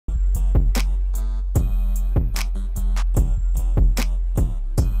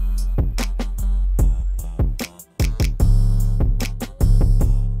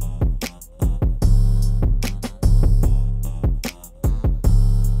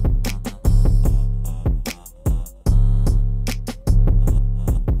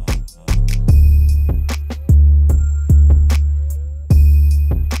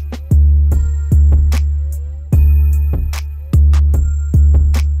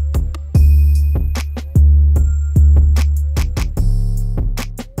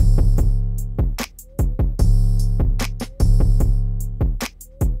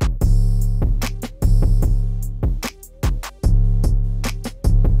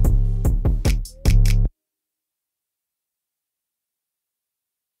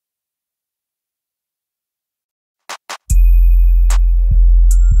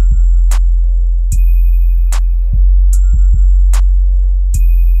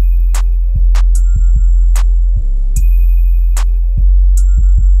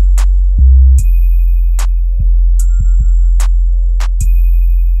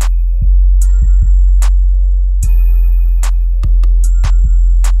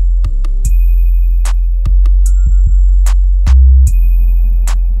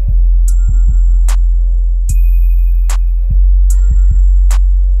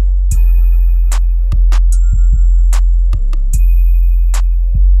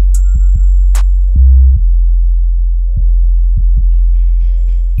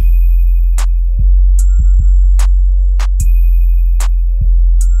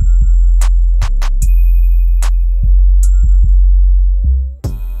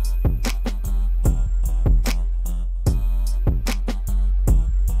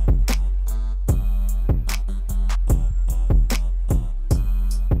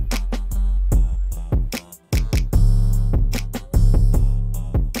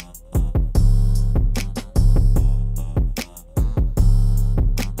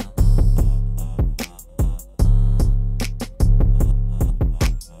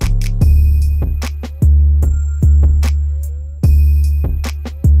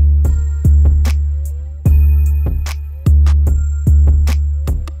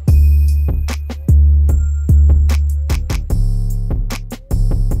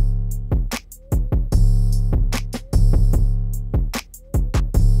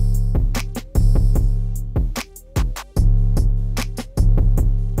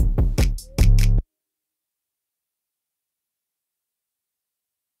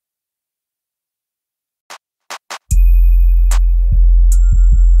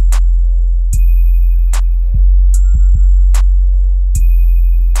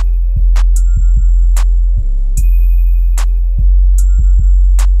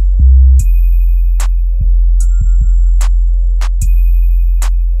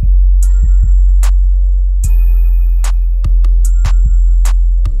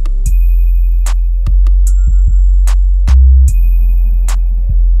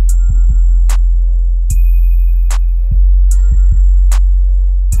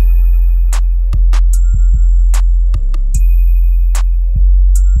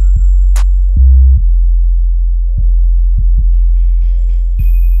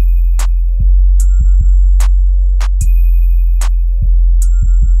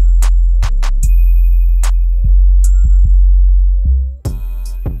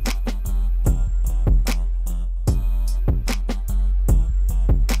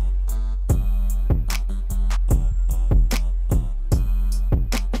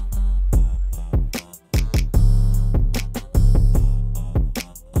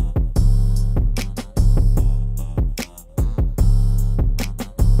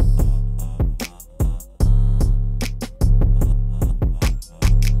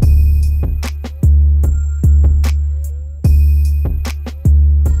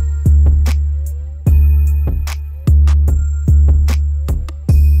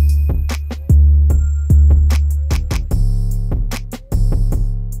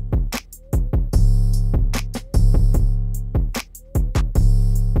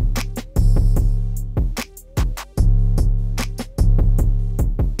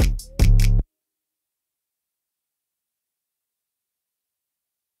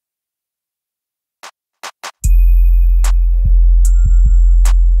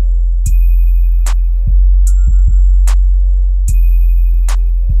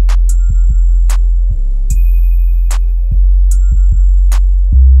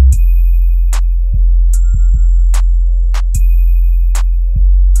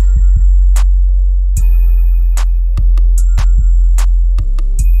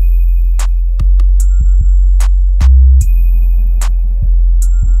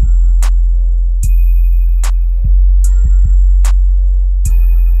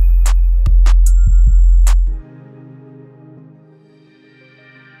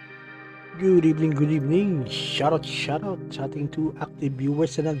good evening. Shoutout sa ating 2 active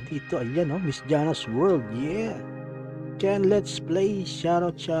viewers na nandito. Ayan, Miss Jana's World, yeah. Kenn Let's Play,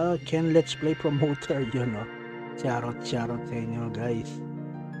 shoutout, Kenn Let's Play promoter, yun, Shoutout sa inyo, guys.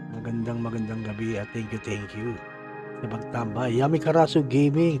 Magandang gabi at thank you sa pagtambay. Yami Karaso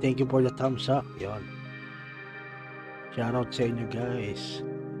Gaming, thank you for the thumbs up, yun. Shoutout sa inyo, guys.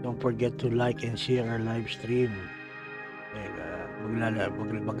 Don't forget to like and share our live stream.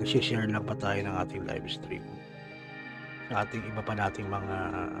 Mag-share lang pa tayo ng ating live stream sa ating iba pa nating mga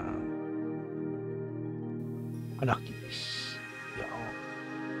anakis.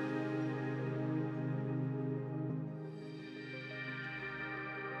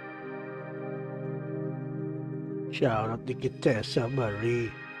 Shout out to Kitessa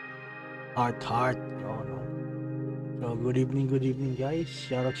Marie Heart. So good evening guys.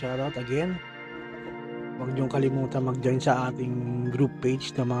 Shout out again. Huwag niyong kalimutan mag-join sa ating group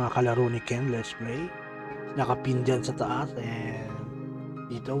page ng mga kalaro ni Kenn Let's Play. Nakapin dyan sa taas. And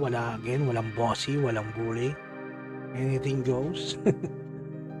dito walang bossy, walang bully. Anything goes.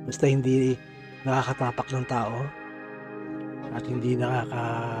 Basta hindi nakakatapak ng tao. At hindi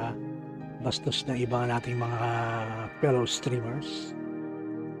nakakabastos ng iba nating mga fellow streamers.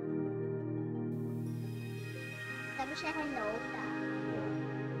 Sabi siya hello.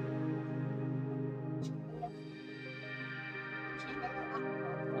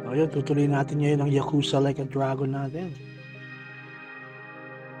 Ayun, tutuloy natin ngayon ang Yakuza Like a Dragon natin.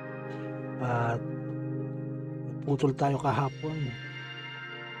 At putol tayo kahapon.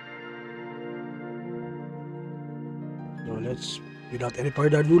 So without any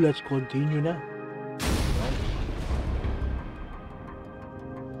further ado, let's continue na.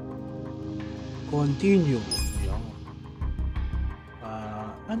 Continue.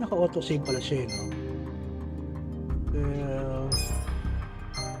 Naka-autosave pala siya,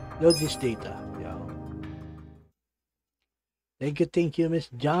 load this data. Thank you, Miss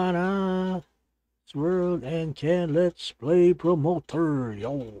Jana's World and Kenn Let's Play promoter.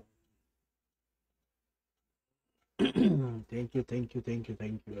 Thank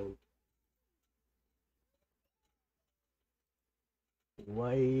you.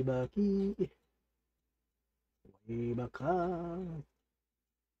 Way baka.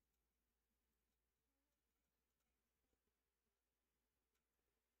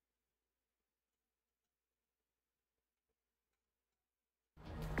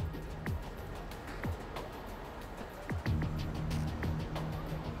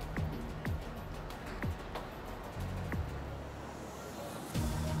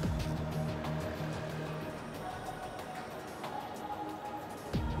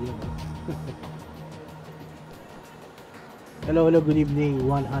 Hello, good evening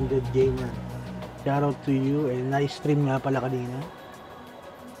 100 gamer. Shout out to you and nice stream nga pala kanina.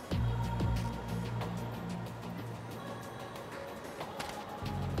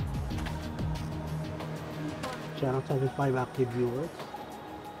 Shout out sa 5 active viewers.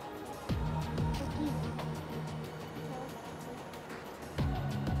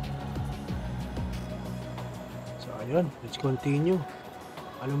 So ayun, let's continue.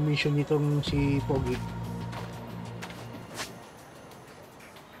 Anong mission nitong si Pogi?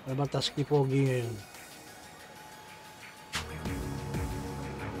 Ano ba task ni Pogi ngayon?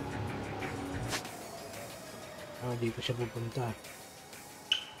 Dito siya pupunta.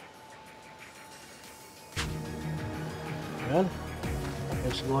 Ayan.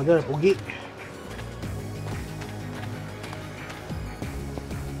 Let's go there, Pogi.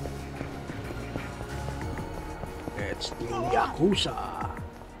 Let's do Yakuza.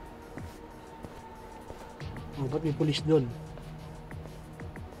 Ba't may pulis doon?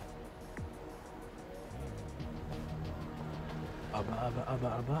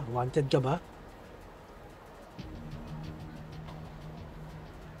 Aba. Wanted ka ba?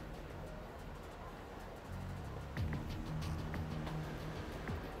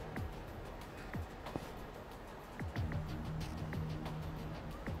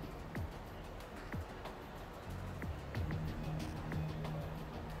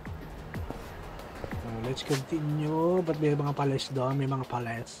 Let's continue. Ba't may mga palis doon? May mga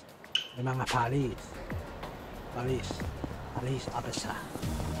palis. May mga palis. Abasa.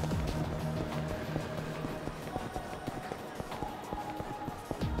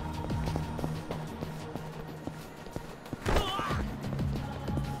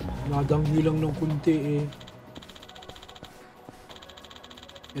 Nadanggi lang ng kunti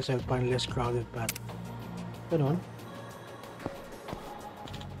Yes, I'll find less crowded path. Ganon.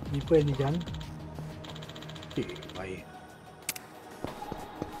 Hindi pwede dyan. Okay.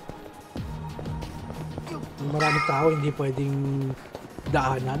 Maraming tao, hindi pwedeng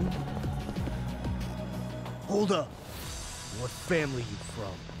daanan. Hold up. What family you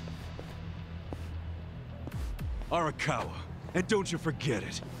from? Arakawa. And don't you forget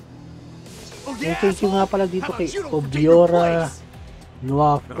it. Oh Thank you nga pala dito kay Obiora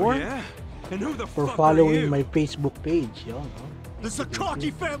Noir Oh yeah? And who the for fuck following are you? my Facebook page. Yun, no? The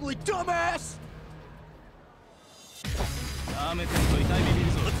Sakaki family, dumbass!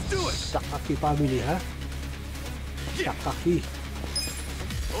 Let's do it! Sakaki family, ha? Sakaki.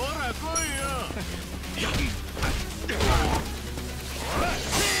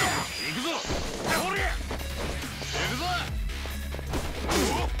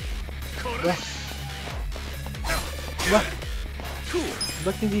 Bah. Bah.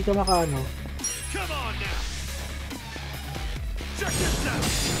 Ba't hindi ka makaano? Come on now! Check this out!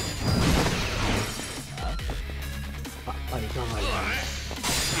 Patay ka nga yan.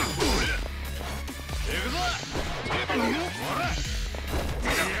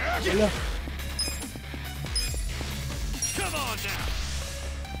 Wala. Come on now!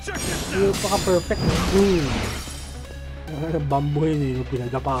 Check this Hindi out! pa ka-perfect. Bambuhin eh.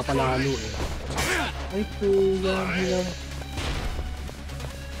 Pinagdapa ka palalo eh. Ay, kuya. Hilang.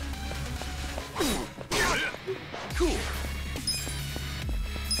 Cool!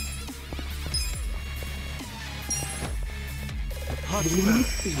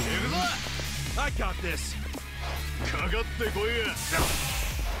 I got this!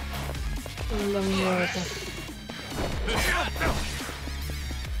 Walang yata.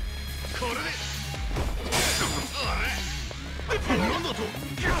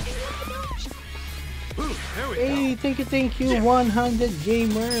 Hey, thank you 100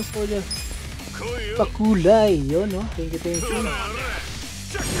 Gamer for the pakulay. Yun, no? Thank you.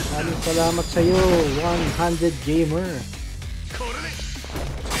 Maraming salamat sa'yo, 100 Gamer.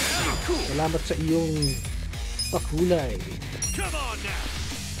 Salamat sa iyong pakulay. Come on now!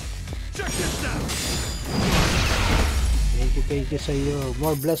 Check this out! Thank you sa iyo.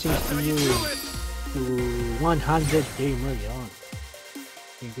 More blessings to you. To 100 Gamer, yon.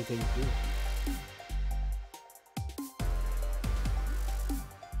 Thank you.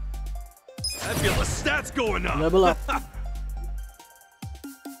 Fabulous stats going up! Level up.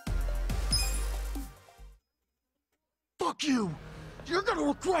 Fuck you! You're gonna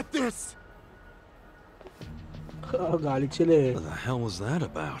regret this! Galit sila eh. What the hell was that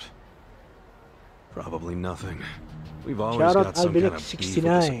about? Probably nothing. We've always Shout out got some kind of beef with the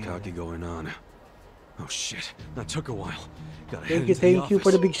 69. Sakaki going on. Oh shit, that took a while. Gotta head Thank you into the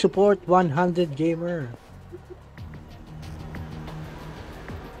for the office. big support, 100 Gamer.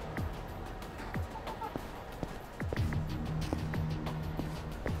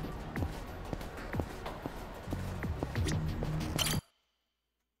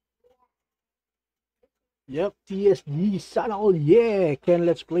 Yep, TSD, sana all, yeah. Kenn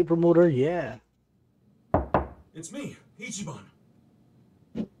Let's Play Promoter, yeah. It's me, Ichiban.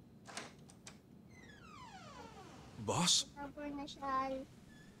 Boss? Cover na siya.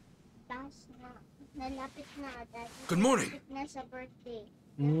 Taas na. Nalapit na. Good morning. Lapit na sa birthday.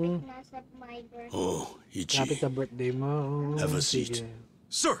 Hmm. Lapit na sa my birthday. Oh, Lapit Ichi. sa birthday mo. Have a seat. Sige.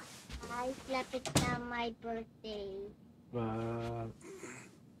 Sir! Ay, lapit na my birthday.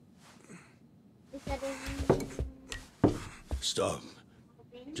 Isa rin. Stop.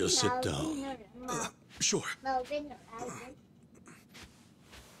 Just sit down. Sure. Melvin or Alvin?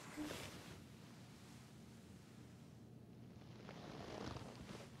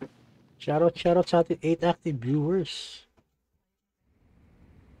 Shoutout sa ating 8 active viewers.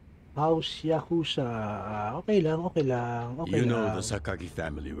 How's YAKUZA? Okay lang. You know the Sakaki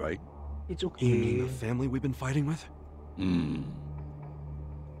family, right? It's You mean okay. the family we've been fighting with?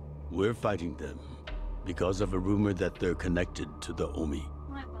 We're fighting them because of a rumor that they're connected to the Omi.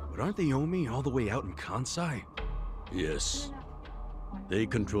 But aren't the Omi all the way out in Kansai? Yes. They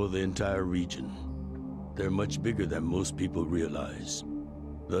control the entire region. They're much bigger than most people realize.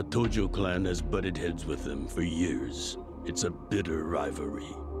 The Tojo clan has butted heads with them for years. It's a bitter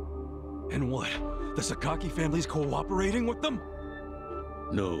rivalry. And what? The Sakaki family's cooperating with them?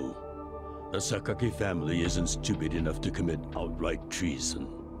 No. The Sakaki family isn't stupid enough to commit outright treason.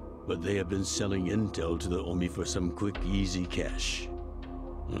 But they have been selling intel to the Omi for some quick, easy cash.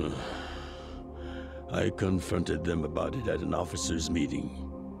 I confronted them about it at an officers'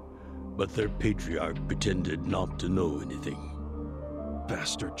 meeting. But their patriarch pretended not to know anything.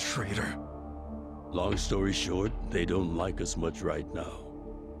 Bastard traitor. Long story short, they don't like us much right now.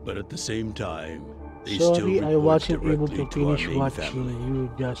 But at the same time, they still Sorry, I report wasn't able directly to to our finish main watching family.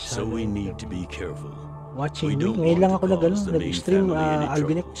 you just So we need to be careful. watching we me. don't Ngayon lang want ako to cause the main nag-stream family any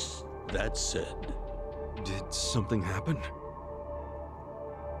Albinix. That said, Did something happen?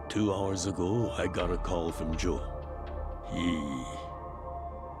 2 hours ago, I got a call from Joe.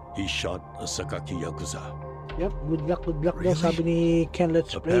 He shot a Sakaki Yakuza. Yep, good luck daw, sabi ni Ken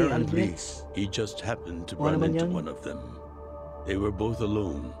Let's Play, Apparently, Albinex. he just happened to Ano run naman into yan? one of them. They were both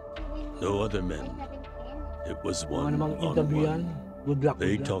alone. No other men. It was one Namang on interview yan. one. Good luck,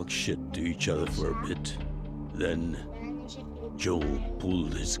 They good luck. talked shit to each other for a bit. Then Joe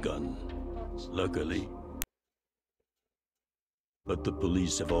pulled his gun. Luckily. But the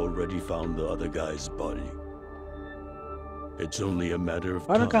police have already found the other guy's body. It's only a matter of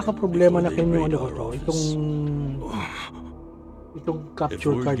Parang time kakaproblema before na they Ken yung raid ano ko our to. office. Itong If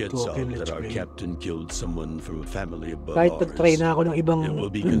capture word card gets ko, out Ken that Let's our Play. captain killed someone from a family above Kahit nag-try ours, na ako ng ibang it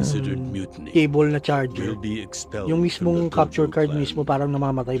will be considered mutiny. cable na charger. We'll be expelled Yung from mismong the capture Tojo card clan, mismo parang and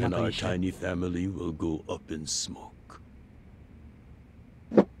namamatay-matay our siya. tiny family will go up in smoke.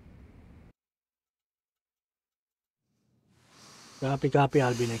 Copy,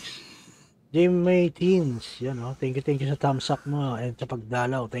 Albinex. May Teens, yan o. Thank you sa thumbs up mo and sa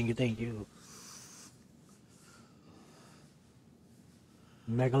pagdalaw. Thank you.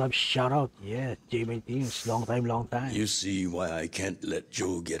 Mega love shoutout. Yeah, May Teens. Long time. You see why I can't let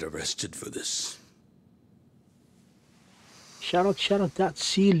Joe get arrested for this. Shoutout that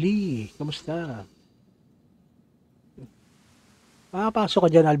C. Lee. Kamusta? Pasok ka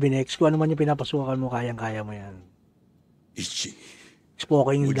dyan, Albinex. Kung ano man yung pinapasukan mo, kayang-kaya mo yan. Ichi,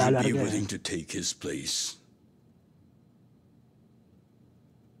 Spoken would you dollar be ka. willing to take his place?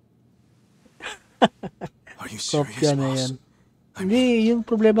 Are you Kopya serious, na boss? yan. Hindi, yung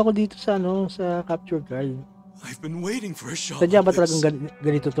problema ko dito sa sa capture card. I've been waiting for a shot Sadya ba like this. talagang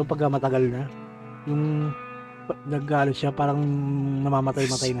ganito to pag matagal na? Yung nagalo siya, parang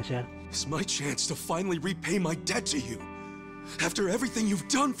namamatay-matay na siya. It's my chance to finally repay my debt to you. After everything you've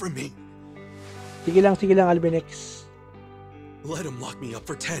done for me. Sige lang, Albinex. Let him lock me up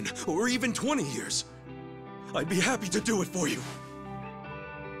for 10 or even 20 years. I'd be happy to do it for you.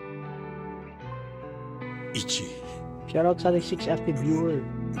 Ichi, Shoutout sa ating 6 active viewer.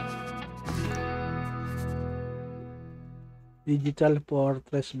 Digital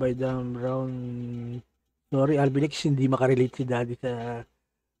Fortress by Dan Brown. Sorry, Albinex, hindi makarelate si Daddy sa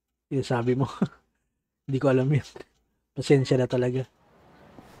sinasabi mo. Hindi ko alam yun. Pasensya na talaga.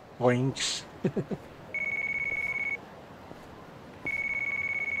 Points.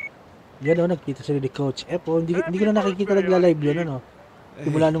 Yan o, nagkita sila ni Coach Epo. Hindi ko na nakikita nagla-live yun, ano.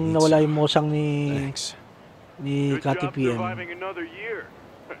 Simula nung nawala yung mosang ni Thanks. Kati PM.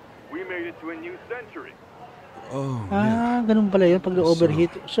 Oh, yeah. Ganun pala yun pag na-overheat.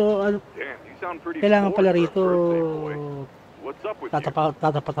 So, kailangan pala rito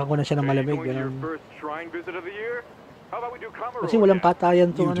tatapatan ko na siya ng malamig. Ganun. Kasi walang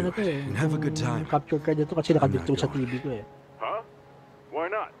patayan to You ano do na to it, eh. and have a good time. Yung capture card na to kasi nakadikto sa going. TV ko eh. Huh? Why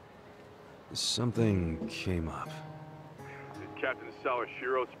not? Something came up. Did Captain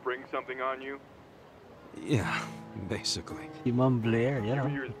Sawashiro spring something on you? Yeah, basically. Si Ma'am Blair, yan o.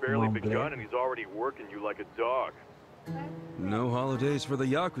 Your year's barely Ma'am Blair. begun and he's already working you like a dog. No holidays for the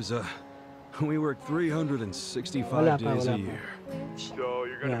Yakuza. We work 365 Wala days pa. a year. So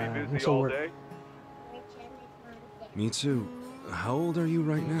you're gonna Yeah, be busy nasa all work. day? Me too. How old are you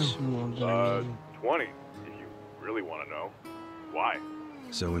right now? Ma'am Blair. 20, if you really want to know. Why?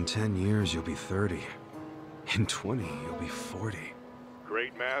 So in 10 years, you'll be 30. In 20, you'll be 40.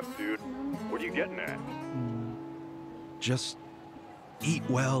 Great math, dude. What are you getting at? Just eat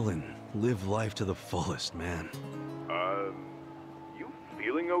well and live life to the fullest, man. You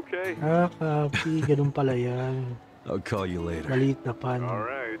feeling okay? Copy, ganun pala yan. I'll call you later. Maliit na pan.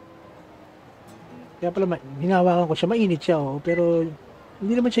 Alright. Kaya pala, hinawakan ko siya, mainit siya oh, pero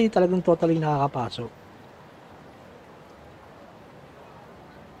hindi naman siya talagang totally nakakapasok.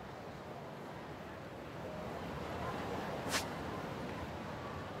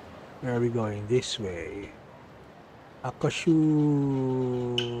 Where are we going? This way. Akashu...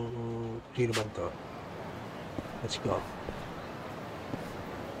 Sino ba to? Let's go.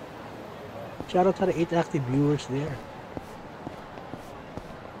 Shoutout sa 8 active viewers there.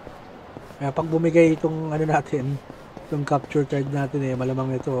 Kaya pag bumigay itong ano natin, itong capture card natin eh,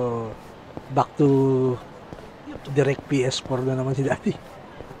 malamang ito back to direct PS4 na naman si Daddy.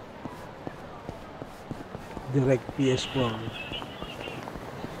 Direct PS4.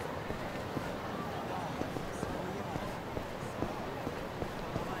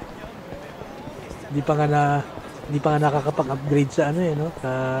 Hindi pa nga nakakapag-upgrade sa ano eh, no?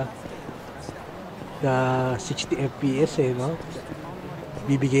 Sa 60 FPS eh, no?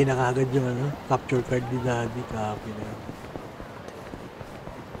 Bibigay na kagad yung ano, capture card ni Daddy, copy na.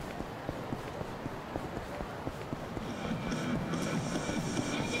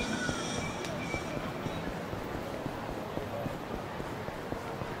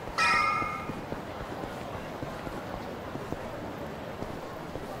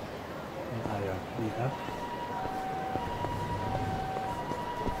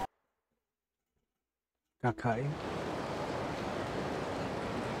 Kakain.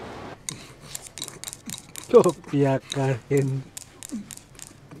 Kopya ka, Ken.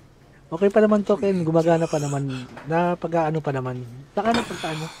 Okay pa naman to, Ken. Gumagana pa naman. Napag-ano pa naman. Saka na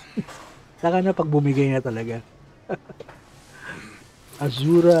pagkaano. Saka na pag bumigay na talaga.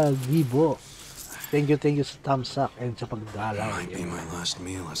 Azura Gibo. Thank you sa thumbs up and sa pagdalaw. Might be my last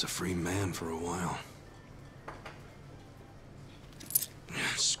meal as a free man for a while.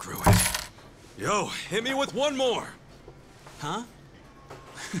 Screw it. Yo, hit me with one more! Huh?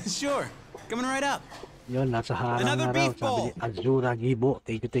 Sure. Coming right up. Yun, nasa harang Another na raw. beef Sabi ball. ni Azura Gibo.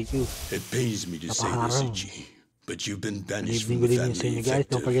 Thank you. It pains me to say this, Napaharang. Ichi, but you've been Good banished evening, from the good evening sa family inyo guys.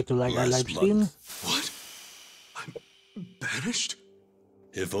 Don't forget to like our last live stream. month. What? I'm banished?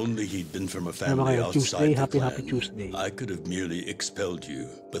 If only he'd been from a Ano ba family kayo? Tuesday, outside the happy clan, Tuesday. I could have merely expelled you.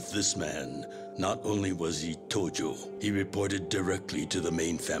 But this man, not only was he Tojo, he reported directly to the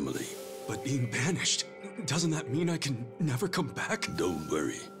main family. But being banished, doesn't that mean I can never come back? Don't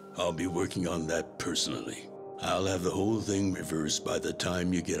worry, I'll be working on that personally. I'll have the whole thing reversed by the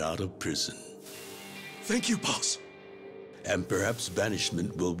time you get out of prison. Thank you, boss. And perhaps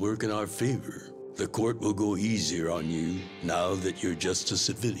banishment will work in our favor. The court will go easier on you now that you're just a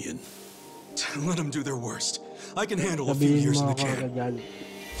civilian. Let them do their worst. I can handle a few Sabihin years in mo the ako can. agad.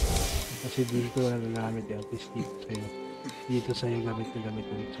 Kasi dito na nagamit yan. At least dito sa'yo gamit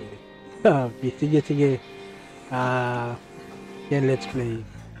ulit sa'yo. Sige. Yan, let's play.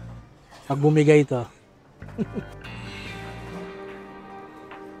 Pag bumigay ito.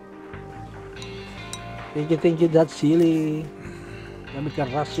 Thank you, that's silly. Gamit ka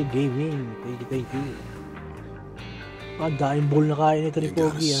Rasu Gaming. Thank you. Daing bowl na kain ito ni You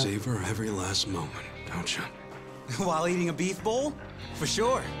gotta Pogi. savor every last moment, don't you? While eating a beef bowl? For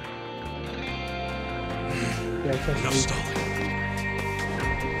sure. Enough stalling.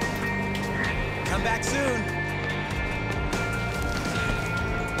 Come back soon.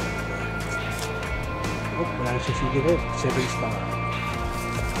 Oh, wala na siya sige 7 star.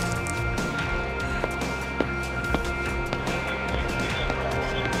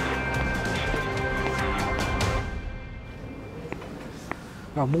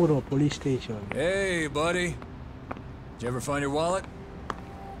 Kamuro Police Station. Hey, buddy. Did you ever find your wallet?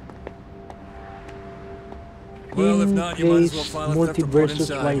 Well, if not, you might as well file a theft report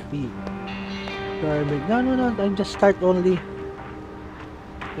Multiversus inside. YT. No, I'm just start only.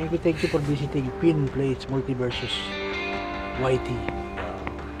 Thank you for visiting Pin Place Multiversus YT.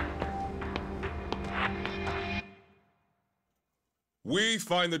 We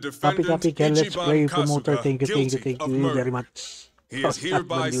find the Copy, defendant Ken, let's play Ichiban promoter. Kasuga Thank guilty you of very murder. much. He is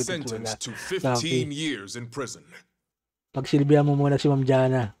hereby Bandito sentenced to talaga. 15 years in prison. Pagsilbihan mo muna si Ma'am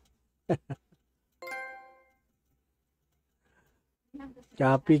Jana.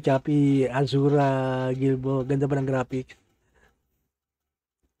 Copy, Azura Gilbo. Ganda ba ng graphic?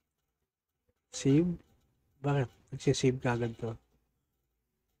 Save? Bakit? Nagsisave ka agad to.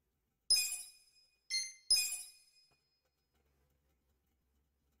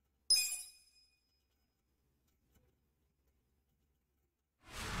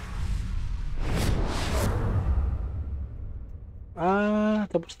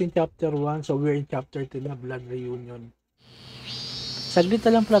 Tapos din chapter 1. So we're in chapter 2 na, Blood Reunion. Saglit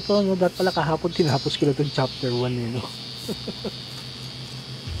na lang pala to, no? Dapat pala kahapon tinapos ko na itong chapter 1 eh, no?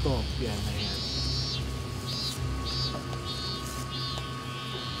 So, yan na yan.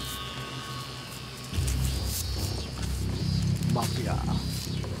 Mafia.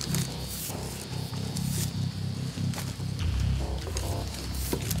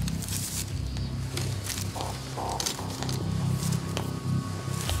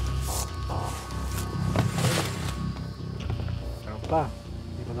 Pa,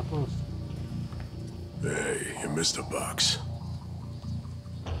 hindi pa tapos. Hey, you missed a box.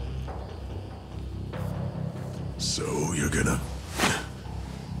 So you're gonna...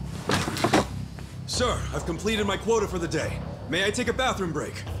 Sir, I've completed my quota for the day. May I take a bathroom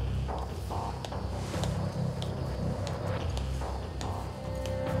break?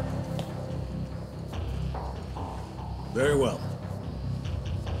 Very well.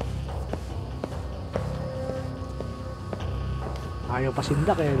 Ayaw pa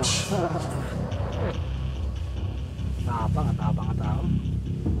sindak eh, no? Tapang nga tao.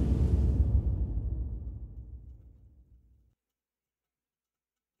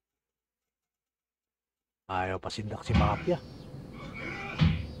 Ayaw pa sindak si Mafia.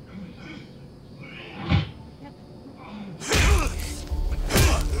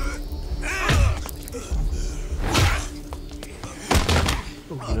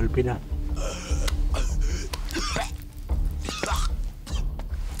 Ginulpi na.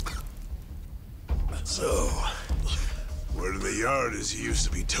 So, guys who used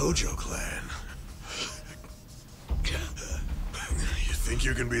to be Tojo Clan. You think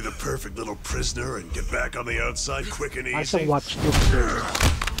you can be the perfect little prisoner and get back on the outside quick and As a easy? watchdog.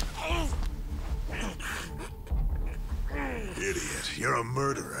 Idiot, you're a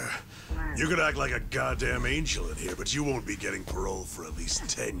murderer. You could act like a goddamn angel in here, but you won't be getting parole for at least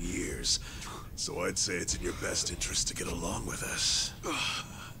 10 years. So I'd say it's in your best interest to get along with us.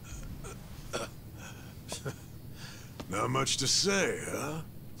 Not much to say, huh?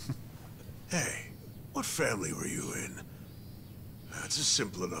 Hey, what family were you in? That's a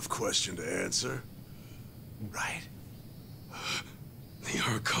simple enough question to answer. Right? The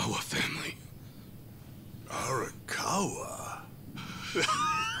Arakawa family. Arakawa?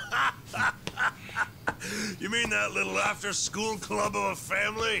 You mean that little after-school club of a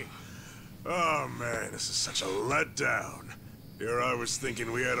family? Oh man, this is such a letdown. Here I was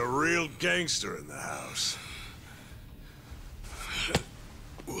thinking we had a real gangster in the house.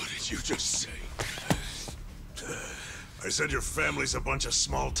 What did you just say? I said your family's a bunch of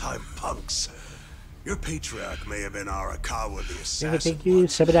small-time punks. Your patriarch may have been Arakawa the assassin, Thank you,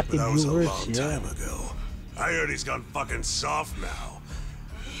 7 but active that was a viewers. long time ago. I heard he's gone fucking soft now.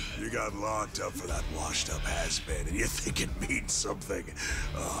 You got locked up for that washed-up has-been, and you think it means something.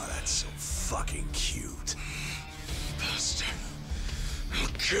 Oh, that's so fucking cute. Bastard. I'll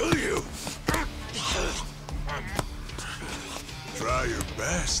kill you. Try your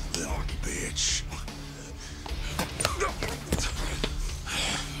best, little bitch.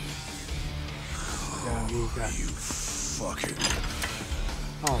 You fucking...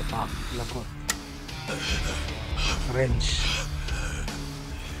 Oh, pak. Lagot. Wrench.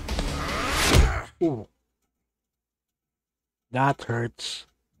 Ooh. That hurts.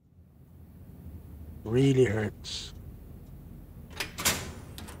 Really hurts.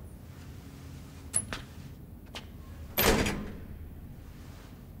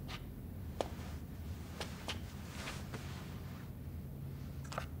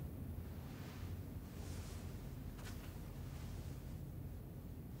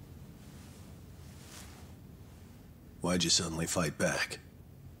 Why'd you suddenly fight back?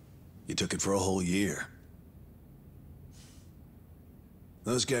 You took it for a whole year.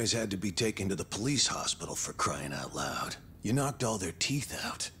 Those guys had to be taken to the police hospital for crying out loud. You knocked all their teeth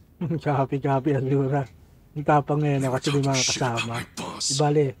out. Kapi-kapi ang lura. Ang tapang ngayon kasi may mga kasama.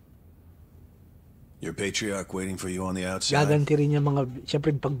 Ibali, Your patriarch waiting for you on the outside? gaganti rin yung mga,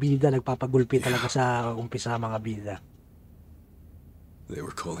 siyempre pag bida, nagpapagulpi talaga sa umpisa mga bida. They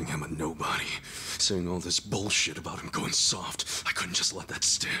were calling him a nobody, saying all this bullshit about him going soft. I couldn't just let that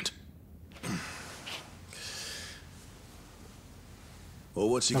stand. Well,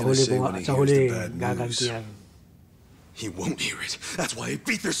 what's he Sa gonna huli, say when he sa hears huli, the bad gaganti news? yan. He won't hear it. That's why he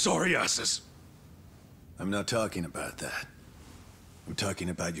beat their sorry asses. I'm not talking about that. I'm talking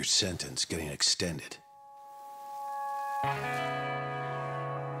about your sentence getting extended.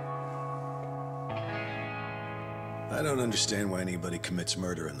 I don't understand why anybody commits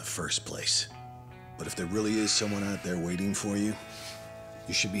murder in the first place. But if there really is someone out there waiting for you,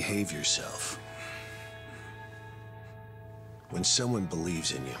 you should behave yourself. When someone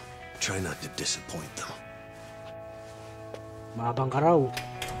believes in you, try not to disappoint them. Mabang ka raw.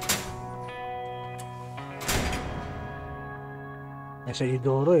 Nasa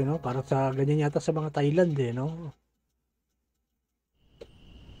Idoro no? Parang sa ganyan yata sa mga Thailand no?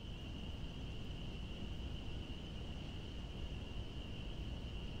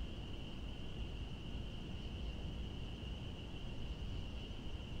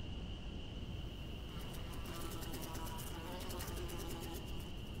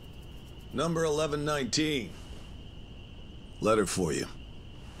 Number 1119. Letter for you.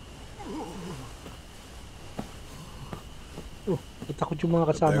 Takot yung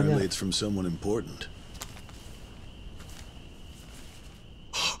mga kasama niya. Apparently it's from someone important.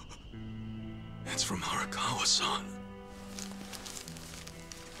 It's from Arakawa-san.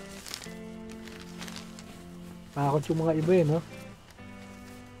 Takot yung mga iba no?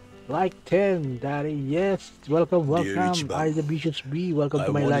 Like 10, Daddy, yes. Welcome. Ichiban, I the Bishops B. Welcome I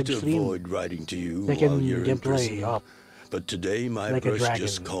to my live wanted to stream. avoid writing to you Second while you're in gameplay prison, up. but today my Like a brush dragon.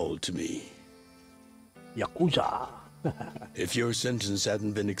 just called to me. Yakuza. If your sentence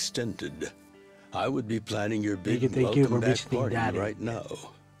hadn't been extended, I would be planning your big Thank you welcome for back visiting, party Daddy. right now.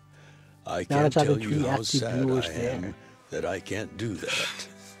 I Now can't let's have tell the you 3 how active sad viewers I there. am that I can't do that.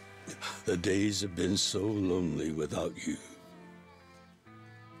 The days have been so lonely without you.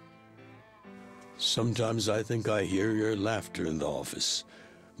 Sometimes I think I hear your laughter in the office,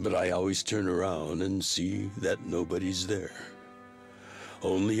 but I always turn around and see that nobody's there.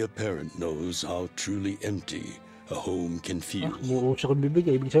 Only a parent knows how truly empty a home can feel. Umuusok ang bibig.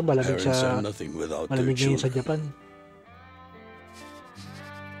 Ibig sabihin, malamig Parents sa... are nothing without their Malamig ngayon sa children. Japan.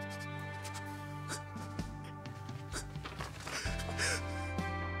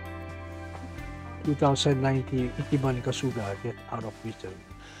 (2090) Ichiban Kasuga get out of prison.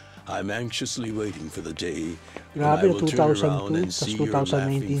 I'm anxiously waiting for the day when Grabe, I will turn around 2002, and tas see your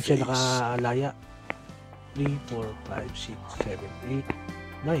laughing 2019 siya face. nakalaya. 3, 4, 5, 6, 7, 8,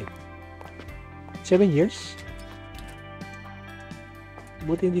 9. 7 years?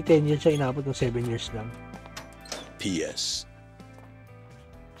 Buti hindi 10 years siya inabot ng 7 years lang. P.S.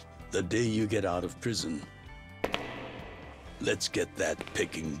 The day you get out of prison, let's get that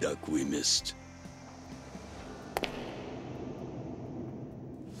Peking duck we missed.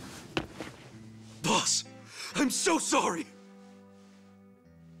 Boss, I'm so sorry!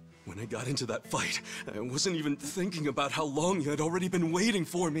 When I got into that fight, I wasn't even thinking about how long you had already been waiting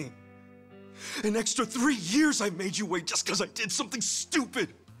for me. An extra 3 years I made you wait just because I did something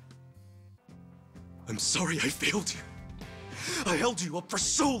stupid! I'm sorry I failed you. I held you up for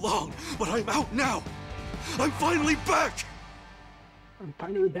so long, but I'm out now! I'm finally back! I'm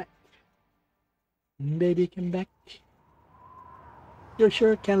finally back. Baby, come back. You're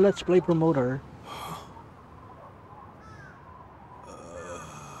sure Ken Let's Play promoter?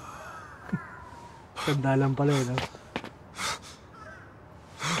 Tanda lang pala eh, no?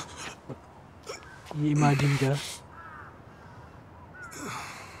 I-imagine ka.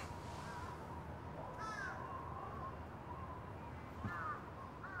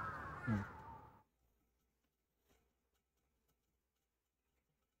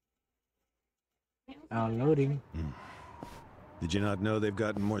 Downloading. Did you not know they've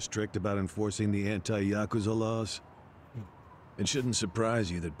gotten more strict about enforcing the anti-YAKUZA laws? It shouldn't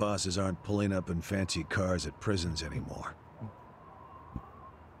surprise you that bosses aren't pulling up in fancy cars at prisons anymore.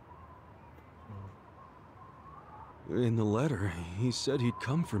 In the letter, he said he'd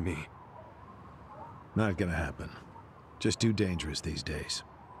come for me. Not gonna happen. Just too dangerous these days.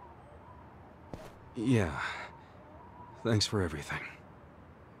 Yeah. Thanks for everything.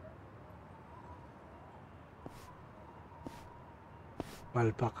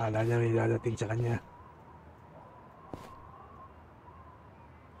 Palpa, kala niya may dadating sa kanya.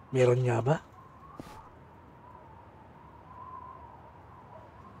 Meron nga ba?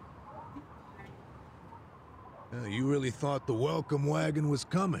 You really thought the welcome wagon was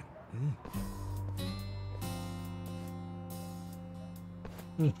coming?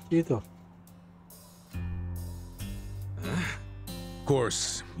 Dito. Of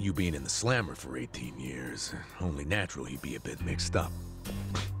course, you being in the slammer for 18 years, only natural you'd be a bit mixed up.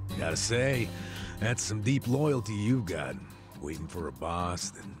 Gotta say, that's some deep loyalty you've got, waiting for a boss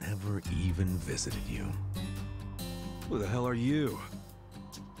that never even visited you. Who the hell are you?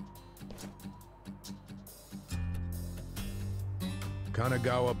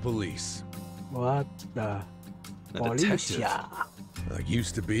 Kanagawa Police. What the? A Police, detective. yeah.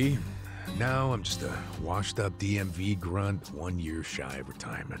 Used to be. Now I'm just a washed-up DMV grunt 1 year shy of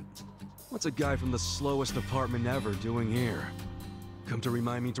retirement. What's a guy from the slowest department ever doing here? Come to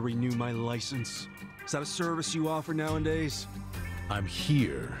remind me to renew my license? Is that a service you offer nowadays? I'm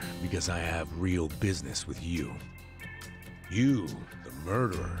here because I have real business with you. You, the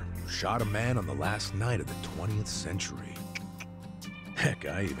murderer, who shot a man on the last night of the 20th century. Heck,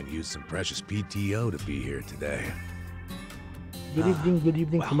 I even used some precious PTO to be here today. Good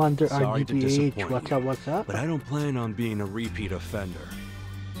evening, Well, Commander sorry to RGPH. disappoint What's you, up, what's up? But I don't plan on being a repeat offender.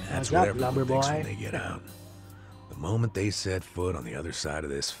 That's What's what up, everyone lumber thinks boy? when they get out. The moment they set foot on the other side of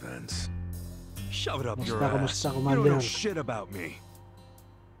this fence. Shove it up your Kamusta, ass. kamusta, You don't know Commander? shit about me.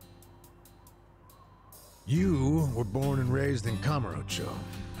 You were born and raised in Kamurocho,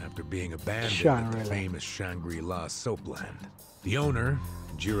 after being abandoned at Shangri-La. the famous Shangri-La soapland. The owner,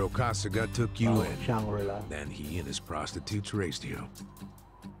 Jiro Kasuga, took you Oh, in. Shangri-La. Then he and his prostitutes raised you.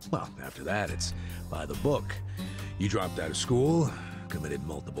 Well, after that, it's by the book. You dropped out of school, committed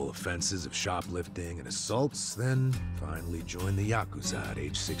multiple offenses of shoplifting and assaults, then finally joined the YAKUZA at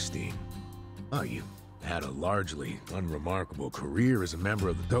age 16. Oh, you had a largely unremarkable career as a member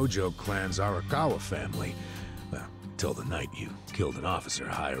of the Tojo clan's Arakawa family. Well, till the night you killed an officer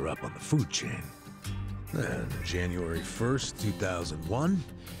higher up on the food chain. Then, January 1st, 2001,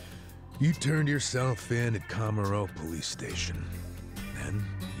 you turned yourself in at Kamuro Police Station. Then,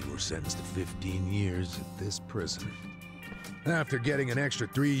 you were sentenced to 15 years at this prison. After getting an extra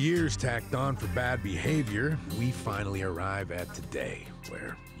 3 years tacked on for bad behavior, we finally arrive at today,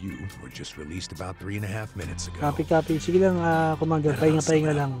 where you were just released about 3.5 minutes ago. Copy. Sige lang, Commander.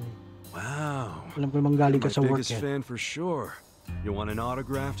 Pahinga lang. Wow. Alam ko naman galing You're ka sa my work biggest eh. fan for sure. You want an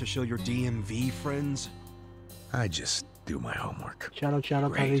autograph to show your DMV friends? I just do my homework.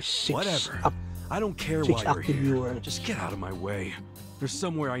 Shoutout Great. kay 6 Whatever. up. I don't care 6 why you're active here. viewers. Just get out of my way. There's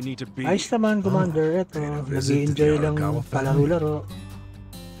somewhere I need to be. Ayos naman, Commander. Eto, paying a visit to the nag-i-enjoy lang Arakawa family. palaro-laro.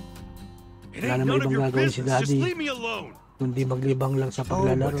 It Wala ain't naman none of ibang your gagawin si business. Just Daddy. leave me alone. Kundi maglibang lang sa Oh, but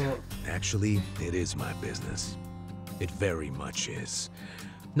paglalaro. actually, it is my business. It very much is.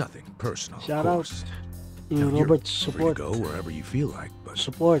 Nothing personal, of Shout out course. to Now, you're Robert free to support. go wherever you feel like, but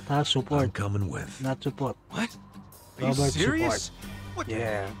Support, ha? I'm Support. coming with. Not support. What? Are you Robert serious? support. What?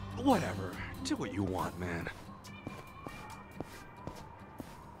 Yeah. Whatever. Do what you want, man.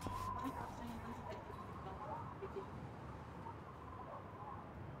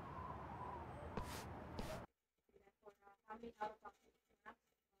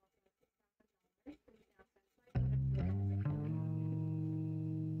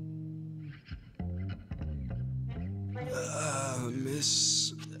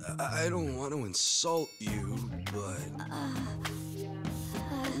 Miss, I don't want to insult you, but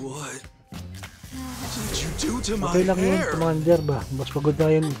what did you do to my Okay lang yun, hair? Commander ba? Mas pagod na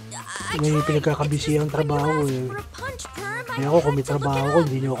yun. May pinagkakabisi ang trabaho eh. For a punch, Perm. Kaya ako, kung may trabaho ko,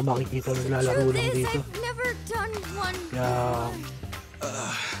 hindi niyo ako makikita naglalaro lang dito. I've never done one. Kaya,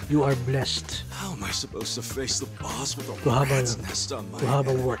 you are blessed How am I supposed to face the boss with a to have rat's nest on my to have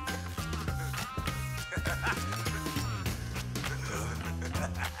a head? work.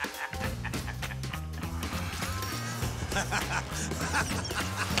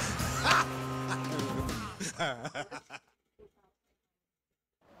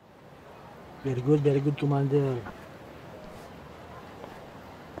 Very good, Commander.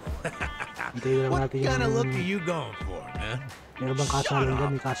 Hintayin lang What natin kind of look yung... are you going for, man? Meron bang kasalan dyan?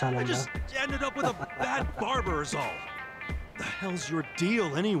 May kasalan I ba? just ended up with a bad barber is all. The hell's your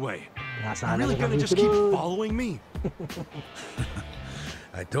deal anyway? You Kasalan really na gonna kami just keep sunod. following me?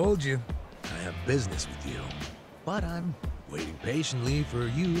 I told you, I have business with you. But I'm waiting patiently for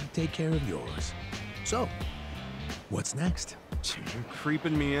you to take care of yours. So, what's next? You're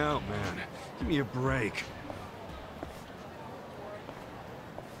creeping me out, man. Give me a break.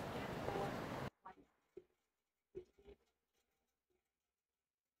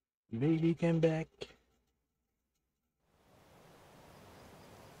 Baby came back.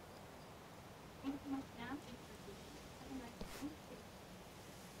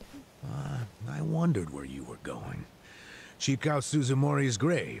 I wondered where you were going. Shikao Suzumori's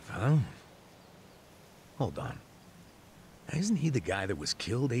grave, huh? Hold on. Isn't he the guy that was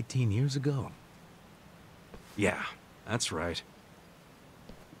killed 18 years ago? Yeah, that's right.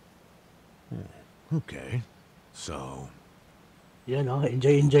 Okay. So, Yan o,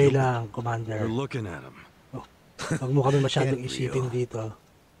 enjoy lang, Commander. You're looking at him. Huwag mo kami masyadong Get isipin real. dito.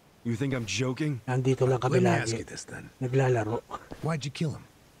 You think I'm joking? Nandito lang kami let me ask you lagi. this then. Naglalaro. Why'd you kill him?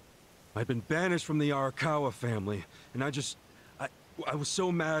 I've been banished from the Arakawa family, and I was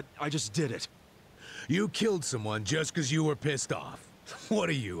so mad, I just did it. You killed someone just because you were pissed off. What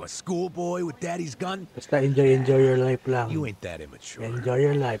are you, a schoolboy with daddy's gun? Basta enjoy your life lang. You ain't that immature. Enjoy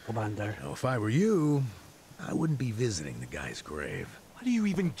your life, Commander. Now, if I were you, I wouldn't be visiting the guy's grave. Why do you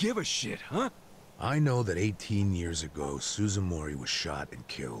even give a shit, huh? I know that 18 years ago, Suzumori was shot and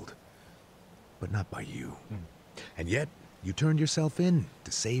killed. But not by you. And yet, you turned yourself in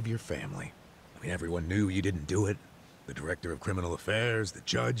to save your family. I mean, everyone knew you didn't do it. The director of criminal affairs, the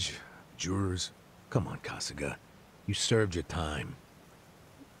judge, jurors. Come on, Kasuga. You served your time.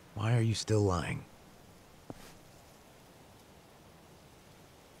 Why are you still lying?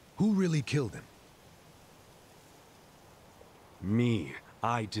 Who really killed him? Me.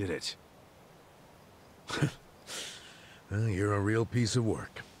 I did it. Well, you're a real piece of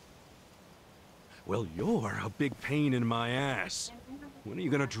work. Well, you're a big pain in my ass. When are you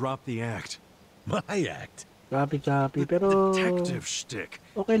gonna drop the act? My act. Copy. Pero, Detective shtick.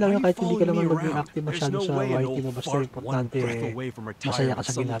 okay lang yun Why kahit hindi ka following naman me maging around? active There's masyado no sa way an YT mo. old Basta fart one importante, breath away from masaya retirement ka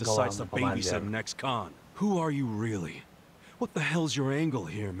sa someone ginagawa decides mo, to babysit Commander. him next con. Who are you really? What the hell's your angle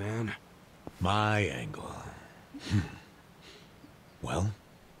here, man? My angle. Well?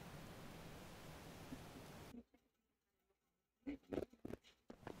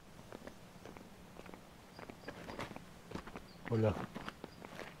 Wala.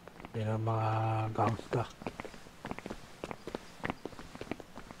 Yan ang mga gangsta.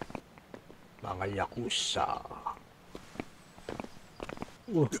 Mga Yakuza.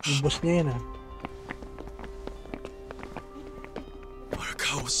 Yung boss niya yan ah.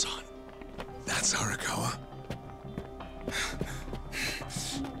 Arakawa-san. That's Arakawa.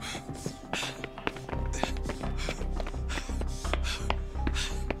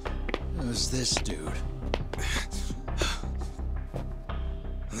 Who's this dude?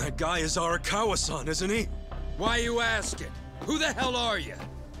 That guy is Arakawa-san, isn't he? Why are you asking? Who the hell are you?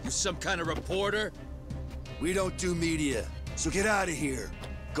 You some kind of reporter? We don't do media, so get out of here.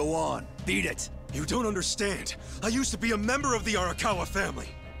 Go on, beat it. You don't understand. I used to be a member of the Arakawa family.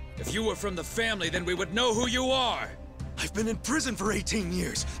 If you were from the family, then we would know who you are. I've been in prison for 18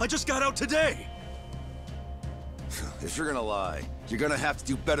 years. I just got out today. If you're gonna lie, you're gonna have to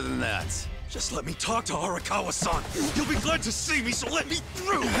do better than that. Just let me talk to Arakawa-san. You'll be glad to see me, so let me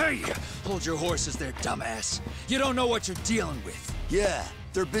through! Hey! Hold your horses there, dumbass. You don't know what you're dealing with. Yeah,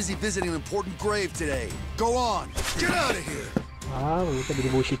 they're busy visiting an important grave today. Go on, get out of here! Ah,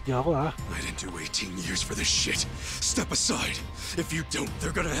 binibullshit niya ako ah. I didn't do 18 years for this shit. Step aside. If you don't,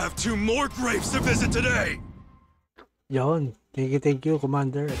 they're gonna have 2 more graves to visit today! Yon. Thank you,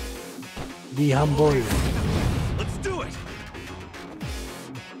 Commander. Be humble. Let's do it!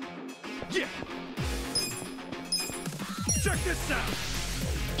 Yeah! Check this out!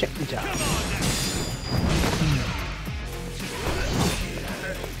 Check this out. Come on now!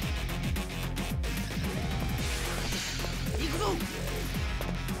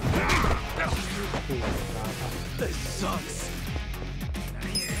 This sucks!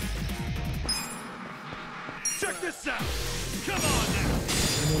 Check this out! Come on now!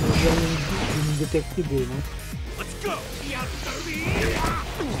 Yung detective eh, no? Let's go!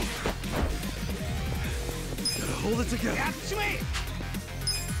 Gotta hold it together.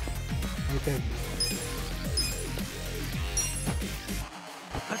 Okay.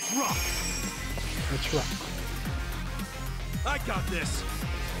 Let's rock! Let's rock. I got this!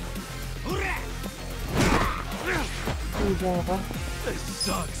 Uga ka? This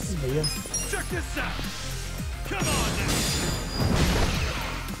sucks! Ano ba yan? Check this out! Come on now!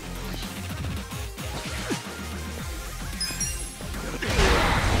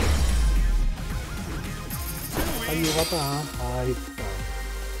 Tayo ka pa ha? Kahit pa.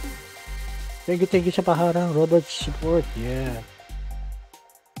 Thank you sa paharang. Robert support. Yeah.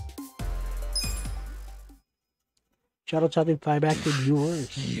 Shoutout sa ating 5 active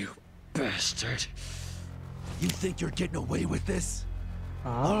viewers. You bastard. You think you're getting away with this?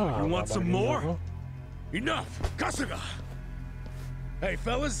 Ah, you want some more? Enough! Kasuga! Hey,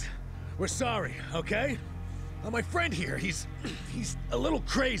 fellas. We're sorry, okay? My friend here, he's a little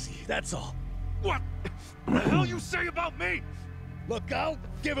crazy, that's all. What the hell you say about me? Look, I'll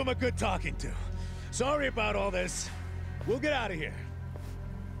give him a good talking to. Sorry about all this. We'll get out of here.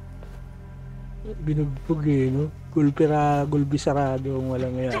 Binugbog eh, no? Gulbi sarado ang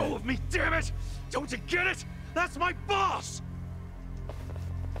walang yan. Go with me, damn it! Don't you get it? That's my boss!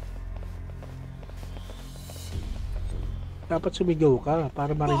 Dapat sumigaw ka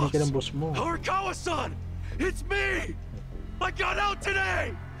para marinig ka ng boss mo. Arakawa-san! It's me! I got out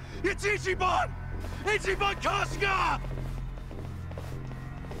today! It's Ichiban! Ichiban Kasuga!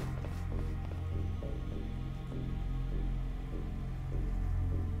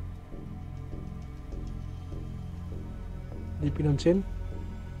 Di pinansin?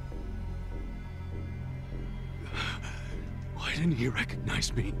 Why didn't he recognize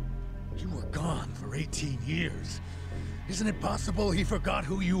me? You were gone for 18 years. Isn't it possible he forgot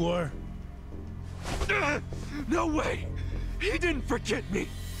who you were? No way! He didn't forget me!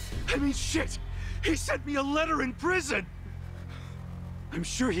 I mean, shit! He sent me a letter in prison! I'm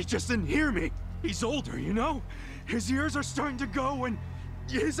sure he just didn't hear me. He's older, you know? His ears are starting to go, and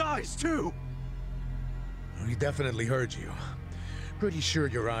his eyes, too! He definitely heard you. Pretty sure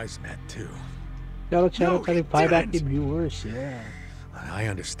your eyes met, too. Shoutout sa No, ating he 5 didn't. active viewers. Yeah. I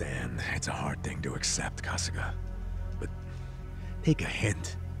understand. It's a hard thing to accept, Kasuga. But take a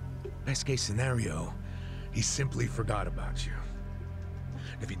hint. Best case scenario, he simply forgot about you.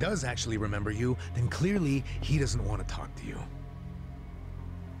 If he does actually remember you, then clearly he doesn't want to talk to you.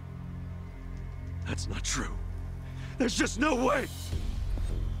 That's not true. There's just no way!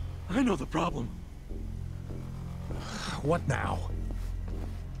 I know the problem. What now?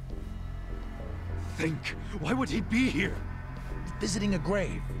 Think. Why would he be here? Visiting a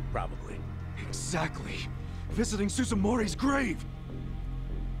grave, probably. Exactly. Visiting Suzumori's grave.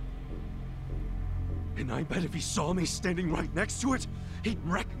 And I bet if he saw me standing right next to it, he'd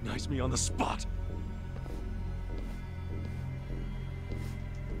recognize me on the spot.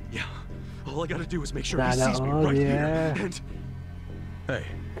 Yeah, all I gotta do is make sure he sees me right here, and... Hey,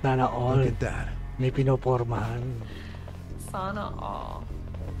 Sana all. look at that. May pinopormahan. Sana all.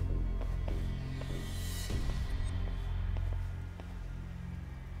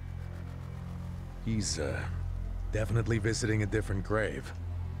 He's, definitely visiting a different grave.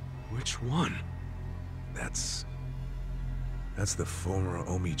 Which one? That's That's the former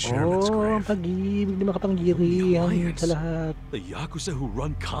Omi chairman's Oh, grave. ang pag-ibig na makapangyarihan sa lahat. The Yakuza who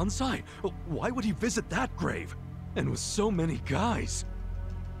run Kansai? Why would he visit that grave? And with so many guys?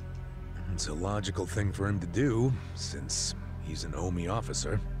 It's a logical thing for him to do, since he's an Omi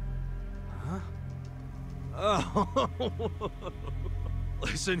officer. Huh? Oh.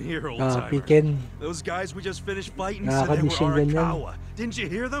 Listen here, old timer. Kenn. Those guys we just finished fighting said they were Arakawa. Didn't you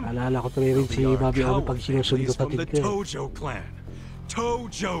hear them? Alala ko tuloy rin si Bobby Ono pag sinusundo From the patid ko. Tojo clan.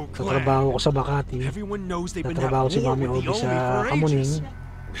 Tojo Sa clan. trabaho ko sa Makati, Everyone knows they've been natrabaho si having Mami war with Obi the Omi sa for Kamuning. ages.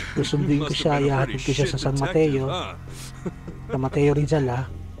 Susunduin ko siya, ihahatid ko siya sa San Mateo. Sa Mateo Rizal, ha?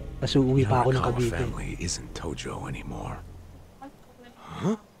 Tapos uuwi pa ako ng Arakawa Cavite. family isn't Tojo anymore.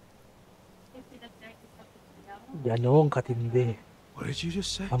 Huh? Ganong katindi. What did you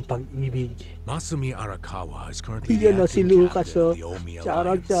just say? Ang pag-ibig. Masumi Arakawa is currently Yan na si acting Lucas, captain oh. of the Omi Shoutout,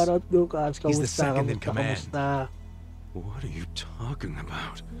 Alliance. shoutout, Lucas. He's the Kamusta, second in kamusta, command. kamusta? What are you talking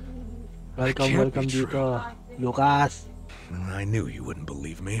about? Welcome dito. Lucas. I knew you wouldn't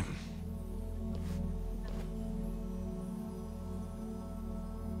believe me.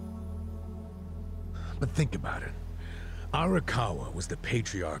 But think about it. Arakawa was the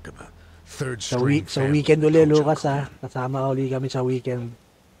patriarch of a third string Sa family. weekend uli, Lucas, ha? Kasama uli kami sa weekend.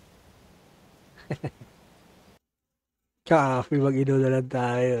 Coffee, mag-ino na lang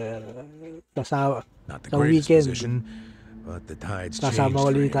tayo. Kasama. Not the Sa greatest weekend. position, but the tides Kasama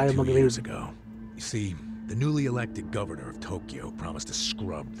changed uli 3 tayo 2 mag-raid. years ago. You see, the newly elected governor of Tokyo promised to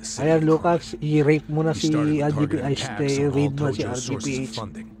scrub the city. Ayan, Lucas, i-rape mo na He si started with RGP. targeted Ay, attacks on all raid mo na si Tojo's sources of RGPH.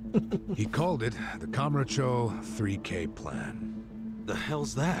 funding. He called it the Kamurocho 3K plan. The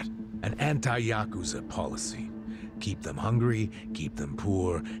hell's that? An anti-Yakuza policy. Keep them hungry, keep them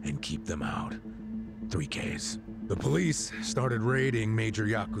poor, and keep them out. 3Ks. The police started raiding major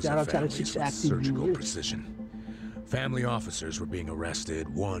Yakuza Shout out to families 6 with active surgical viewers. precision. Family officers were being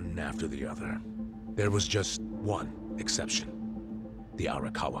arrested one after the other. There was just one exception. The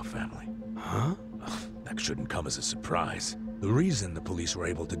Arakawa family. Huh? That shouldn't come as a surprise. The reason the police were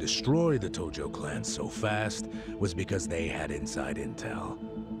able to destroy the Tojo clan so fast was because they had inside intel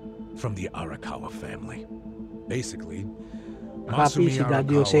from the Arakawa family. Basically, Happy Masumi si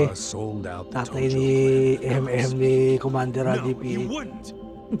Daddy Jose. Arakawa sold out the Tatay Tojo ni clan. MM ni Commander No, RGP. you wouldn't.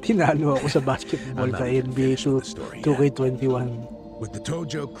 Tinalo ako sa basketball I'm sa not even NBA finished with the story yet. 2K21. With the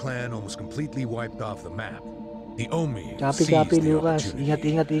Tojo clan almost completely wiped off the map, the Omi Copy, seized the Lucas. opportunity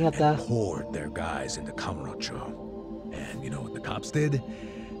Ingat, ha. and poured their guys into Kamurocho. And you know what the cops did?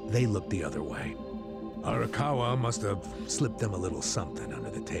 They looked the other way. Arakawa must have slipped them a little something under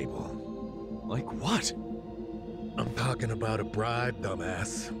the table. Like what? I'm talking about a bribe,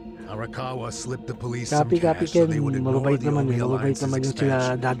 dumbass. Arakawa slipped the police Copy, some cash so Ken. they would ignore Mababait the naman Omi eh. Mababait Alliance's naman yung sila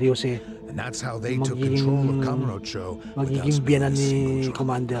expansion. Daddy Jose. And that's how they took control of Kamurocho without Magiging spilling biyanan a ni single drop.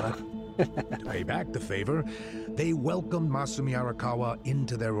 Commander. To pay back the favor, they welcomed Masumi Arakawa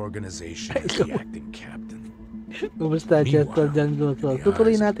into their organization as the acting captain. Kumusta, Chester? Dyan ko.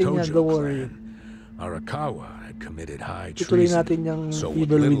 Tutuloy natin yan, don't worry. Arakawa had committed high Tutuloy treason, natin yung so what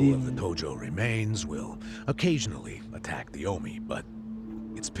evil little within. of the Tojo remains will occasionally attack the Omi, but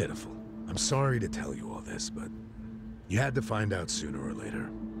it's pitiful. I'm sorry to tell you all this, but you had to find out sooner or later.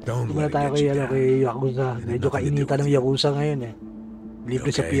 Don't Tumula let it tayo get kay, you down. kay Yakuza. Medyo kainitan ng Yakuza ngayon eh.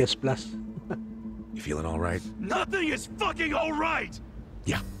 Libre sa Okay. PS Plus. You feeling all right? Nothing is fucking all right!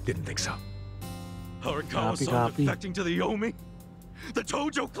 Yeah, didn't think so. Arakawa's son Copy. defecting to the Omi? The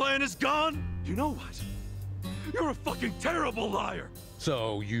Tojo clan is gone? You know what? You're a fucking terrible liar!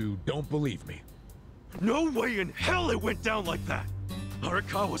 So you don't believe me? No way in hell it went down like that!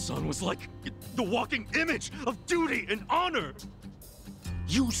 Arakawa-san was like the walking image of duty and honor!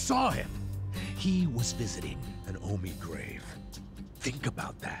 You saw him. He was visiting an Omi grave. Think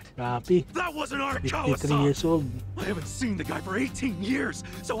about that. Copy. That wasn't 53 Arakawa-san! years old. I haven't seen the guy for 18 years,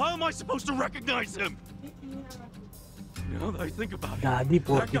 so how am I supposed to recognize him? Now that I think about it, Daddy,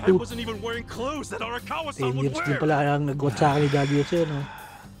 that guy 42. wasn't even wearing clothes that 10 Arakawa-san would years din wear! pala ang nag-watch sa akin ni Daddy Jose, no?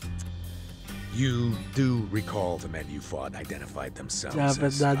 You do recall the men you fought identified themselves Dapat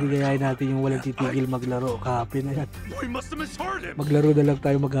as Daddy, gayahin natin yung walang titigil maglaro. Copy na yan. We must have misheard him! Maglaro na lang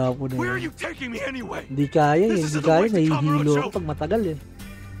tayo maghapon Where are eh. you taking me anyway? Hindi kaya eh. This Hindi isn't the kaya. way to Nahihilo Kamurocho. ako pag matagal eh.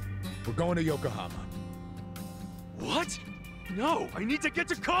 We're going to Yokohama. What? No, I need to get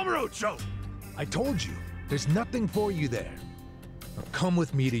to Kamurocho! I told you, there's nothing for you there. Now come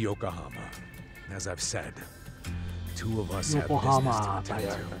with me to Yokohama. As I've said, the two of us have Yokohama business to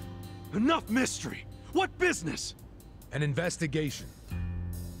tayo. attend to. Enough mystery! What business? An investigation.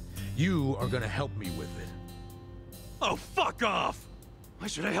 You are gonna help me with it. Oh, fuck off! Why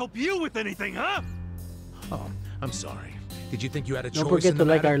should I help you with anything, huh? Oh, I'm sorry. Did you think you had a Don't choice forget in to the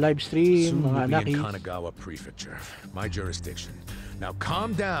like matter? our live stream, Soon mga we'll be in anakis. Kanagawa Prefecture, my jurisdiction. Now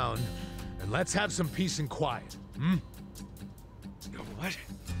calm down, and let's have some peace and quiet, hmm? You know what?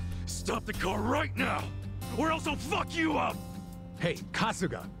 Stop the car right now, or else I'll fuck you up! Hey,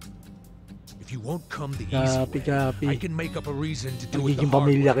 Kasuga. If you won't come the Kapi, easy way, kapi. I can make up a reason to do it the Magiging hard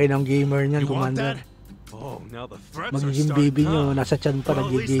pamilya way. kayo ng gamer niyan, You want Commander. that? Oh, now the threats are Magiging starting, baby nyo, huh? nasa tiyan pa, Well,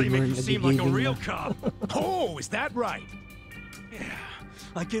 at least they nag-gamer, make you seem like a nag-gaming real na. cop. Oh, is that right? Yeah,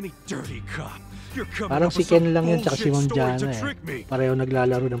 like any dirty cop. You're coming Parang up si with some Ken lang yan, tsaka si bullshit Ma'am story Jana to trick me. Pareho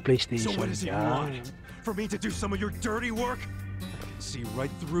naglalaro ng So PlayStation. what does he want? For me to do some of your dirty work? See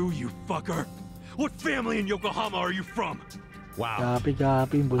right through you, fucker. What family in Yokohama are you from? Wow. Kapi,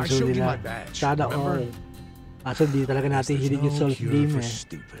 yung I bunso showed you nila. my badge, Sana remember? all. Kaso di talaga natin There's hilig yung no Souls cure game for eh.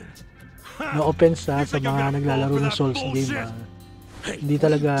 stupid. No offense ha, You sa think I'm mga gonna naglalaro fall for ng that Souls game. bullshit? Hey, Hindi what do you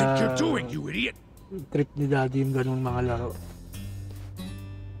talaga think you're doing, you idiot? trip ni Daddy yung ganung mga laro.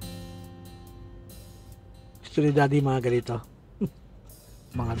 Gusto ni Daddy mga ganito.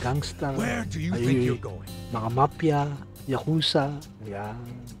 Mga gangster. Where do you think you're going? Mga mafia, yakuza. Ayan.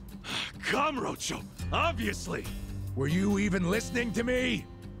 Kamrocho, obviously. Were you even listening to me?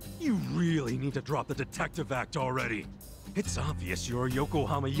 You really need to drop the detective act already. It's obvious you're a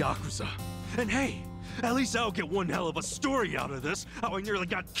Yokohama Yakuza. And hey, at least I'll get one hell of a story out of this, how I nearly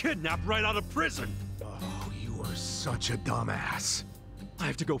got kidnapped right out of prison. Oh, you are such a dumbass. I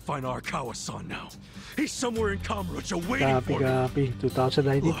have to go find Arakawa-san now. He's somewhere in Kamurocho waiting for me. Kapi.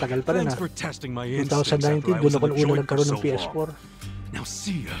 2019, tagal pa rin Thanks ha. for testing my instincts 2019, after I doon was ako in the una joint for nagkaroon so ng PS4. long. Now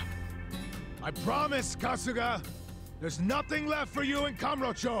see ya. I promise, Kasuga. There's nothing left for you in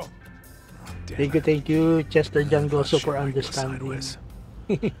Kamurocho. Thank you, Chester John Gosso for understanding.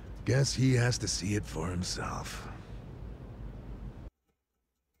 Guess he has to see it for himself.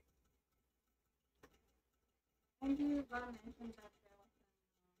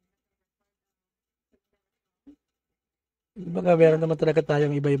 Baga meron naman talaga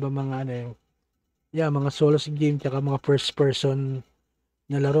tayong iba-iba mga ano eh. Yeah, mga Souls game tsaka mga first person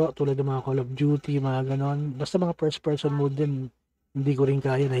na laro tulad ng mga Call of Duty, mga ganon. Basta mga first person mode din, hindi ko rin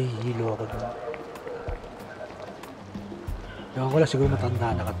kaya, nahihilo ako doon. Ewan ko lang, siguro matanda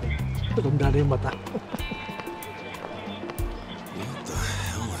na kasi. Matanda na yung mata. What the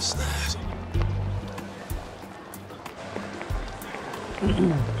hell was that?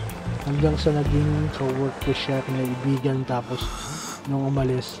 Hanggang sa naging ka-work ko siya, kinaibigan, tapos nung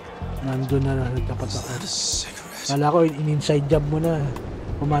umalis, nandun na nagtapat ako. Kala ko, in-inside job mo na,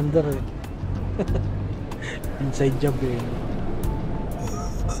 Commander eh. Inside job eh.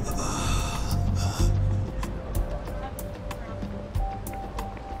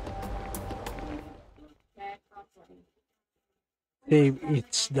 Dave,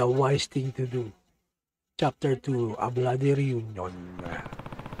 it's the wise thing to do. Chapter 2, A Bloody Reunion.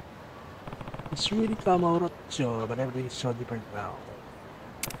 It's really Kamaurocho, but everything is so different now.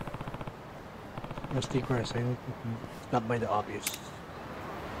 No stickers, I need to stop by the office.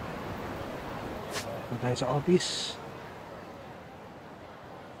 Punta tayo sa office.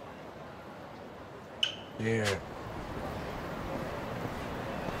 There.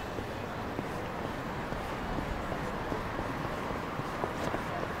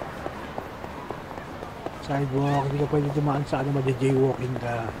 Sidewalk, hindi ka pwede dumaan sa ano, mag-jaywalking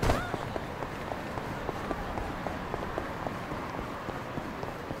ka.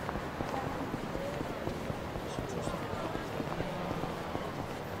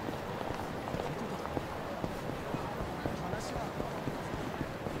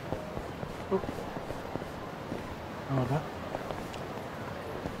 Ano ba?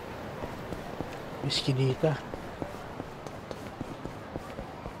 Miskinita.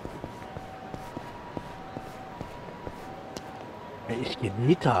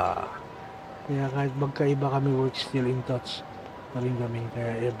 Iskinita. Kaya kahit magkaiba kami, work still in touch pa rin kami.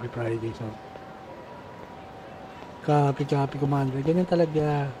 Kaya every Friday. So, Copy, Commander. Ganyan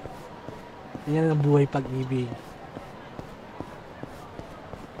talaga. Ganyan ang buhay pag-ibig.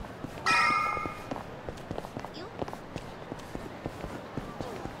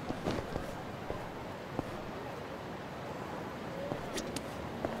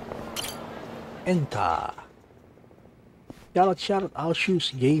 Enter. Shout out, I'll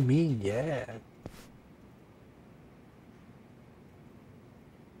choose gaming, yeah.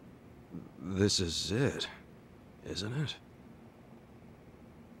 This is it, isn't it?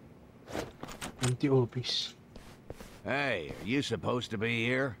 Empty office. Hey, are you supposed to be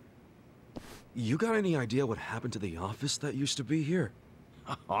here? You got any idea what happened to the office that used to be here?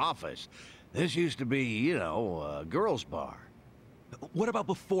 Office? This used to be, you know, a girls' bar. What about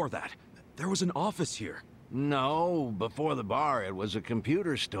before that? There was an office here. No, before the bar, it was a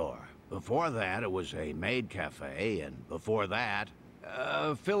computer store. Before that, it was a maid cafe, and before that,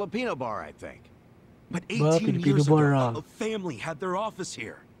 a Filipino bar, I think. But Ba, 18 Filipino years bar, ago, a family had their office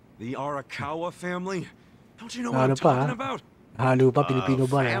here. The Arakawa family. Don't you know what Halo I'm pa, talking ha? about? Halo pa, Filipino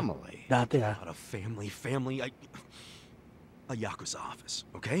bar, ha? Family. Dati, ha? Not a family, a Yakuza office,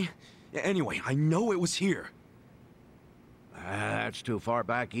 okay? Anyway, I know it was here. That's too far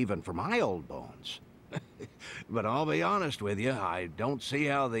back even for my old bones. But I'll be honest with you, I don't see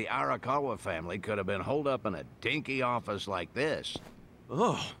how the Arakawa family could have been holed up in a dinky office like this.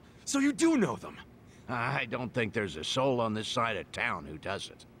 Oh, so you do know them? I don't think there's a soul on this side of town who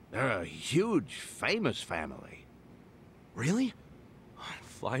doesn't. They're a huge, famous family. Really?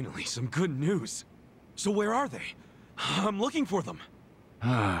 Finally, some good news. So where are they? I'm looking for them.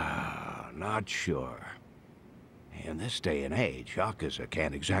 Not sure. In this day and age, Yakuza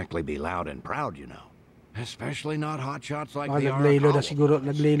can't exactly be loud and proud, you know. Especially not hotshots like the Naglaylo na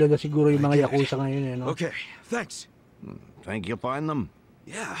Arakawa. siguro yung mga Yakuza ngayon, eh, no? Okay, thanks. Think you'll find them?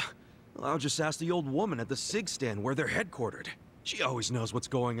 Yeah. Well, I'll just ask the old woman at the SIG stand where they're headquartered. She always knows what's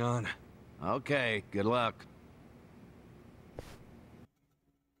going on. Okay, good luck.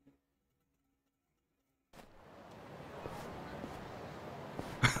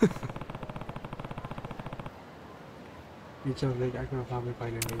 It sounds like I can probably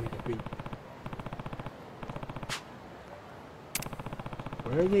find a name to beat.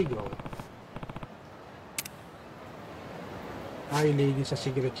 Where they go? Ay, lady sa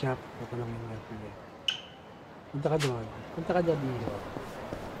cigarette shop. Ito lang yung natin. Punta ka doon. Punta ka doon, Iho.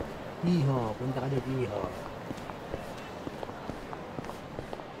 Iho. Punta ka doon, Iho.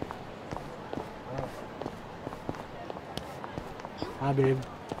 Ah, babe.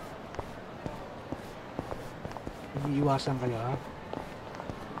 Nag-iiwasan kayo, ha?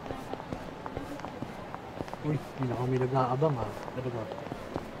 Uy, hindi na kami nag-aabang, ha? Ano ba?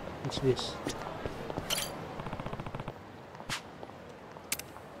 What's this?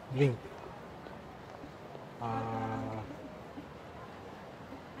 Drink.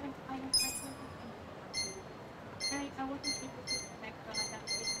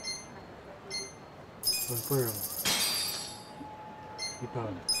 Confirm. Ito.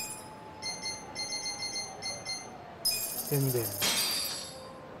 Send din.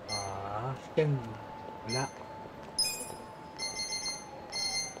 Send. Wala.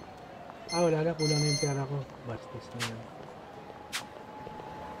 Wala na. Kulang na yung pera ko. Bastos na yan.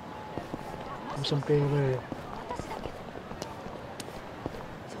 Isang pera eh.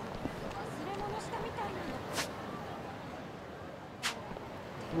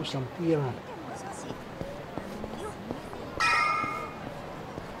 Isang pera.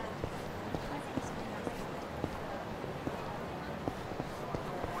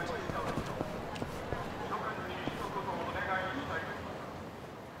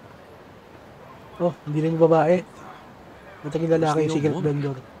 Oh, hindi rin babae. Mataging lalaki yung cigarette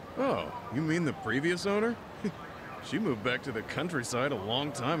vendor. Oh, you mean the previous owner? She moved back to the countryside a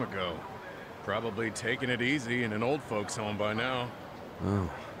long time ago. Probably taking it easy in an old folks home by now. Oh,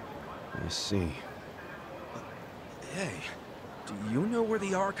 I see. Hey, do you know where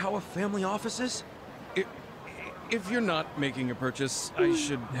the Arakawa family office is? If you're not making a purchase, I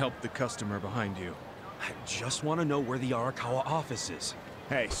should help the customer behind you. I just want to know where the Arakawa office is.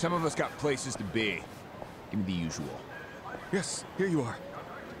 Hey, some of us got places to be. Give me the usual. Yes, here you are.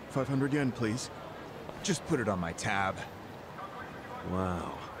 500 yen, please. Just put it on my tab.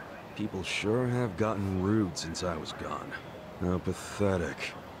 Wow. People sure have gotten rude since I was gone. How pathetic.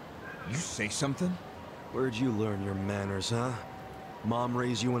 You say something? Where'd you learn your manners, huh? Mom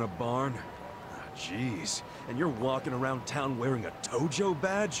raised you in a barn? Jeez. And you're walking around town wearing a Tojo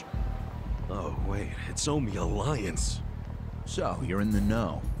badge? Oh, wait. It's Omi Alliance. So, you're in the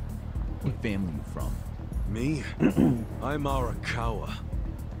know. What family you from? Me? I'm Arakawa.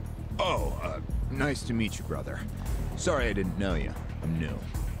 Oh, nice to meet you, brother. Sorry I didn't know you. I'm new.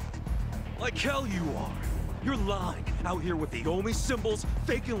 Like hell you are. You're lying. Out here with the Omi symbols,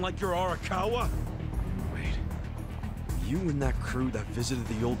 faking like you're Arakawa. Wait. You and that crew that visited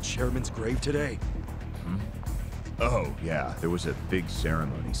the old chairman's grave today? Hmm? Oh, yeah. There was a big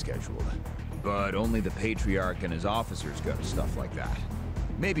ceremony scheduled. But only the Patriarch and his officers go to stuff like that.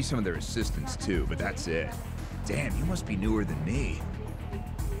 Maybe some of their assistants too, but that's it. Damn, you must be newer than me.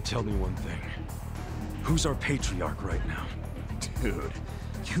 Tell me one thing. Who's our Patriarch right now? Dude,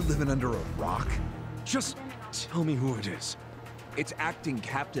 you living under a rock? Just tell me who it is. It's acting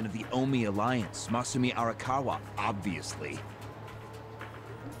captain of the Omi Alliance, Masumi Arakawa, obviously.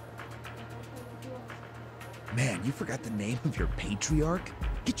 Man, you forgot the name of your Patriarch?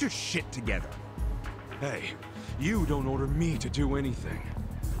 Get your shit together. Hey, you don't order me to do anything.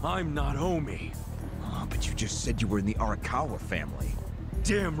 I'm not Omi. Oh, but you just said you were in the Arakawa family.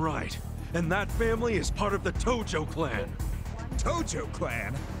 Damn right. And that family is part of the Tojo clan. Tojo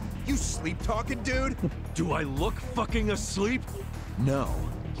clan? You sleep-talking, dude? Do I look fucking asleep? No,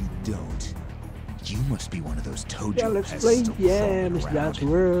 you don't. You must be one of those Tojo Yeah, let's pests play. still Yeah, crawling Miss around. Dad's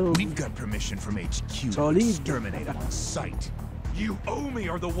World. We've got permission from HQ Solid. to exterminate them on sight. You Omi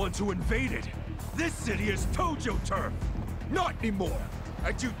are the ones who invaded. This city is Tojo turf. Not anymore.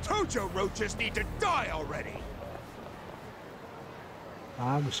 And you Tojo roaches need to die already.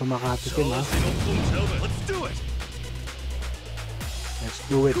 Gusto makatikim, ha? Let's do it. Let's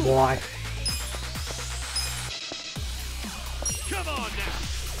do it, boy. Come on now.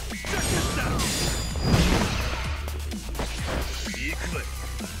 Check this out.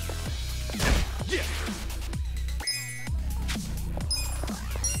 Yeah.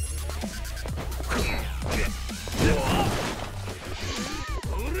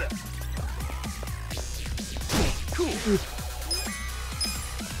 Cool.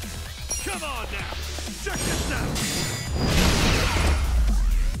 Come on now. Check this out.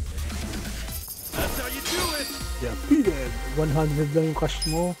 That's how you do it. Yeah, period. 100 lang yung cash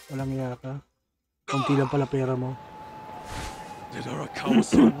mo. Walang yaka. Kunti lang pala pera mo. Did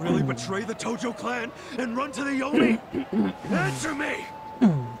Arakawa-san really betray the Tojo clan and run to the Yomi? Answer me!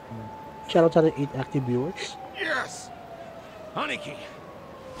 Shout out to the 8 active viewers. Yes! Aniki!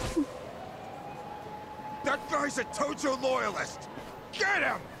 That guy's a Tojo loyalist! Get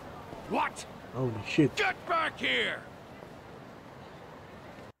him! What? Holy shit. Get back here!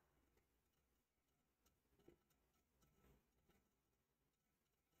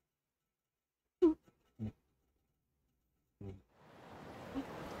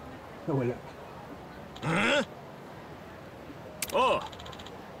 Nawala. Huh? Oh!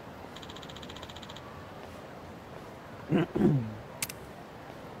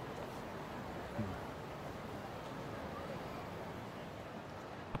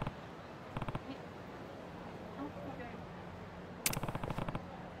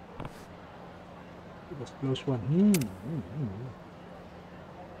 It was close one.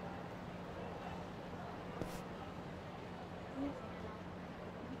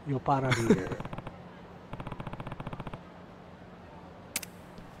 Yo para here.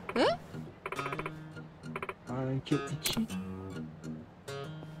 Huh? Parang cute itchy.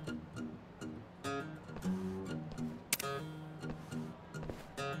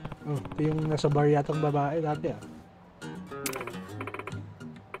 Oh, ito yung nasa bar yatang babae dati ah.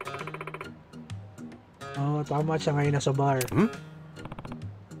 Oh, tama siya ngayon nasa bar.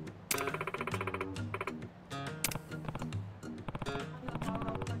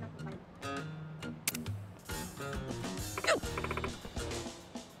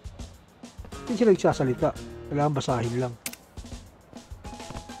 Hindi sila nagsasalita. Kailangan basahin lang.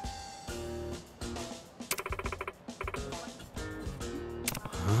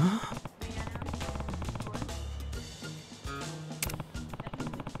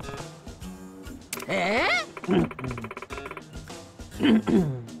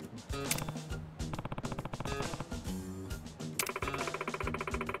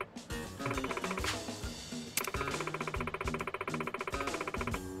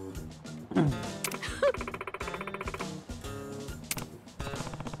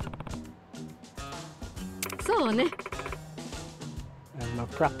 I'm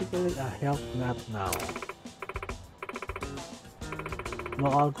practically a health nut now. No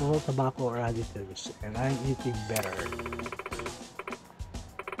alcohol, tobacco, or additives, and I'm eating better.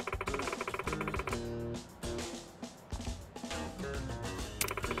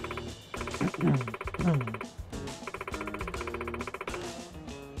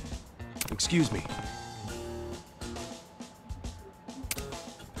 Excuse me.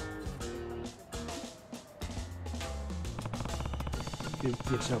 Give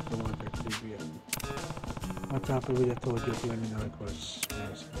yourself the water, baby. What's happened with the Tojo if you want to know, of course.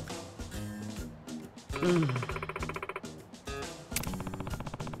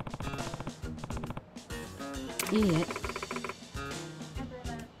 Yeah.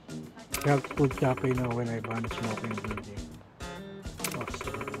 Health food cafe now when I ban smoking and drinking.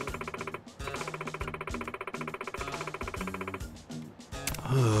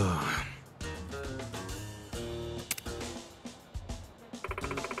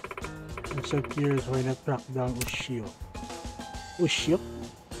 I'm so curious why not track down Ushio. Ushio?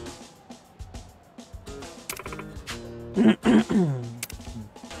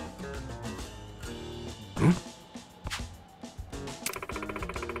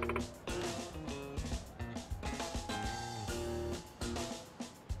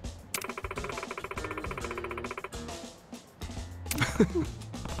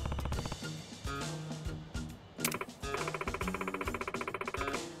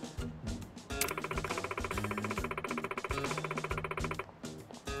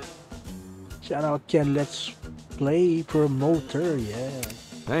 Shout out Ken, let's play promoter, yeah.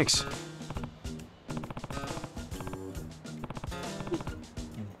 Thanks.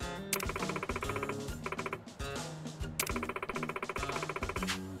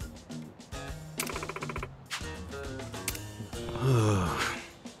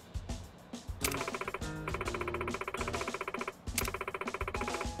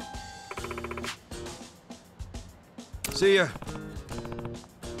 See ya.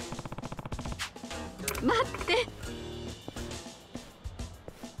 待って。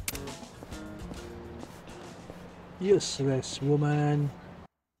 Useless woman.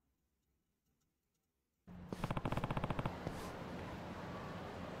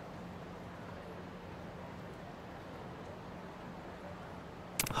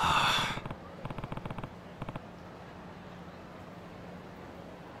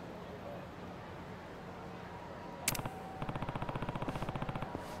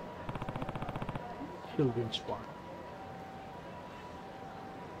 Children's Park.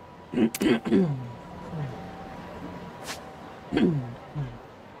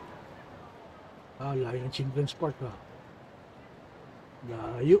 Ah, layo ng Children's Park ah.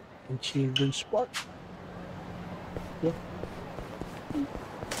 Layo ng Children's Park. Yeah.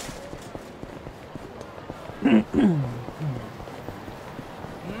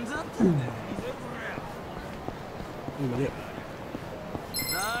 Mali.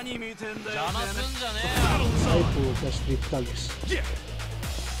 Ay po, the street thugs.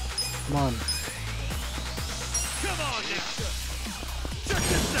 Come on. Come on now! Check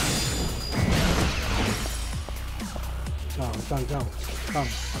this out!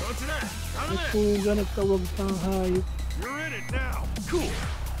 Come. Ay po, nagtawag pang hayop. You're in it now! Cool!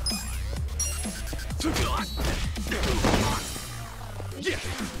 Yeah!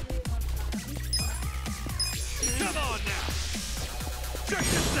 Come on now! Check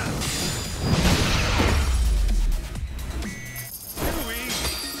this out! Too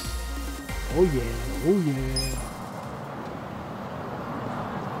easy! Oh yeah, oh yeah.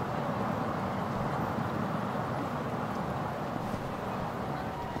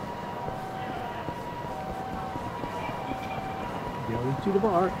 Going to the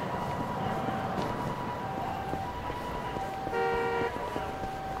bar.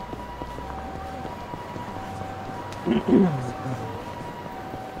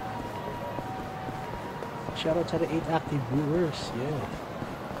 Shout out to the 8 active viewers, yeah.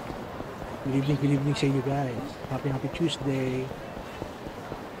 Good evening sa you guys. Happy Tuesday.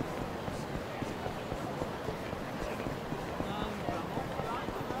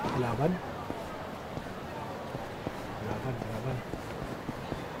 Laban.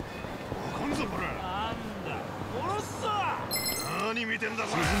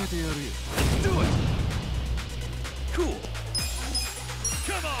 Do it! Cool!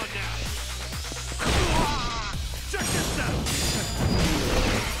 Come on now! Check this out!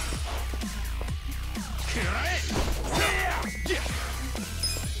 Yeah!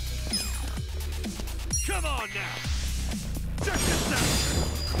 Come on now! Check this out!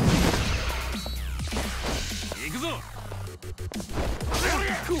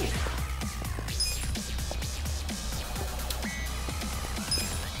 Cool!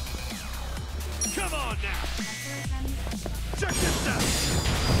 Come on now! Check this out!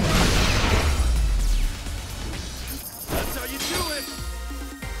 That's how you do it!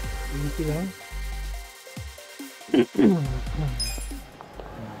 Hindi lang.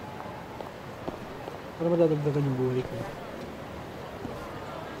 Para madadagdagan yung buhay ko.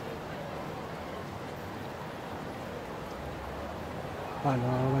 Paano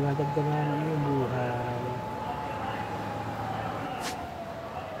madadagdagan yung buhay?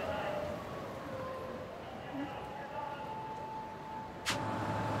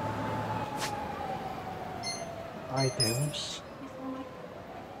 Items.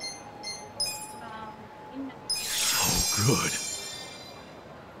 So good.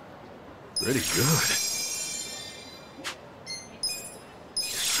 Pretty good.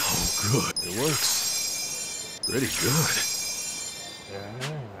 So good. It works. Pretty good. Yeah.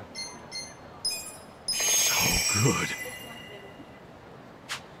 So good.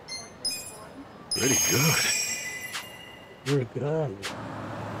 Pretty good. You're good.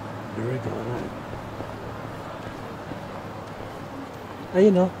 You're good.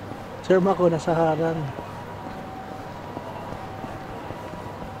 Ayun o. Sir Mako nasa harang.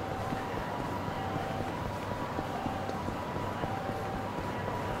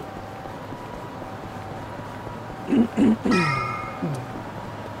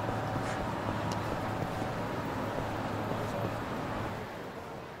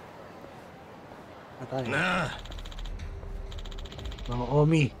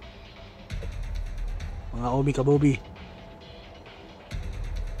 Omi. Mga Omi kabobi.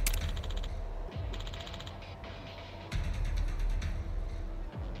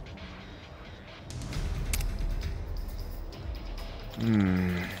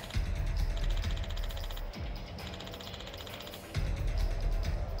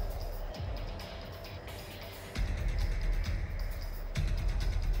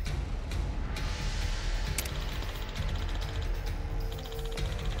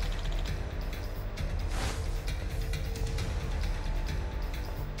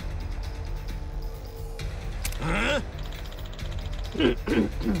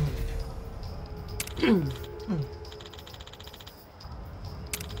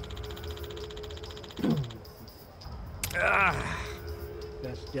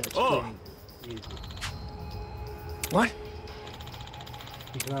 That's just easy. What?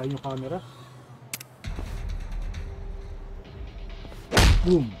 Biglaan yung camera.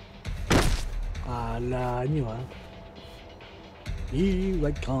 Boom! Kala nyo ha. Here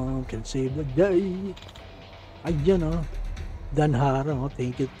I come, can save the day. Ayan o. Danhara o.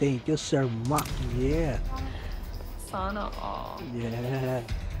 Thank you, Sir Mac. Yeah. Sana all. Yeah.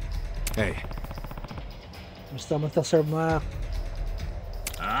 Hey. Musta Sir Mac?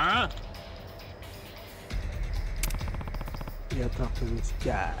 Huh? Yeah, talk to this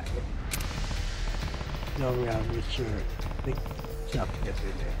guy. Go around with your big stuff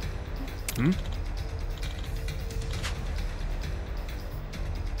every day. Hmm?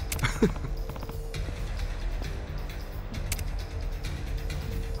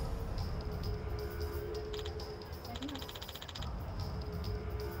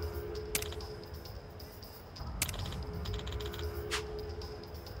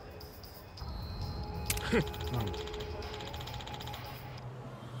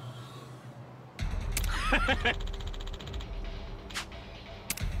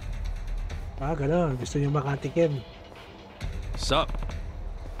 Ganon. Gusto niyo makatikim. Sup?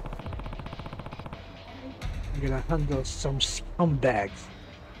 I'm gonna handle some scumbags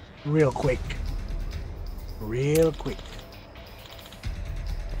real quick. Real quick.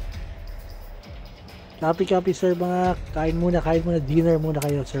 Copy, Sir Mac. Kain muna. Dinner muna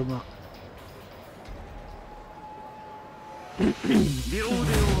kayo, Sir Mac. The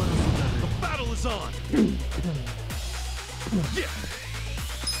battle is on! Yeah!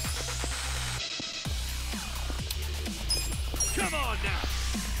 Come on now!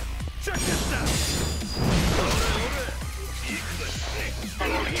 Check this out!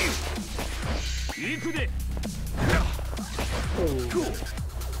 Cool!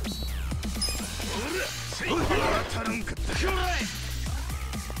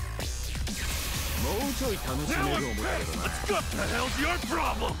 Now let's go! What the hell's your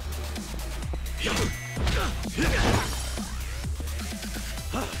problem?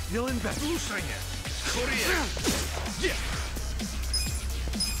 Feeling better. Yeah!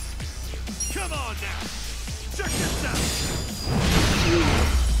 Come on now! Check this out!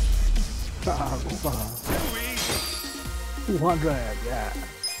 200, yeah.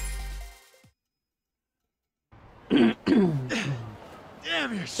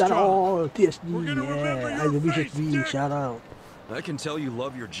 Damn, you're Shout strong! out, TSD, yeah. IWBSB, shout out. I can tell you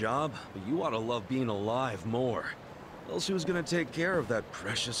love your job, but you ought to love being alive more. Else who's gonna take care of that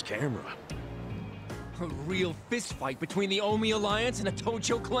precious camera? A real fist fight between the Omi Alliance and a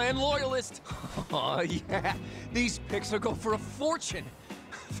Tojo clan loyalist. Oh yeah, these pics will go for a fortune.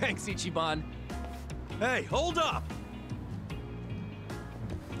 Thanks, Ichiban. Hey, hold up!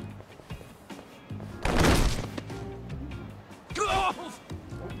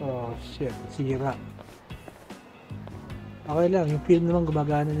 Oh shit, sira. Okay lang, yung film naman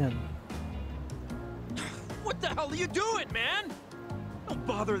gumagana niyan. What the hell are you doing, man? Don't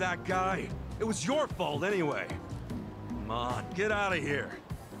bother that guy. It was your fault anyway. Come on, get out of here.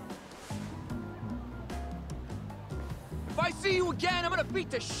 If I see you again, I'm gonna beat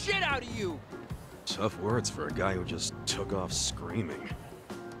the shit out of you. Tough words for a guy who just took off screaming.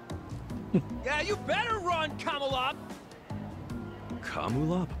 Yeah, you better run, Kamalop.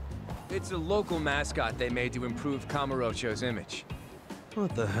 Kamulop? It's a local mascot they made to improve Kamurocho's image.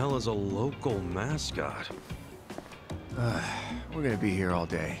 What the hell is a local mascot? We're gonna be here all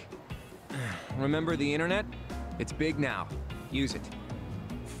day. Remember the internet? It's big now. Use it.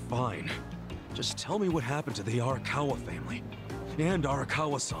 Fine. Just tell me what happened to the Arakawa family. And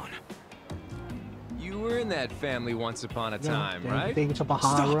Arakawa-san. You were in that family once upon a time, right? Sa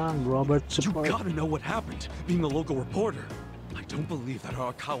paharang, Robert You gotta know what happened, being a local reporter. I don't believe that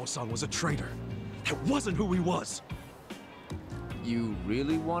Arakawa-san was a traitor. That wasn't who he was. You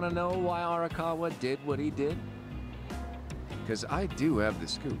really want to know why Arakawa did what he did? because I do have the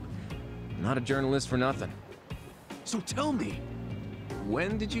scoop. I'm not a journalist for nothing. So tell me,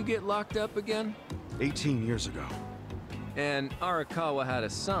 When did you get locked up again? 18 years ago. And Arakawa had a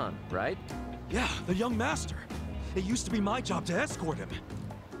son, right? Yeah, the young master. It used to be my job to escort him.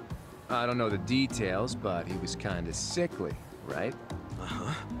 I don't know the details, but he was kind of sickly, right?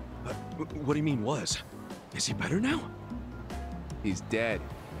 Uh-huh. What do you mean was? Is he better now? He's dead.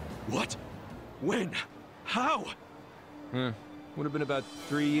 What? When? How? Would have been about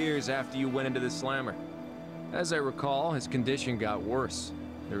 3 years after you went into the slammer. As I recall, his condition got worse.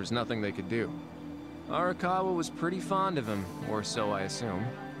 There was nothing they could do. Arakawa was pretty fond of him, or so I assume.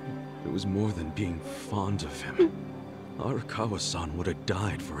 It was more than being fond of him. Arakawa-san would have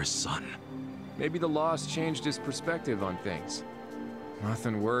died for his son. Maybe the loss changed his perspective on things.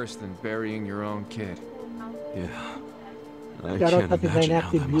 Nothing worse than burying your own kid. Yeah. I Shout out can't to the imagine how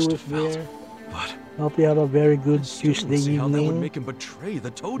inactive that must have viewers felt. there. But Hope you have a very good I still don't Tuesday see how that would evening. make him betray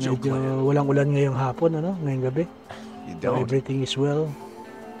the Tojo Medyo clan. walang ulan ngayong hapon, ano? Ngayong gabi. You So don't. everything is well.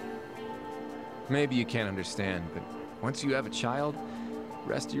 Maybe you can't understand, but once you have a child, the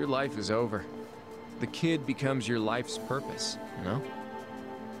rest of your life is over. The kid becomes your life's purpose, you know?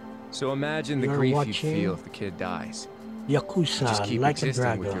 So imagine the You're grief you'd watching feel if the kid dies. Yakuza, Just keep Like a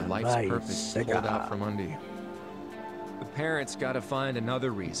existing with your Dragon life's by purpose SEGA. pulled out from under you. The parents gotta find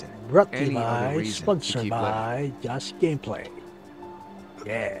another reason. Brought to you Any other by, reason to sponsored keep living. by Just Gameplay.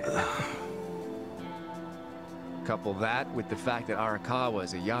 Yeah. Couple that with the fact that Arakawa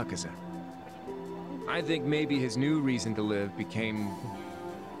is a Yakuza. I think maybe his new reason to live became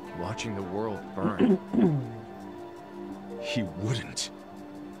watching the world burn. He wouldn't.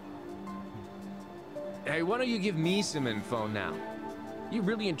 Hey, why don't you give me some info now? You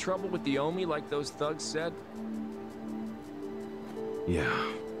really in trouble with the Omi like those thugs said? Yeah.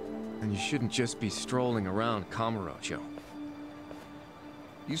 And you shouldn't just be strolling around Kamurocho.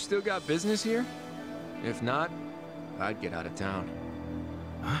 You still got business here? If not, I'd get out of town.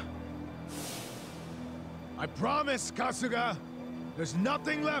 Huh? I promise, Kasuga. There's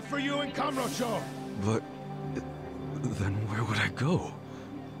nothing left for you in Kamurocho. But then where would I go?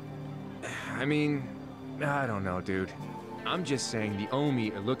 I mean, I don't know, dude. I'm just saying the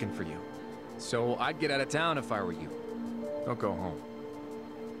Omi are looking for you. So I'd get out of town if I were you. Don't go home.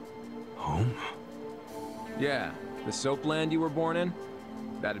 Home? Yeah, the soap land you were born in?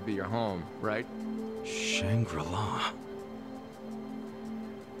 That'd be your home, right? Shangri-La.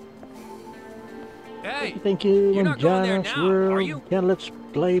 Hey! Thank you, You're not going there Manjana's now, are World. you? Yeah, let's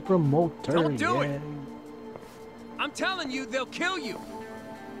play promoter. Don't do yeah. it! I'm telling you, they'll kill you!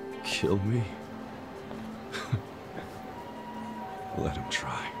 Kill me? Let him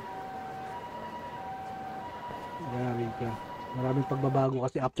try. Grabe ka. Maraming pagbabago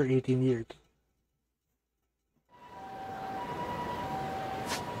kasi after 18 years.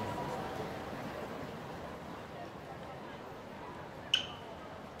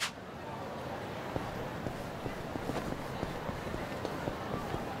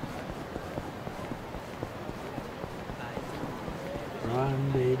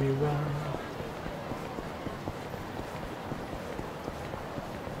 Run, baby, run.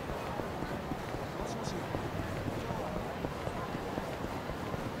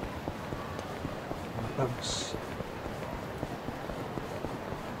 Thugs.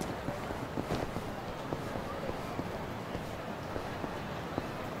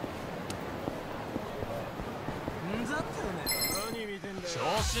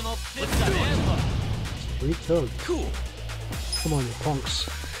 Pretty thug. Cool. Come on, you punks.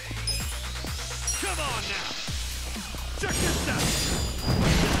 Come on now! Check this out!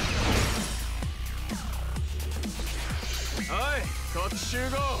 Hey,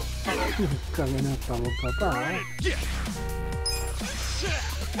 Kotsugo! Kaya na, tawag ka pa, ha?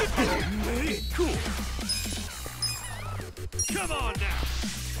 Cool. Come on now!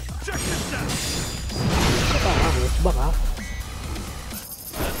 Check this out! Baka.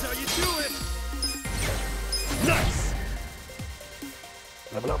 That's how you do it! Nice!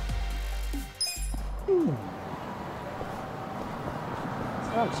 Level up.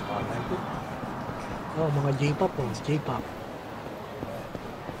 That's fun, I think. Oh, mga J-pop oh, J-pop.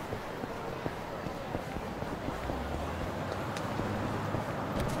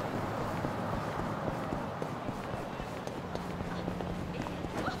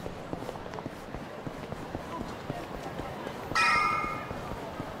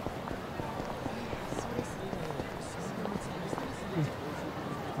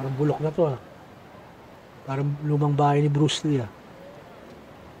 Parang bulok na to ah. Parang lumang bahay ni Bruce Lee ah.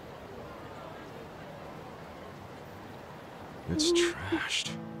 It's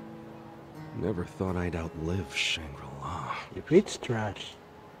trashed. Never thought I'd outlive Shangri-La. If it's trash.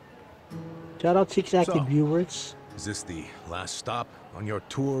 Shout out 6 active viewers. Is this the last stop on your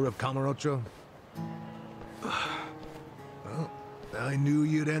tour of Kamurocho? Well, I knew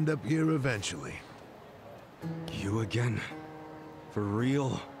you'd end up here eventually. You again? For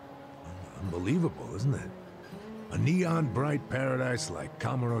real? Unbelievable, isn't it? A neon bright paradise like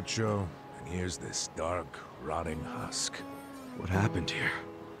Kamurocho, and here's this dark, rotting husk. What happened here?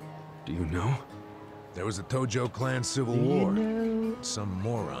 Do you know? There was a Tojo clan civil war. Some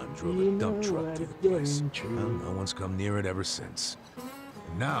moron drove a dump truck through the place. Well, no one's come near it ever since.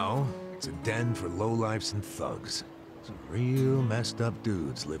 And now, it's a den for lowlifes and thugs. Some real messed up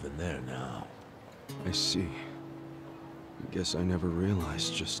dudes living there now. I see. I guess I never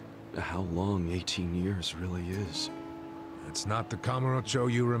realized just how long 18 years really is. It's not the Kamurocho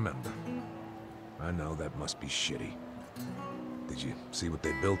you remember. I know that must be shitty. Did you see what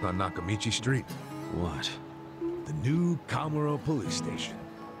they built on Nakamichi Street? What? The new Kamuro police station.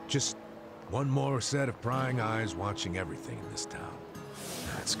 Just one more set of prying eyes watching everything in this town.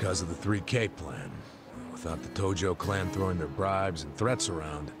 That's because of the 3K plan. Without the Tojo clan throwing their bribes and threats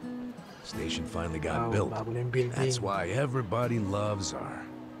around, the station finally got built. That's why everybody loves our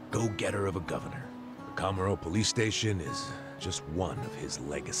go-getter of a governor. The Kamuro police station is just one of his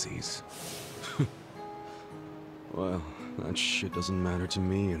legacies. Well, that shit doesn't matter to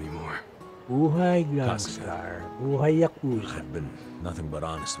me anymore. Buhay gangster. Buhay yakuza. I've been nothing but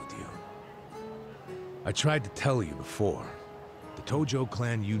honest with you. I tried to tell you before. The Tojo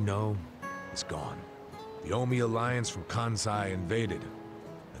clan you know is gone. The Omi alliance from Kansai invaded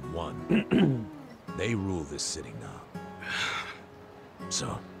and won. They rule this city now.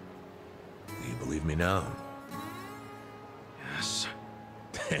 So, do you believe me now? Yes.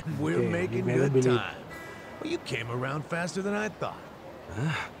 Then we're making good time. Well, you came around faster than I thought.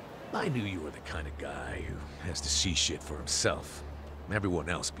 Huh? I knew you were the kind of guy who has to see shit for himself. Everyone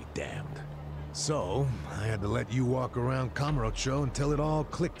else be damned. So, I had to let you walk around Kamurocho until it all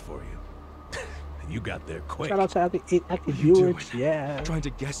clicked for you. And you got there quick. Shout out to 8 active viewers, yeah. Trying to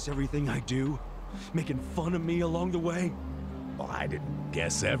guess everything I do? Making fun of me along the way? Well, I didn't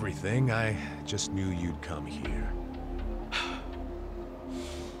guess everything. I just knew you'd come here.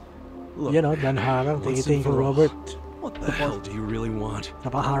 Look, you know, Dan Harang, thank you, Robert. What the hell do you really want?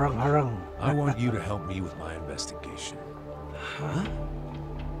 Napaharang-harang. I want you to help me with my investigation. Huh?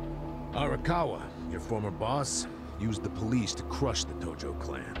 Arakawa, your former boss, used the police to crush the Tojo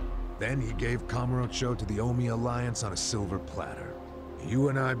clan. Then he gave Kamurocho to the Omi alliance on a silver platter. You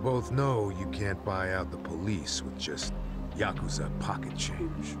and I both know you can't buy out the police with just YAKUZA pocket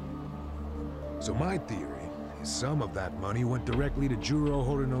change. So my theory is some of that money went directly to Juro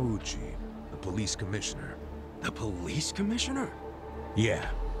Horinouchi, the police commissioner. The police commissioner? Yeah,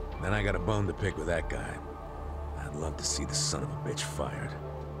 then I got a bone to pick with that guy. I'd love to see the son of a bitch fired.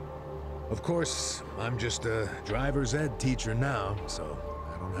 Of course, I'm just a driver's ed teacher now, so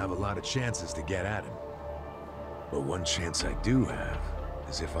I don't have a lot of chances to get at him. But one chance I do have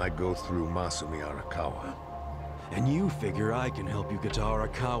is if I go through Masumi Arakawa. And you figure I can help you get to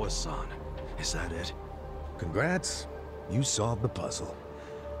Arakawa-san. Is that it? Congrats. You solved the puzzle.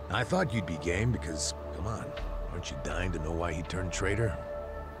 I thought you'd be game because, come on, aren't you dying to know why he turned traitor?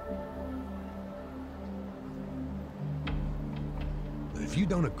 But if you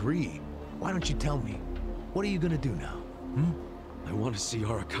don't agree, why don't you tell me? What are you gonna do now? I want to see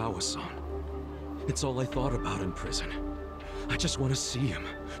Arakawa-san. It's all I thought about in prison. I just want to see him,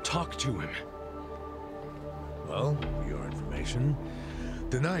 talk to him. Well, for your information,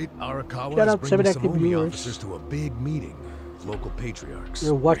 tonight Arakawa Shout is out bringing 7 some active Omi viewers. officers to a big meeting with local patriarchs.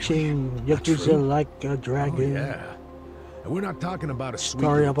 You're watching Yakuza Like a Dragon. Oh, yeah. And we're not talking about a sweet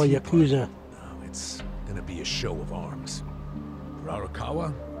Story little about tea party. Yakuza. No, it's gonna be a show of arms. For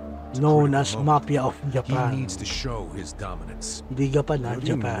Arakawa, Known as Mafia of he Japan. needs to show his dominance. Hindi Japan, How not do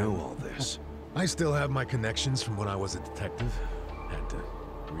you Japan. know all this? I still have my connections from when I was a detective. Had to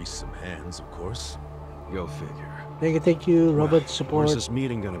grease some hands, of course. Go figure. Thank you, Robert, support. Where's this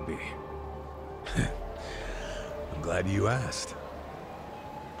meeting gonna be? I'm glad you asked.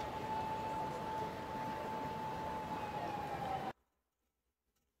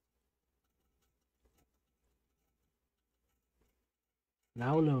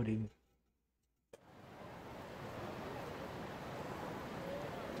 Now loading.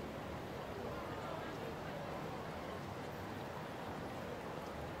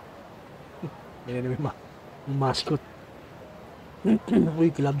 Yan na yung mascot.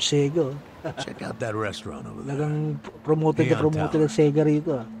 Uy, Club SEGA. Check out that restaurant over there. Talagang promoted na Neon promoted Tower. ng SEGA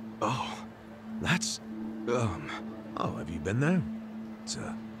rito. Oh, that's... Oh, have you been there? It's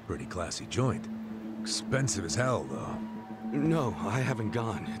a pretty classy joint. Expensive as hell, though. No, I haven't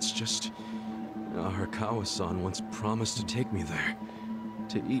gone. It's just... Arakawa-san once promised to take me there.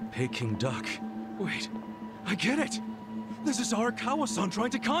 To eat Peking duck. Wait, I get it! This is Arakawa-san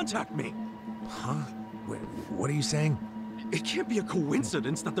trying to contact me! Huh? Wait, what are you saying? It can't be a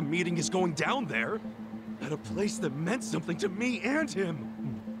coincidence that the meeting is going down there. At a place that meant something to me and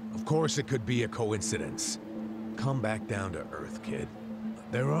him. Of course it could be a coincidence. Come back down to earth, kid.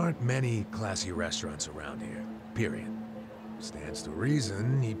 There aren't many classy restaurants around here, period. Stands to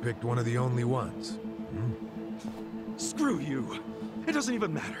reason he picked one of the only ones. Screw you! It doesn't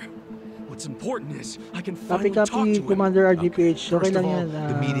even matter. What's important is I can finally Copy, talk to him. Commander RGPH. Okay First lang of all, yan.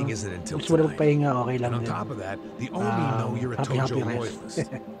 the meeting isn't until Gusto mo lang tonight. pahinga, okay lang And on din. top of that, the Omi know you're a happy Tojo rest. loyalist.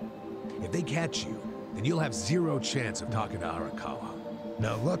 If they catch you, then you'll have zero chance of talking to Arakawa.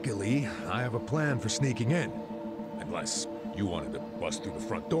 Now, luckily, I have a plan for sneaking in. Unless you wanted to bust through the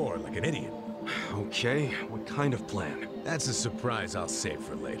front door like an idiot. Okay, what kind of plan? That's a surprise I'll save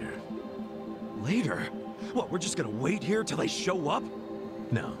for later. Later? What, we're just gonna wait here till they show up?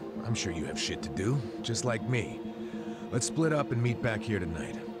 No, I'm sure you have shit to do, just like me. Let's split up and meet back here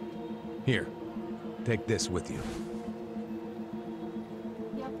tonight. Here, take this with you.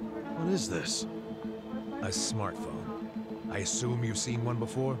 What is this? A smartphone. I assume you've seen one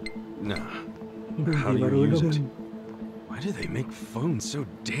before? Nah. How do you use it? Why do they make phones so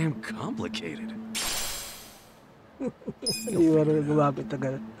damn complicated?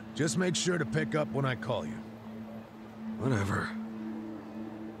 Just make sure to pick up when I call you. Whatever.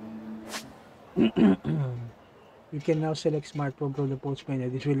 You can now select smartphone from the post menu.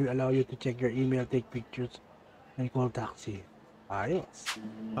 This will allow you to check your email, take pictures, and call taxi. Ayos.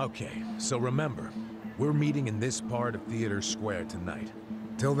 Okay, so remember, we're meeting in this part of Theater Square tonight.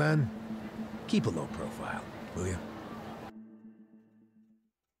 Till then, keep a low profile, will you?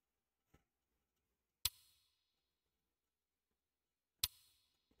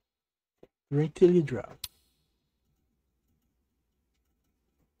 Drink till you drop.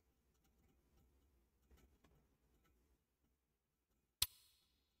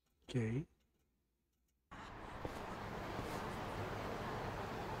 Okay.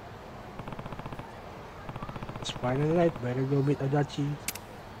 It's Friday night. Better go meet Adachi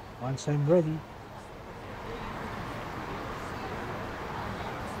once I'm ready.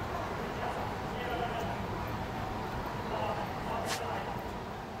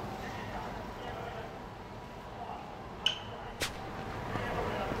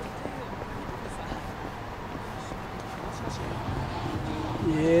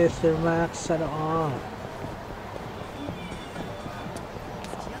 Yes, Sir Max, sana all.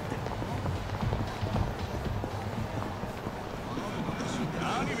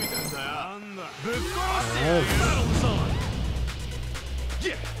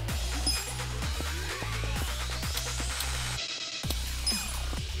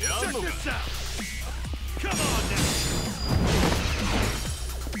 Check this out! Come on now!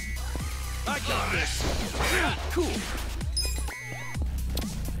 I got this! Cool!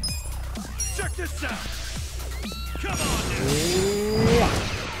 Check this out! Come on now! Yeah.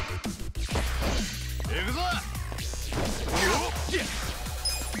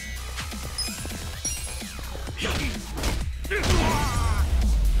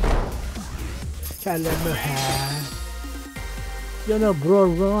 Kalamahan. You know, bro,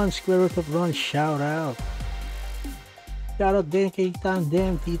 Ron, square root of Ron, shout out. Shout out din kay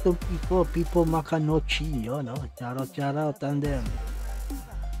Tandem, Tito Pipo Makanochi, you know. Shout out, Tandem.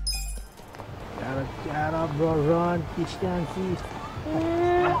 Shout out, bro, Ron, Christian, peace.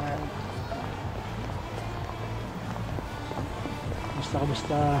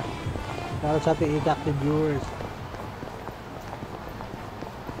 Kamusta? Shout out sa ating 8 active viewers.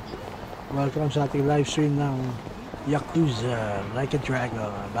 Welcome sa ating live stream ng Yakuza Like a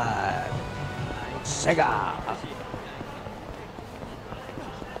Dragon by SEGA.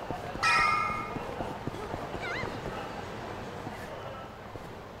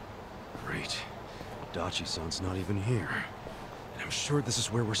 Great. Dachi-san's not even here. And I'm sure this is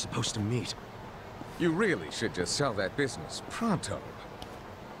where we're supposed to meet. You really should just sell that business pronto.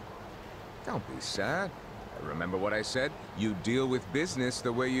 Don't be sad. Remember what I said? You deal with business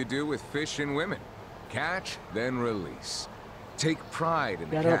the way you do with fish and women. Catch, then release. Take pride in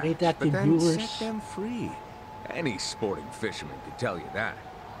the catch, but then set them free. Any sporting fisherman could tell you that.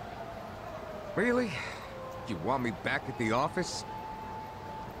 Really? You want me back at the office?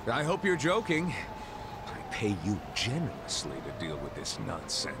 I hope you're joking. I pay you generously to deal with this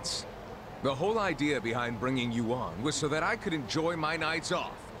nonsense. The whole idea behind bringing you on was so that I could enjoy my nights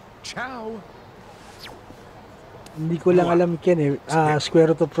off. Ciao! Hindi ko lang alam Ken eh. Square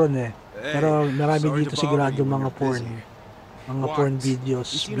root of Ron eh. Pero marami dito sigurado mga porn. Mga porn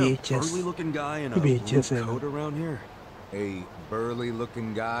videos, You seen a VHS. burly-looking guy in a VHS blue coat around here? A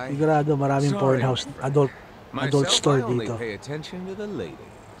burly-looking guy? Sigurado maraming porn house, adult store I only dito. pay attention to the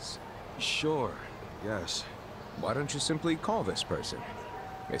ladies. Sure, yes. Why don't you simply call this person?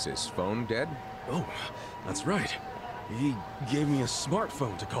 Is his phone dead? Oh, that's right. He gave me a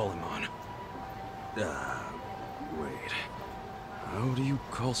smartphone to call him on. Wait. How do you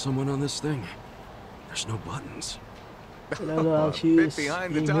call someone on this thing? There's no buttons. A bit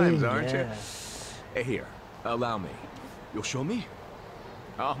behind the times, aren't you? Here, allow me. You'll show me?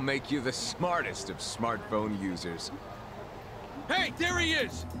 I'll make you the smartest of smartphone users. Hey, there he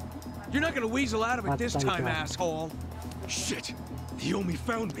is! You're not gonna weasel out of it this time, asshole! Shit! He only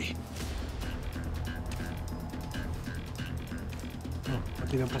found me.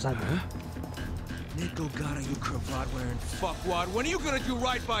 Pati ng pasado. Nico got you cravat-wearing fuckwad. When are you gonna do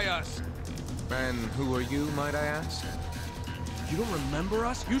right by us? And who are you, might I ask? You don't remember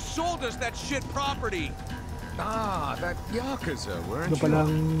us? You sold us that shit property! Ah, that YAKUZA, weren't Ano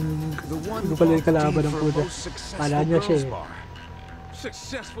palang, ano pala yung kalaban ng puta. Kala niya siya eh.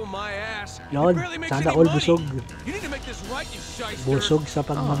 Successful my ass. Yun, sana all busog. You need to make this right, you shyster. Busog sa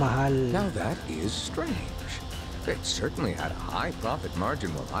pagmamahal. Now that is strange. It certainly had a high profit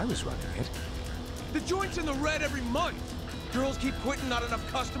margin while I was running it. The joint's in the red every month. Girls keep quitting, not enough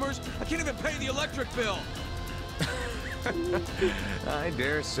customers. I can't even pay the electric bill. I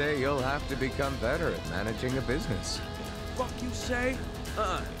dare say you'll have to become better at managing a business. Fuck you say?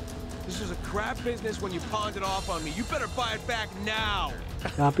 This was a crap business when you pawned it off on me. You better buy it back now.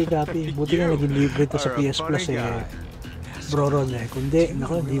 Copy. Buti nga naging libre to sa PS Plus eh. Bro Ron eh. Kundi,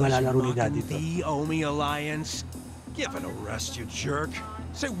 naku, hindi malalaro ni Daddy to. The OMI Alliance? Give an arrest, you jerk.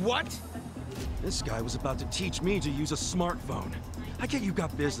 Say what? This guy was about to teach me to use a smartphone. I get you got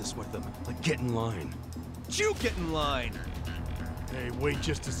business with them, but get in line. You get in line. Hey, wait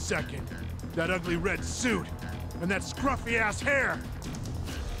just a second. That ugly red suit and that scruffy-ass hair.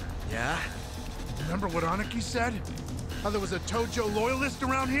 Yeah? Remember what Aniki said? How there was a Tojo loyalist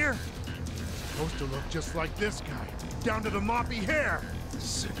around here? Supposed to look just like this guy, down to the moppy hair.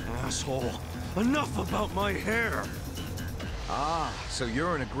 Sick asshole. Enough about my hair. Ah, so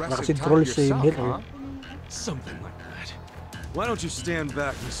you're an aggressive Nakasin type troll sa yourself, init, huh? Something like that. Why don't you stand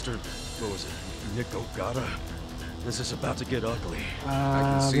back, Mr. What was it? Nico Gata? This is about to get ugly.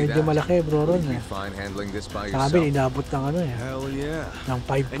 Medyo malaki bro Ron eh. Fine handling this by Sa amin, inabot ng ano eh. Hell yeah. Ng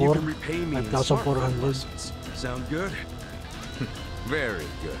And you can repay me in 5,400. Sound good? Very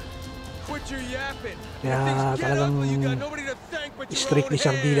good. Quit your yapping. Kaya talagang straight ni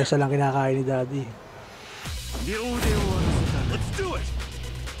sardinas na lang kinakain ni Daddy. Let's do it.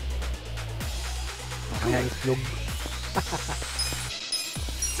 Kaya itlog.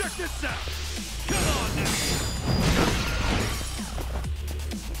 Check this out. Come on now.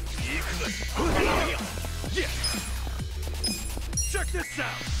 Yeah. Check this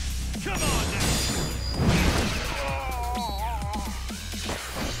out. Come on now.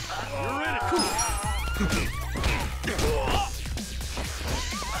 You're in it. Cool.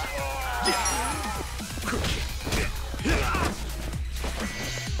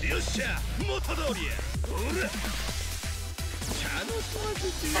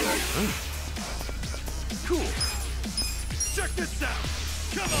 Cool. Check this out.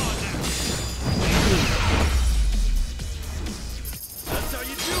 Come on now. That's how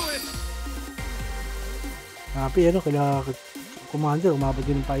you do it. Happy ano, kailangan commander, umabot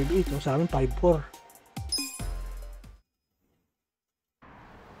din ng 5.8. Sa amin, 5.4.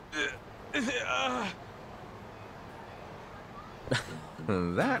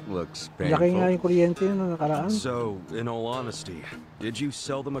 That looks Laki nga painful. yung kuryente yun nakaraan. So, in all honesty, did you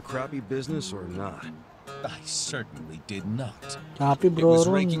sell them a crappy business or not? I certainly did not. Happy It bro was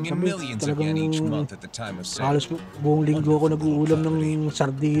Ron. raking in Kami millions again each month at the time of sale. halos buong linggo ako nag-uulam ng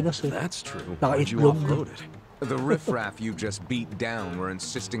sardinas eh. That's true. Naka-itlog. The riffraff you just beat down were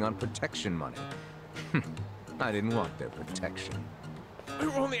insisting on protection money. I didn't want their protection. We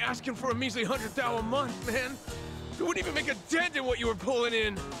were only asking for a measly $100,000 a month, man. It wouldn't even make a dent in what you were pulling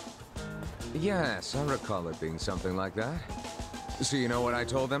in. Yes, I recall it being something like that. So you know what I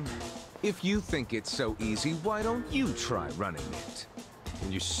told them? If you think it's so easy, why don't you try running it?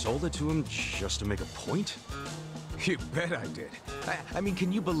 And you sold it to him just to make a point? You bet I did. I mean, can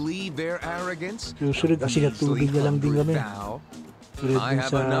you believe their arrogance? Susunod, asinatubig na lang din kami. I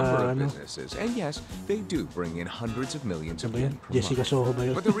have a number of businesses, and yes, they do bring in hundreds of millions of yen per Jessica month. Soho ba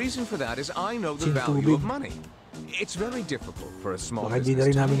yun? But the reason for that is I know the value of money. It's very difficult for a small Baka hindi na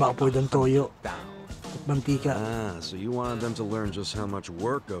rin business to namin make makapoy ng toyo at mantika. So you wanted them to learn just how much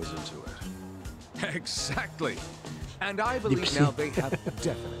work goes into it. Exactly. And I believe now they have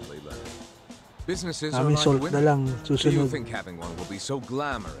definitely learned. Businesses are Aming like salt na women. lang, Do you susunod. think having one will be so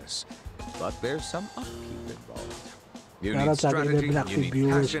glamorous? But there's some upkeep involved. You Shout need out sa ating strategy, 11 you active need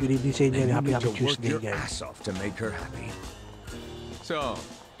viewers. passion, Good evening sa inyo. and you Happy need Happy to work Tuesday, your guys. ass off to make her happy. So,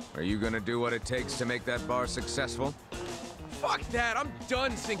 are you gonna do what it takes to make that bar successful? Fuck that! I'm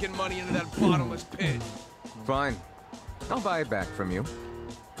done sinking money into that bottomless pit. Fine. I'll buy it back from you.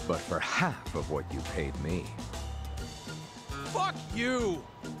 But for half of what you paid me. Fuck you!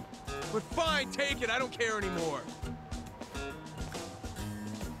 But fine, take it. I don't care anymore.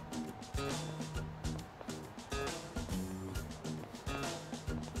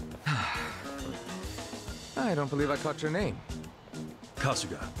 I don't believe I caught your name.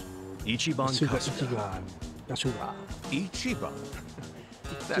 Kasuga. Ichiban Kasuga. Kasuga. Ichiban?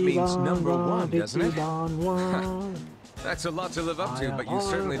 That means number one, doesn't it? That's a lot to live up to, but you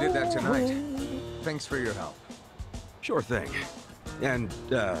certainly did that tonight. Thanks for your help. Sure thing. And,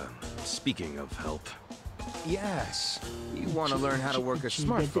 speaking of help. Yes. You want to learn how to work a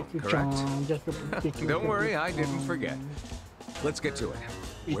smartphone, correct? Don't worry, I didn't forget. Let's get to it.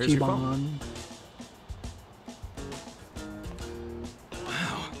 Where's your phone?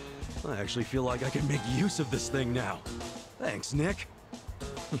 Wow. I actually feel like I can make use of this thing now. Thanks, Nick.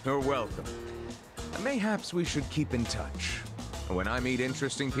 You're welcome. Mayhaps we should keep in touch. When I meet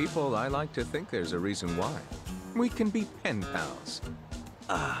interesting people, I like to think there's a reason why. We can be pen pals.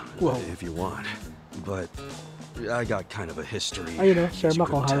 If you want. But I got kind of a history. Ayun o, Sir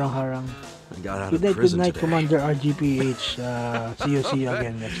Mako, harang-harang. I got out Good of night, prison today. Commander RGPH. See you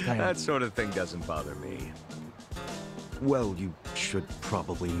again next time. That sort of thing doesn't bother me. Well, you should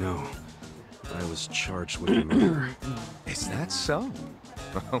probably know. I was charged with murder. Is that so?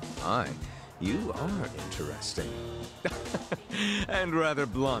 Oh my, you are interesting. And rather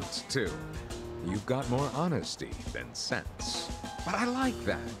blunt, too. You've got more honesty than sense. But I like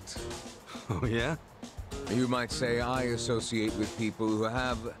that. Oh, yeah? You might say I associate with people who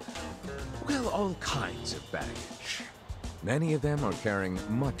have, well, all kinds of baggage. Many of them are carrying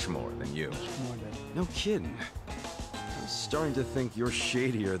much more than you. No kidding. I'm starting to think you're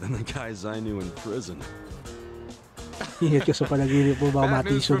shadier than the guys I knew in prison. Ingat ka sa panaginip mo, baka Bad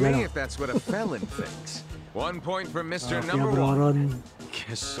news for matisog me na. if that's what a felon thinks. 1 point for Mr. Number Pinabroron. 1.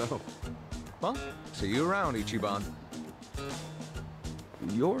 Guess so. Well, see you around, Ichiban.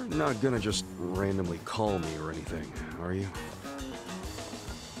 You're not gonna just randomly call me or anything, are you?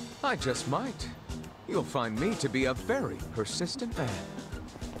 I just might. You'll find me to be a very persistent man.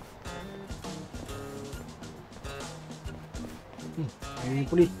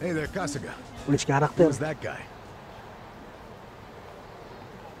 Hey there, Kasuga. Police character. Who's that guy?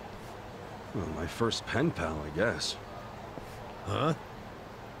 Well, my first pen pal, I guess. Huh?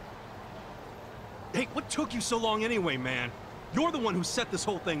 Hey, what took you so long anyway, man? You're the one who set this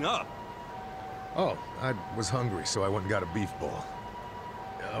whole thing up. Oh, I was hungry, so I went and got a beef bowl.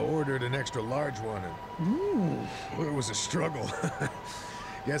 I ordered an extra large one, and it was a struggle.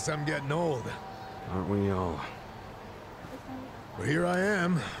 Guess I'm getting old. Aren't we all? But here I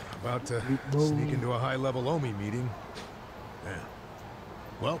am, about to sneak into a high-level OMI meeting. Yeah.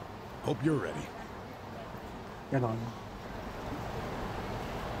 Well, hope you're ready. Ganon.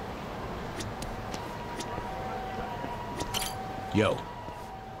 Yo.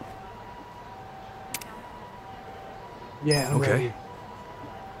 Yeah, I'm Okay. ready.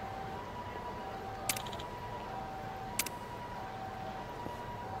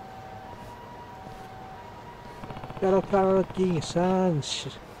 Kalaro King Sans.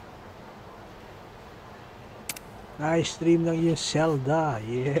 Nice stream ng yung Zelda.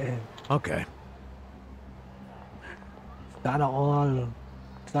 Yeah. Okay. Sana all.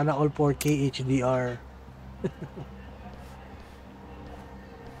 Sana all 4K HDR.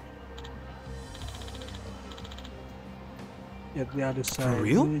 At the other side.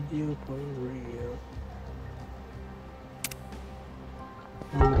 real? Would you for real?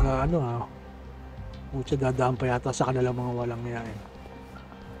 Mga ano ah. Mucha dadaan pa yata sa kanilang mga walang niyain.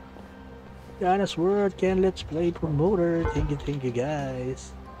 Diana's Word, Kenn Let's Play Promoter. Thank you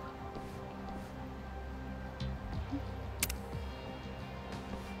guys.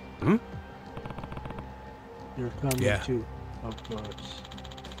 Hmm? You're coming Yeah. too, of course.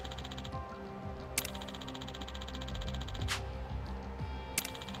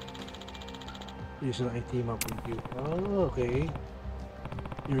 Use an team up with you. Oh, okay.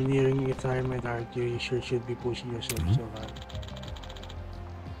 You're nearing retirement, aren't you? You sure should be pushing yourself so hard.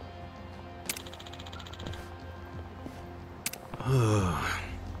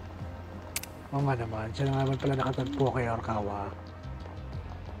 Oo nga naman, siya na naman pala nakatagpo kay Arkawa.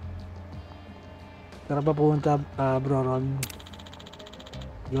 Tara pa punta, Bro Ron.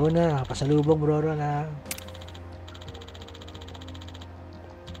 Yun na, pasalubong Bro Ron ha.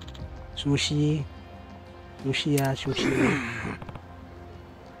 Sushi. Sushi ya, sushi.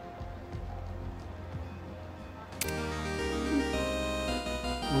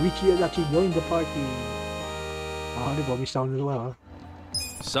 Richie has actually joined the party. Oh, di Bobby sound as well.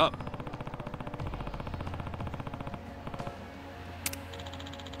 Sup?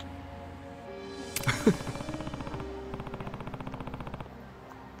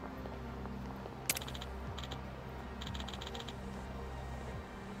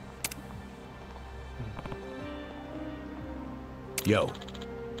 Yo.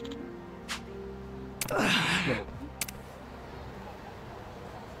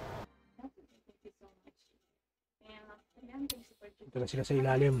 Ito na sila sa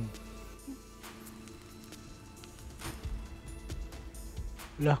ilalim.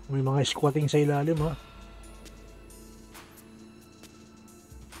 Wala, may mga squatting sa ilalim ha.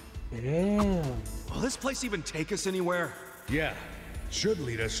 Damn. Will this place even take us anywhere? Yeah. Should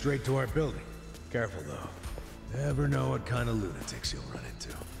lead us straight to our building. Careful though. Never know what kind of lunatics you'll run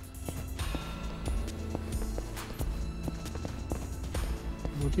into.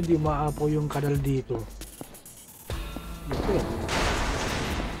 Buti hindi maapo yung kanal dito. Okay.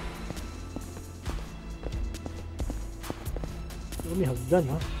 Pero may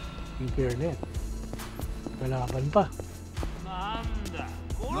hagdan ha. Internet. Kalaban pa.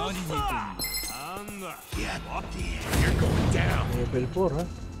 You're going down. Level 4 ha.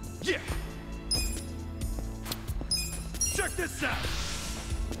 Yeah. Check this out.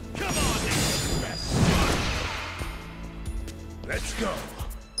 Come on, Let's go.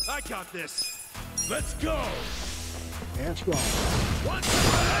 I got this. Let's go. Let's go. What's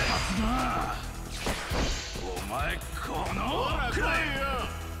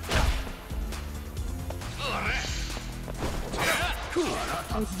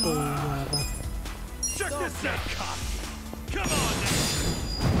Check this out. Come on.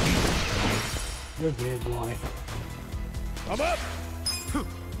 You're good, boy. I'm up.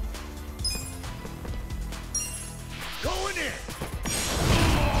 Going in.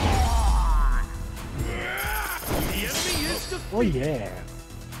 The enemy is defeated. Oh yeah.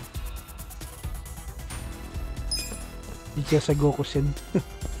 Hindi siya sa Goku-sen.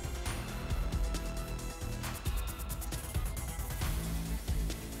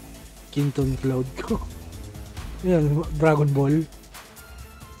 Kinton Cloud ko. Yan, Dragon Ball.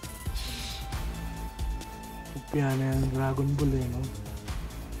 Yan ang Dragon Ball eh, no?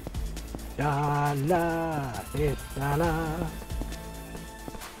 Yala! Yala!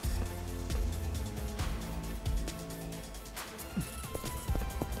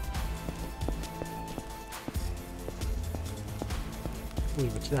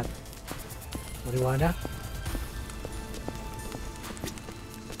 Uy, what's that? Marijuana?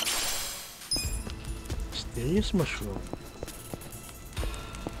 Mysterious mushroom.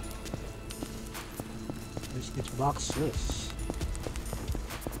 This boxes.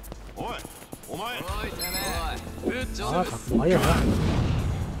 Oi, omae. Ah, kaya ha.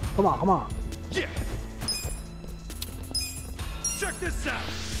 Come on, come on. Yeah. Check this out.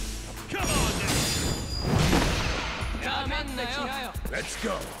 Come on now. Let's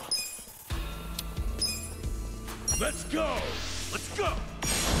go. Let's go. Let's go.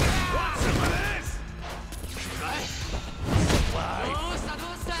 Want some of this?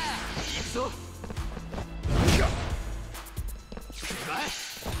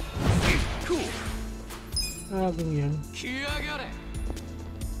 Cool. Aging yan.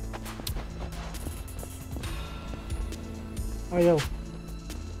 Ayaw.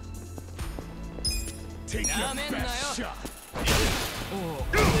 Take your best shot.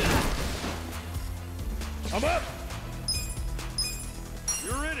 I'm up.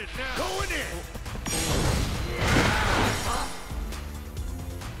 You're in it now. Going in.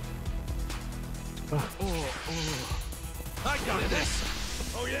 I got this.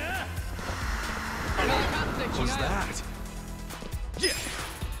 Oh yeah. What's that? Yeah.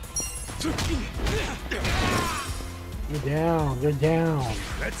 You're down, you're down.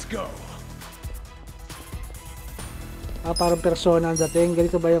 Let's go. Ah, parang Persona ang dating.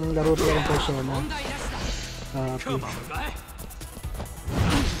 Ganito ba yung laro ng Persona? Come on.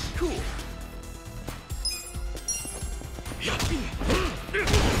 Cool.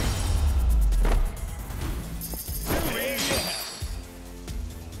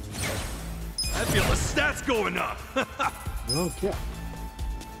 I feel the stats going up. Okay.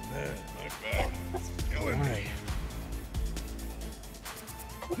 Man, my back is killing me.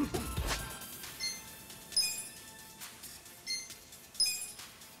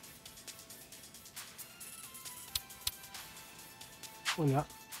 Wala.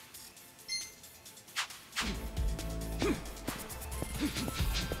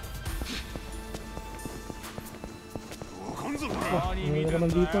 Oh, may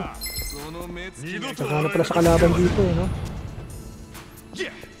naman dito. Tsaka na pala sa kalaban dito eh, no?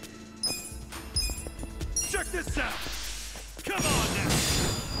 Yeah. Check this out. Come on now.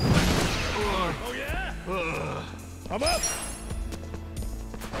 Oh yeah. I'm up.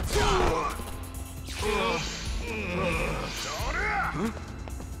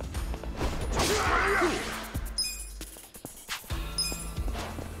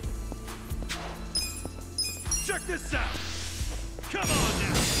 Check this out. Come on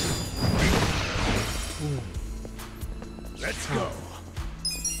now. Let's go.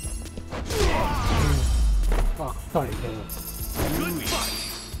 Fuck, sorry, Good fight.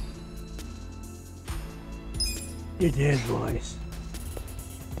 You did, boys.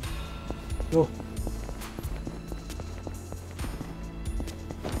 Go.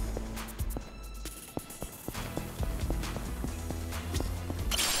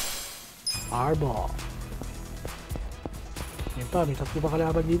 Fireball. Yan pa, may tatlo pa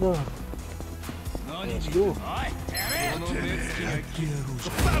kalaban dito. Let's go. The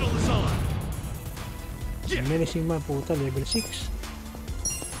battle is on. Menacing man, puta, level 6.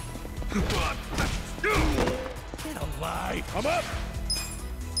 Get alive. I'm up.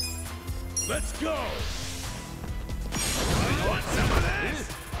 Let's go. I want some of this.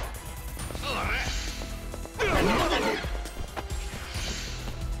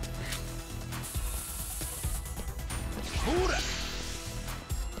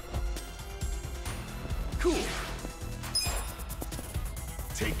 Cool.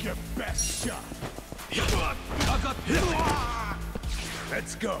 Take your best shot.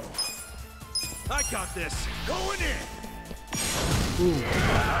 Let's go. I got this. Going in.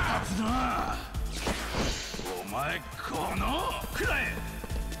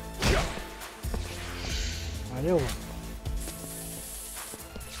 Ayaw.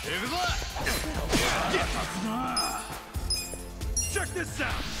 Check this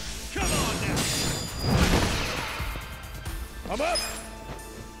out. Come on now. I'm up.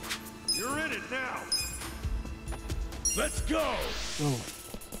 You're in it now. Let's go. Oh.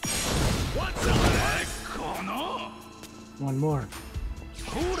 What's on that? One more.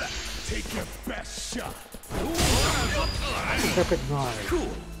 Take your best shot. Perfect guard.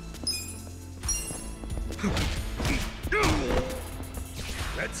 Cool.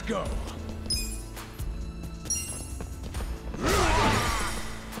 Let's go.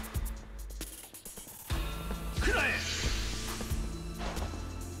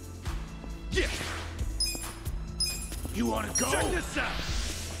 Yeah. You want to go? Check this out.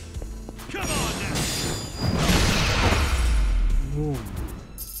 Come on now. Boom.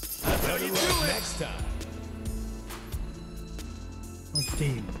 How you do it? Next time. What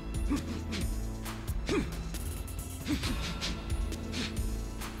team?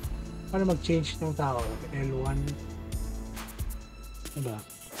 Paano mag-change ng tao? L1? Diba?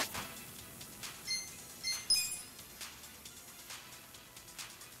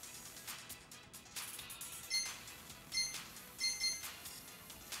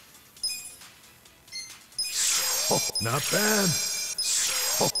 Oh, not bad.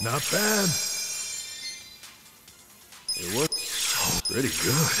 Oh, not bad. It looks pretty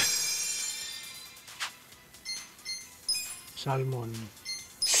good. Salmon.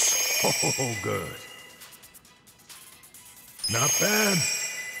 Oh, good. Not bad.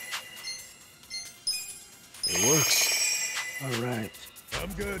 It works. Alright.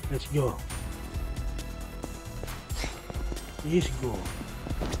 I'm good. Let's go. Let's go.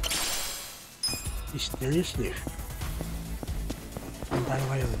 Mysteriously. Saan tayo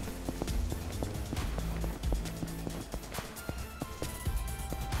ngayon?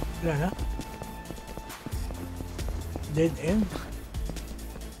 Wala na? Dead end?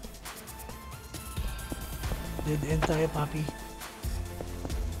 Dead end tayo, papi.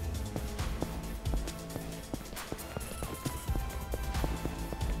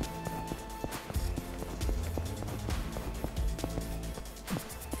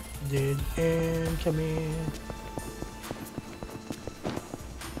 Dead end kami.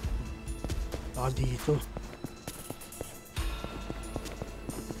 Dito.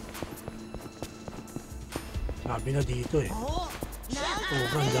 Sabi na dito eh. Oh,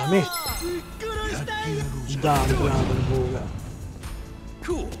 ang dami. Ang dami kalaban ng buga.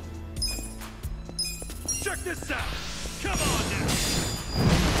 Cool. Check this out. Come on now.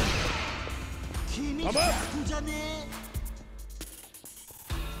 I'm up.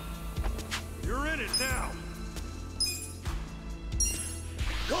 You're in it now.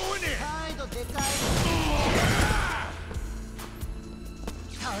 Going in.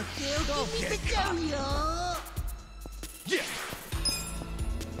 Yeah.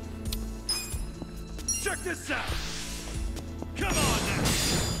 Check this out. Come on now.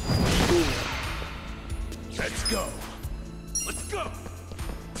 Let's go. Let's go.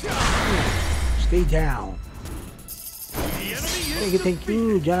 Stay down. Thank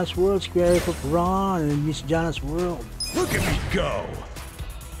you, Jonas World, Square for Ron, and Miss Jonas World. Look at me go.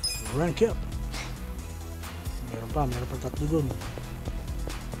 Rank up. Meron pa tatlo dun.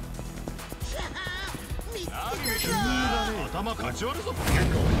 You're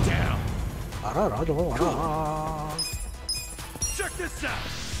going down. Check this out.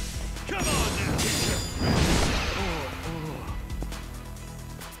 Come on now.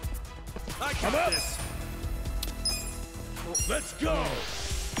 I got this. Let's go.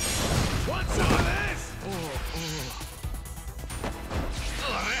 Want some of this?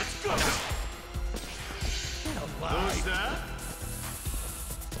 Let's go. Who's that?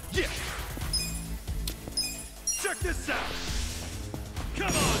 Yeah. Check this out.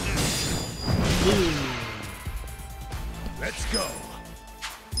 Come on now. Let's go.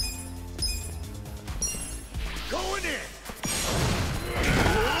 Going in.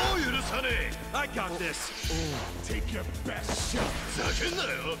 Oh, you just honey. I got this. Take your best shot.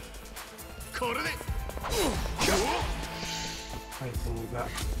 Cool.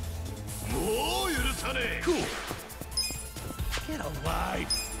 Get alive.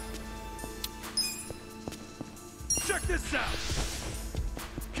 Check this out.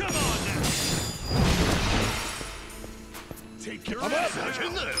 Come on now. Take your best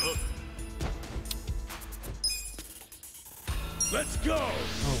shot. Let's go.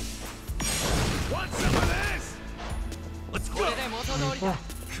 Want some of this? Let's go.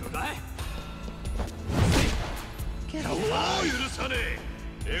 Get alive.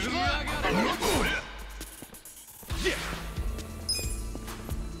 Yeah.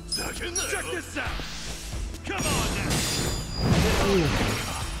 Check this out. Come on now.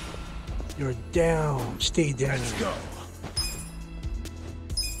 You're down. Stay down. Let's go.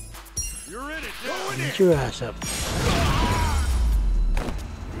 You're in it. Going in. Get your ass up.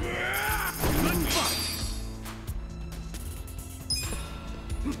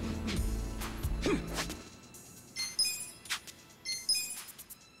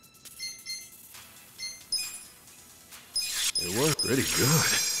 It was pretty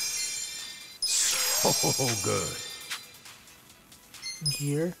good. So good.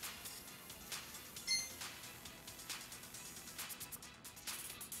 Gear.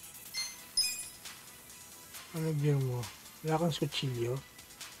 Ano gear mo? Wala kang kutsilyo?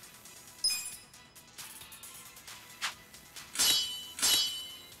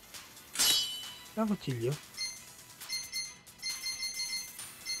 Wala kang kutsilyo?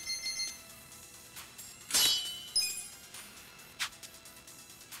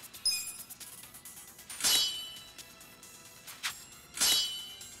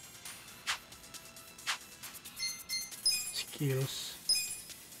 Skills.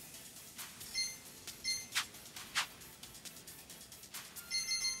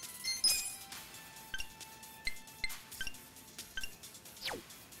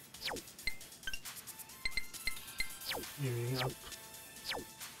 Moving up.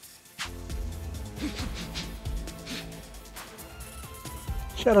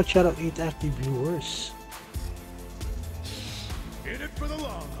 Shout out 8 active viewers. In it for the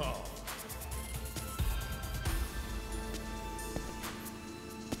long haul.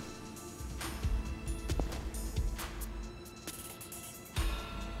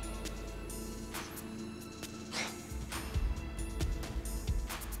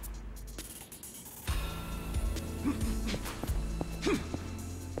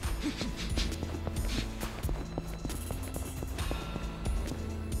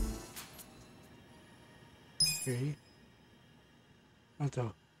 Okay. Ano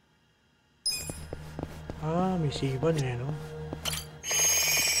to? Ah, may siban eh, no?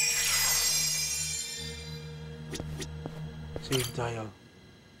 Save tayo.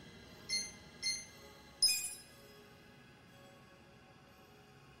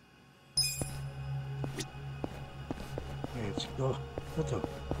 Let's go. Ano to?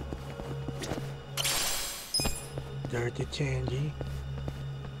 Dirty Changy.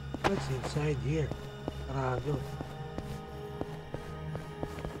 What's inside here? Sarado.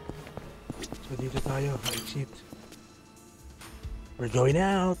 So dito tayo, exit. We're going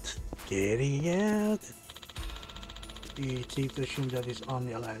out. Getting out. It's safe to assume that is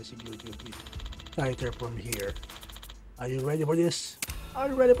only Alliance security will be tighter from here. Are you ready for this? Are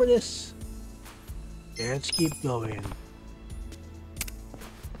you ready for this? Let's keep going.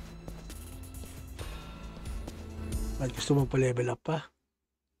 Ba't gusto mong pa-level up pa?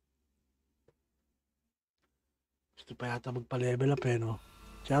 Gusto pa yata magpa-level up no?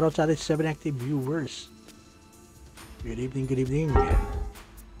 Shoutout sa ating 7 active viewers. Good evening, good evening.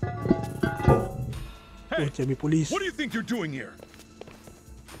 Hey, police. What do you think you're doing here?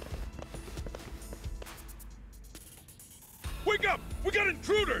 Wake up! We got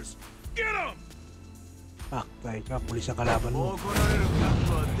intruders! Get them! Tayo ka, pulis ang kalaban mo.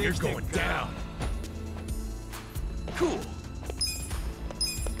 You're going down. Cool.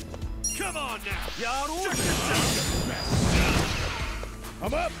 Come on now.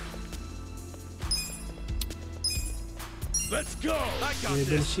 I'm up. Let's go. I got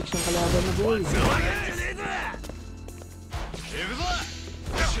Level this. 6 ang kalaban na boy.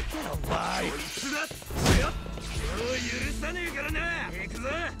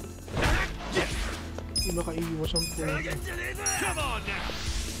 Hindi makaiwas ang point. Come on now.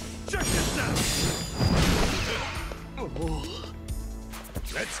 Check this out.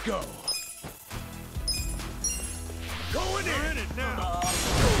 Let's go. Going in it now.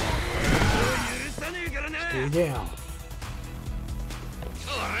 Stay down.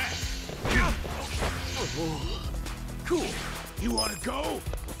 Cool. You wanna go?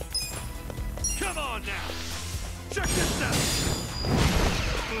 Come on now. Check this out.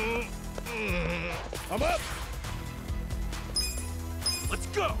 I'm up. Let's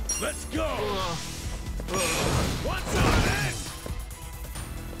go. Let's go. What's on it?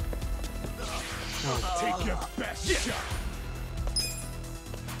 Take your best shot.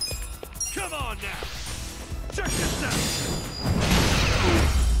 Come on now. Check this out.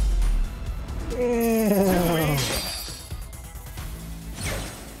 Yeah.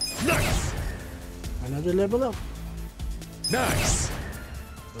 Nice. Another level up. Nice.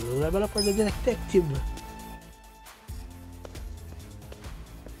 Level up for the detective.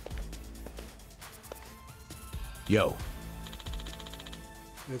 Yo.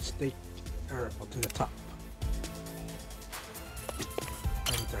 Let's take her up to the top.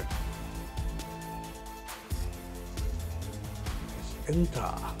 Enter. Let's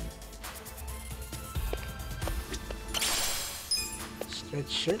enter. Stretch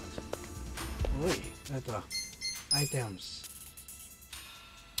shirt. Uy, ito. Items.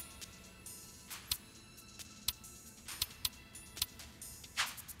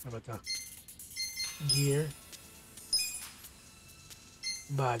 Ano ba ito? Gear.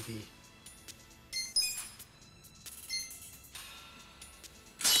 Body.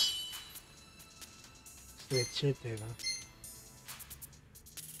 Sweatshirt no?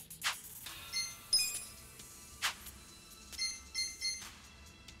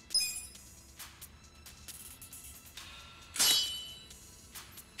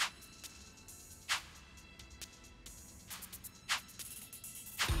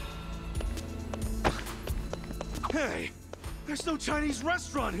 Hey, there's no Chinese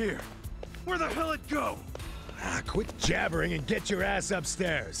restaurant here. Where the hell it go? Quit jabbering and get your ass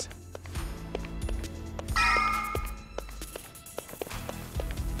upstairs.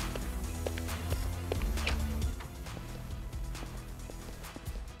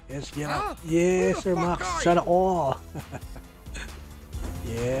 Yes, get up. Yes, Sir Max. Sana all.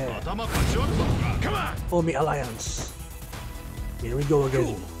 Yeah. Come on. Omi Alliance. Here we go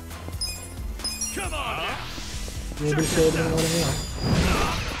again. Come on. Level 7 na wala niya.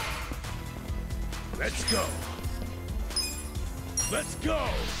 Let's go. Let's go.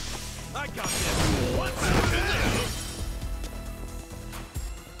 I got this. What's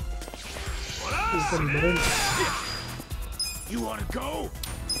You wanna go?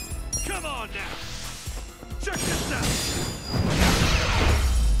 Come on now. Check this out.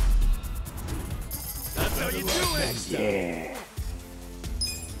 That's how you do it. Yeah.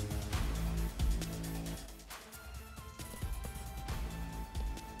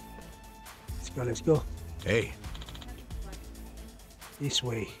 Let's go. Hey. This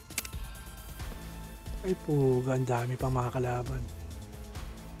way. Ay po, ang dami pang mga kalaban.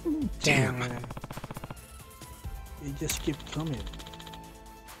 Damn. They just keep coming.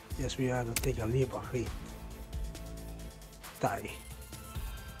 Yes, we have to take a leap of faith. Die.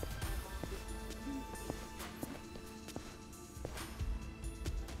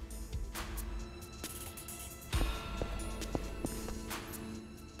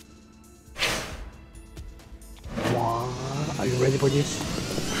 Are you ready for this?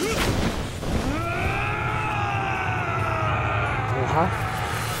 Uh-huh.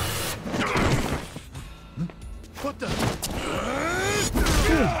 What the?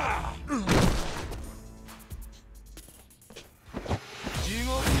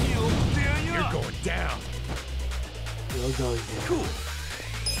 You're going down. You're going down. Cool.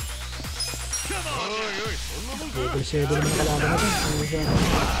 Come on. Level 7 naman kalaban natin.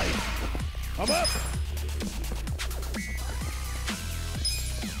 I'm up.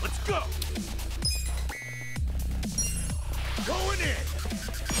 go! Going in!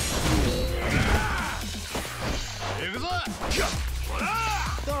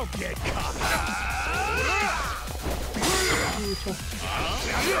 Don't get caught!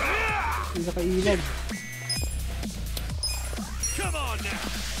 Come on now!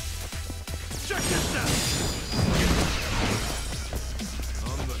 Check this out!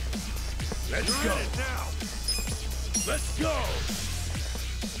 Let's go! Let's go!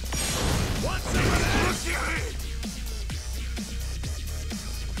 What's up?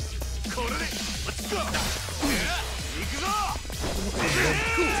 Let's go!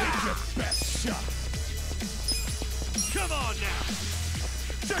 Take your best shot! Come on now!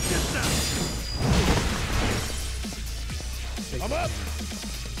 Check this out! I'm up!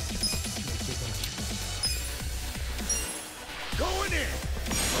 Going in!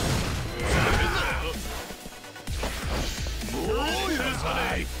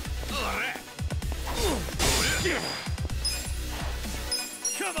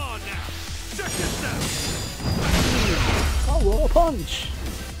 Come on now! Check this out! Oh, what a punch!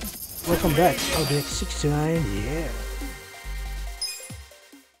 Welcome back. Oh, that's 69. Yeah.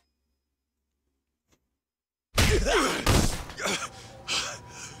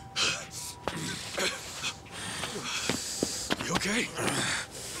 You okay?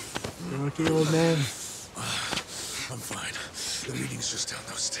 You're okay, old man. I'm fine. The meeting's just down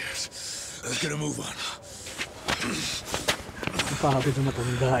those stairs. Let's get a move on. Kapapit na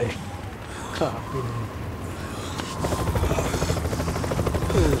matanda eh. Kapapit na.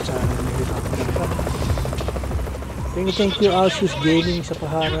 Oh, sana nahihirapan ka. Thank you, Alcius Gaming sa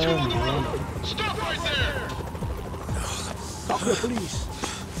paharan. Stop right there! Talk to the police.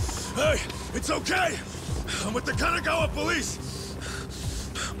 Hey, it's okay! I'm with the Kanagawa police!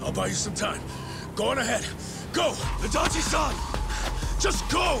 I'll buy you some time. Go on ahead. Go! Adachi-san! Just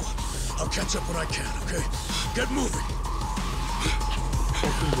go! I'll catch up when I can, okay? Get moving!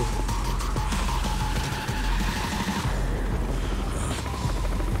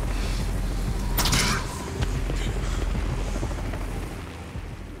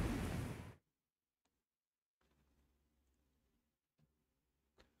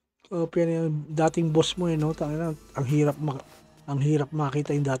 Oh, pero yung dating boss mo eh, no? Tangina, ang hirap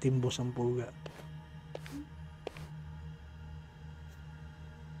makita yung dating boss ang puga.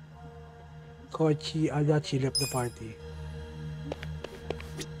 Koichi Adachi left the party.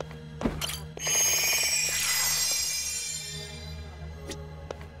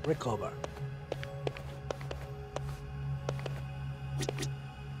 Recover.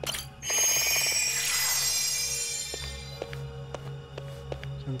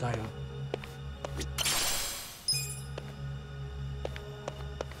 Saan tayo?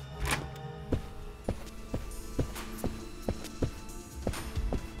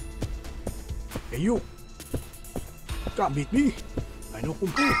 Hey you! Can't beat me! I know Kung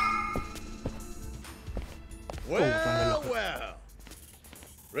Fu! Well, well!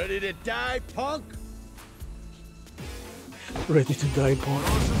 Ready to die, punk? Ready to die, punk.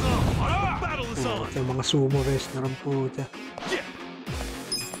 Battle is on! Ito mga sumo wrestler ang puta.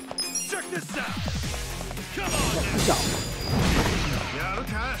 Check this out! Come on now!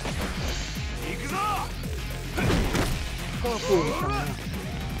 Isa. Oh, puta na.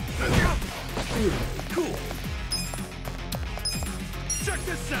 Cool! Check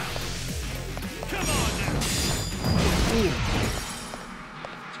this out! Come on now!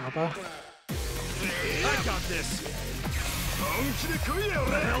 Saka pa. I got this! What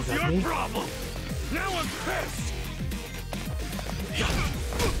the hell's your problem? Now I'm pissed!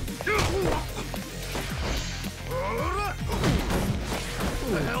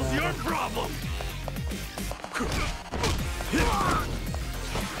 What the hell's your problem?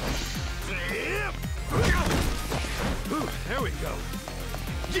 Ooh, there we go.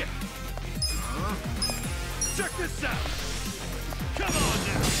 Yeah. Check this out. Come on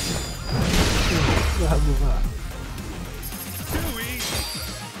now. Gago ka. Too easy.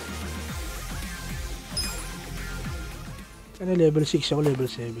 Ano, level 6 ako, level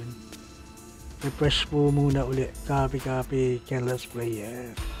 7. Refresh po muna uli. Copy, Kenn Let's Play.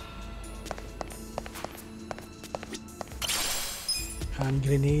 Yeah. Hand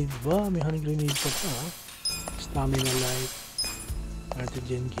grenade ba? May hand grenade pa pa. Stamina light.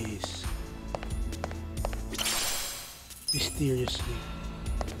 Antigen case. Mysteriously.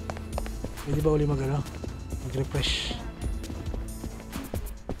 Pwede ba uli mag-refresh?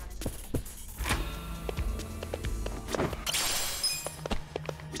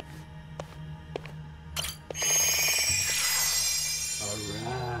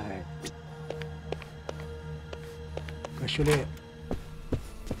 Alright. Refresh ulit.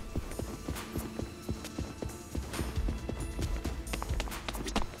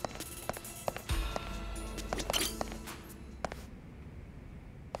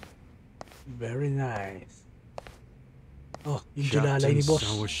 Very nice. Oh, yung gilalay ni boss.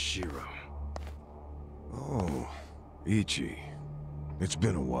 Sawashiro. Oh, Ichi. It's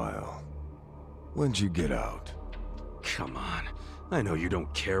been a while. When'd you get out? Come on. I know you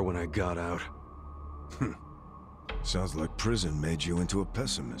don't care when I got out. Sounds like prison made you into a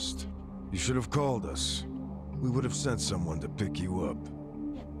pessimist. You should have called us. We would have sent someone to pick you up.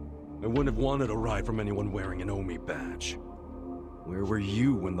 I wouldn't have wanted a ride from anyone wearing an Omi badge. Where were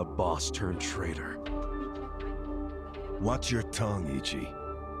you when the boss turned traitor? Watch your tongue, Ichi.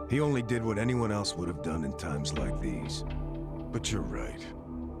 He only did what anyone else would have done in times like these. But you're right.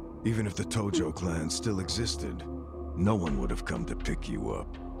 Even if the Tojo clan still existed, no one would have come to pick you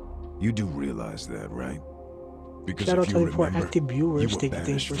up. You do realize that, right? Because Shout out if you for remember, active viewers. you were Thank you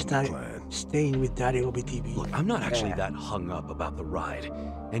banished for from the clan. staying with Daddy Obi TV. Look, I'm not actually that hung up about the ride.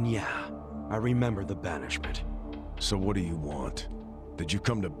 And yeah, I remember the banishment. So what do you want? Did you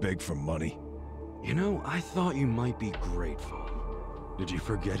come to beg for money? You know, I thought you might be grateful. Did you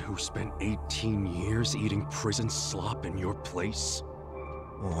forget who spent 18 years eating prison slop in your place?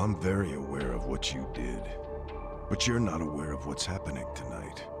 Oh, I'm very aware of what you did. But you're not aware of what's happening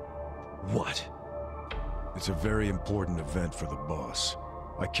tonight. What? It's a very important event for the boss.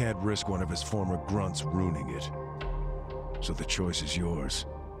 I can't risk one of his former grunts ruining it. So the choice is yours.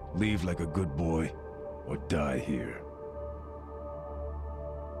 Leave like a good boy, or die here.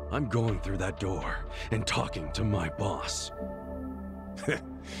 I'm going through that door and talking to my boss.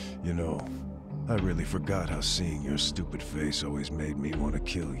 You know, I really forgot how seeing your stupid face always made me want to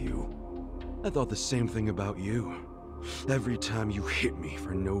kill you. I thought the same thing about you. Every time you hit me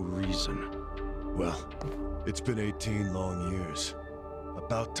for no reason. Well, it's been 18 long years.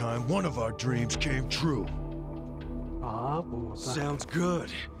 About time one of our dreams came true. Sounds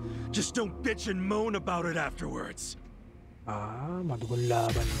good. Just don't bitch and moan about it afterwards. Madugon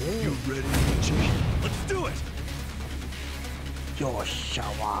laban din. You ready, Ichi? Let's do it!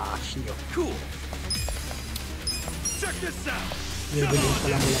 Yoshawashio. Cool. Check this out. Level 8 pa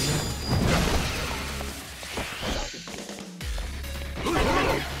lang yan.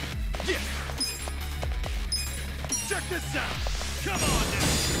 Yeah. Check this out. Come on now.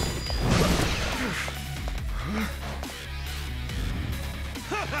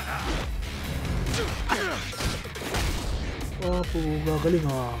 Oh, gagaling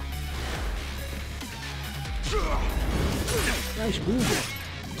ah. Nice move.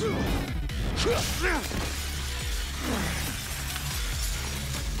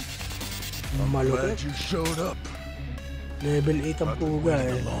 Malupit. Glad you showed up. Level 8 ang puga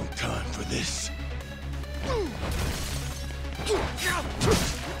eh. A long time for this. Cool.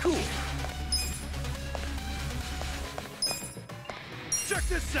 Check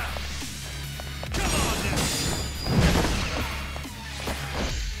this out. Come on now.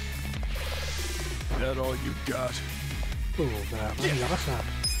 That all you got? Oh, grabe. Ang lakas ah.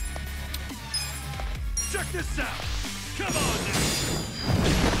 Check this out. Come on now.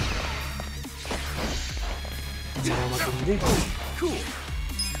 Matindi. Cool.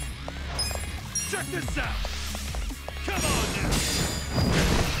 Check this out. Come on now.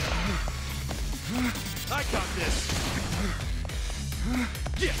 I got this.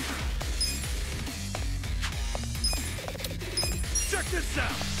 Yeah. Check this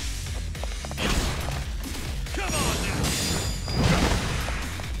out. Come on now.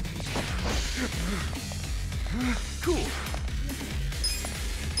 Cool.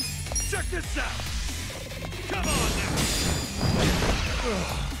 Check this out. Come on now.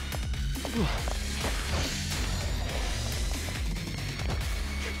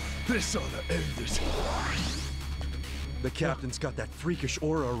 This ought to end it. The captain's got that freakish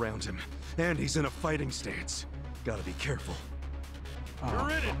aura around him, and he's in a fighting stance. Gotta be careful. You're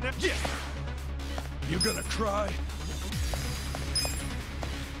in it now. Yeah. You gonna cry?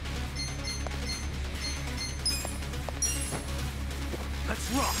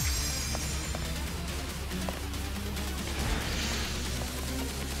 Let's rock.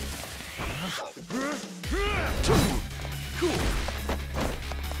 Cool.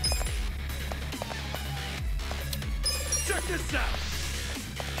 Check this out.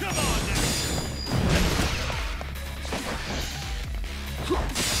 Come on now.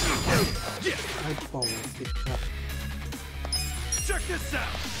 Yeah. Check this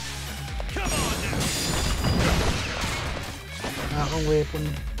out. Come on now. Weapon.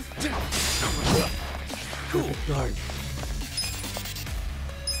 Cool. Guard.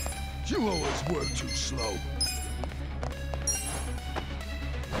 You always work too slow.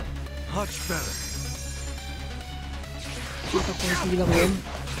 Much better.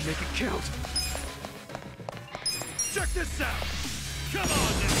 Make it count. Check this out. Come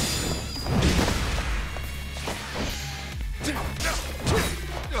on now.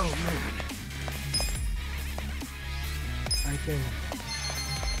 Ken.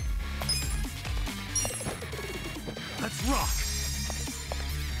 Let's rock!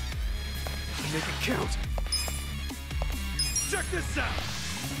 Make it count! Check this out!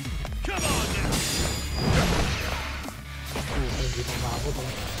 Come on now! Hindi pa maabot ang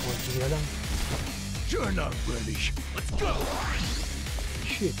konti na lang. You're not ready. Let's go!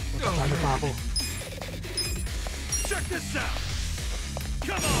 Shit, matatalo pa ako. Check this out!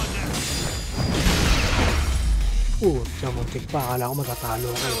 Come on now! Muntik pa. Akala ko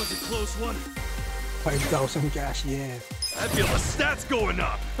matatalo ako. That was a close one. 5,000 cash, yeah. I feel the stats going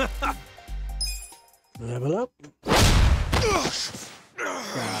up. Level up.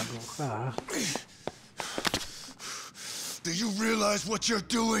 Gago ka. Do you realize what you're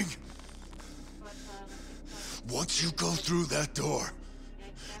doing? Once you go through that door,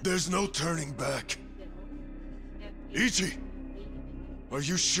 there's no turning back. Ichi, are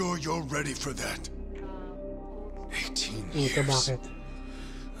you sure you're ready for that? 18 Ito years. bakit?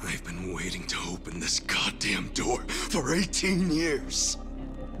 I've been waiting to open this goddamn door for 18 years.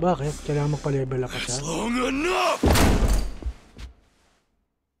 Bakit? Kailangan magpa-level up ka That's siya? long enough!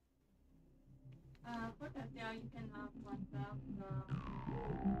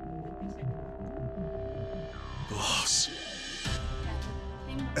 Boss.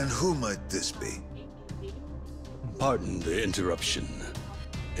 And who might this be? Pardon the interruption.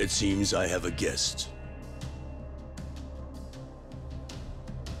 It seems I have a guest.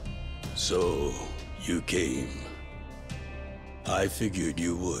 So, you came. I figured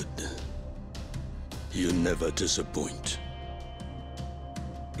you would. You never disappoint.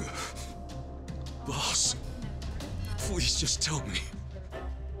 Boss, please just tell me.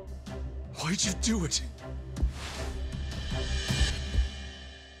 Why'd you do it?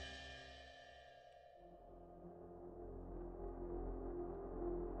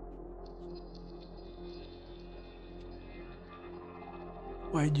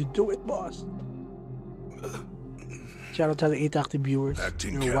 Why'd you do it, boss? Shout out to the 8 active viewers.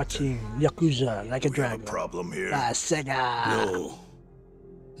 You're watching Yakuza Like a Dragon. Problem here. SEGA. No.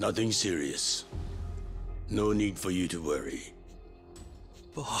 Nothing serious. No need for you to worry.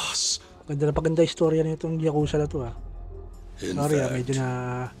 Boss. Ganda na paganda istorya na itong Yakuza na to, ah. In Sorry, fact, medyo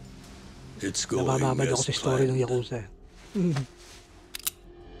na it's going nabababad ako as sa story ng planned. Yakuza.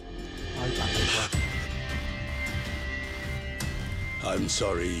 Ay, bakit ba? I'm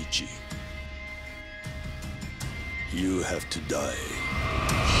sorry, Ichi. You have to die.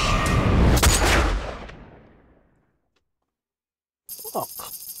 Fuck.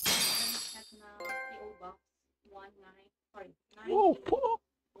 Oh, fuck.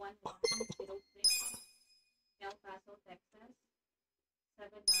 El Paso, Texas,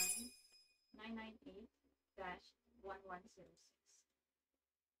 79998-1106.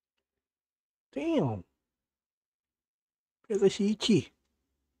 Damn. Pinatay si Ichi.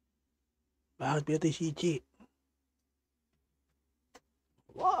 Bakit pinatay si Ichi?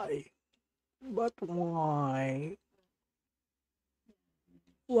 Why? But why?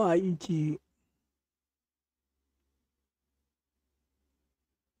 Why, Ichi?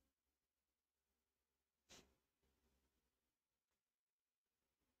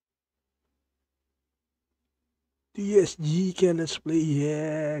 DSG, Kenn Let's Play,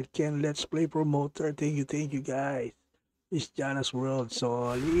 yeah, Kenn Let's Play promoter, thank you guys. It's Jana's World,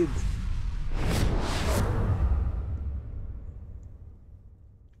 solid.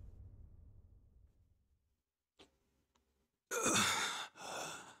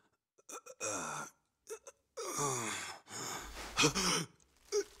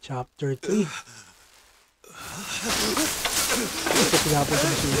 Chapter 3. Ito pinapunta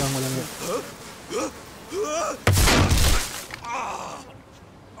na silang walang yun.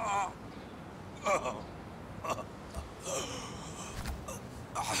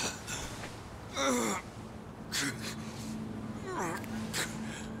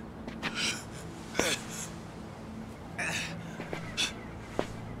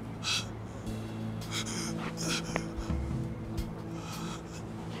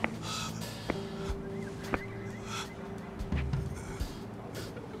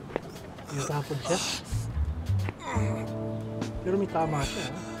 Natapod siya. Pero may tama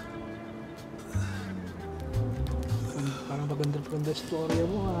siya. Parang maganda storya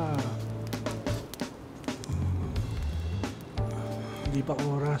mo, ha. Hindi pa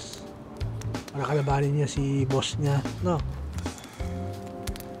oras para kalabanin niya si boss niya, no?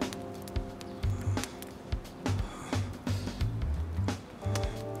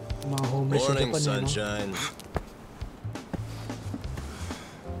 Mga homeless sa Morning, Japan, sunshine.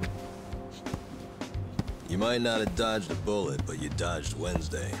 You might not have dodged a bullet, but you dodged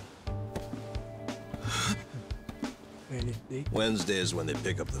Wednesday. Wednesday is when they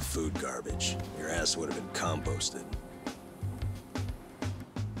pick up the food garbage. Your ass would have been composted.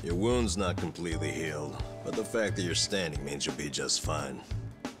 Your wound's not completely healed, but the fact that you're standing means you'll be just fine.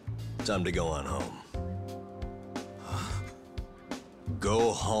 Time to go on home.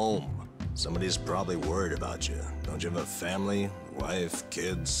 Go home. Somebody's probably worried about you. Don't you have a family, wife,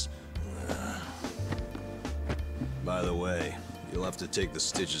 kids? By the way, you'll have to take the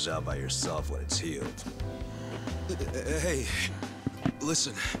stitches out by yourself when it's healed. Hey,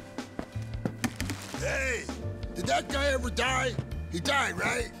 listen. Hey, did that guy ever die? He died,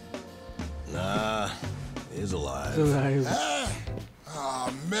 right? Nah, he's alive. Ah?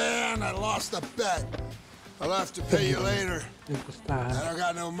 Oh, man, I lost a bet. I'll have to pay you later. I don't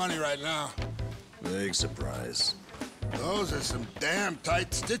got no money right now. Big surprise. Those are some damn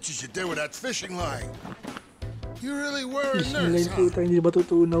tight stitches you did with that fishing line. You really were a nurse, huh?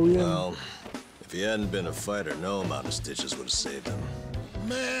 Well, if he hadn't been a fighter, no amount of stitches would have saved him.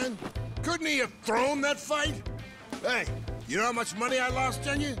 Man, couldn't he have thrown that fight? Hey, you know how much money I lost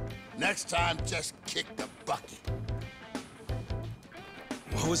on you? Next time, just kick the bucket.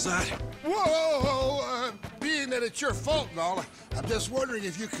 What was that? Whoa! Being that it's your fault and all, I'm just wondering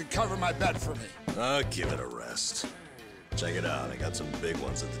if you could cover my bet for me. I'll give it a rest. Check it out, I got some big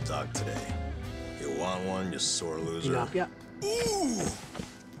ones at the dock today. You want one, you sore loser? Ooh!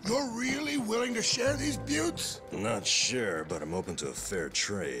 You're really willing to share these buttes? Not sure, but I'm open to a fair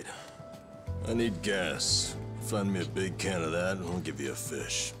trade. I need gas. Find me a big can of that, and I'll give you a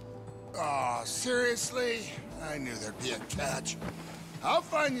fish. Aw, seriously? I knew there'd be a catch. I'll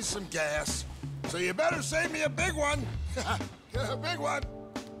find you some gas. So you better save me a big one. A big one.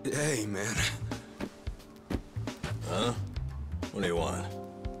 Hey, man. Huh? What do you want?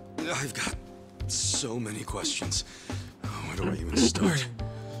 I've got so many questions. Where do I even start?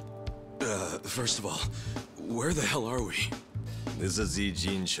 First of all, where the hell are we? This is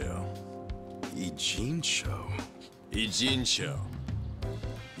Ijincho. Ijincho? Ijincho.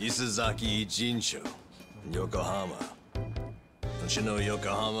 Isazaki Ijincho. In Yokohama. Don't you know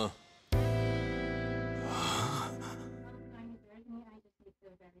Yokohama?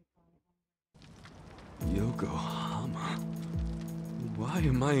 Yokohama? Why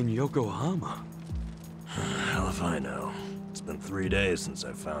am I in Yokohama? Hell if I know. It's been 3 days since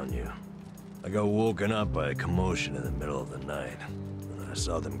I found you. I got woken up by a commotion in the middle of the night. And I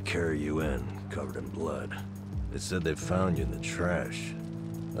saw them carry you in, covered in blood. They said they found you in the trash.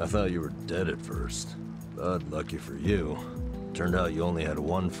 I thought you were dead at first. But lucky for you, turned out you only had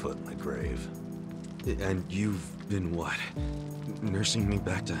one foot in the grave. And you've been what? Nursing me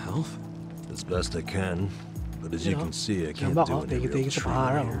back to health? As best I can. But as you can see, I can't do any real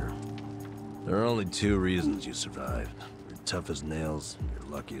treatment here. There are only 2 reasons you survived. You're tough as nails, and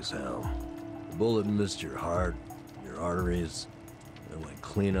you're lucky as hell. The bullet missed your heart, your arteries, and went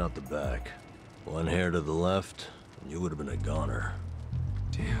clean out the back. 1 hair to the left, and you would have been a goner.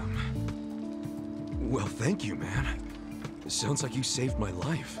 Damn. Well, thank you, man. It sounds like you saved my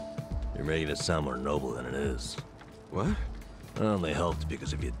life. You're making it sound more noble than it is. What? I only helped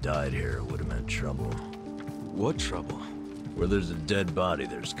because if you died here, it would have meant trouble. What trouble? Where there's a dead body,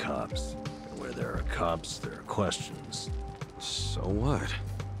 there's cops. And where there are cops, there are questions. So what?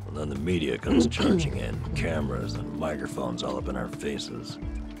 Well, then the media comes charging in, cameras and microphones all up in our faces.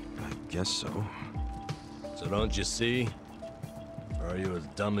 I guess so. So don't you see? Or are you as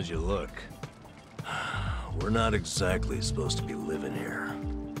dumb as you look? We're not exactly supposed to be living here.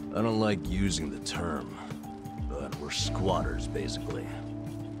 I don't like using the term, but we're squatters, basically.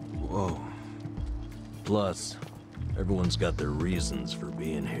 Whoa. Plus, everyone's got their reasons for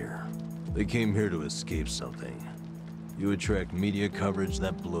being here. They came here to escape something. You attract media coverage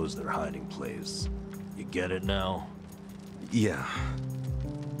that blows their hiding place. You get it now? Yeah.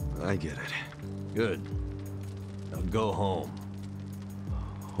 I get it. Good. Now go home.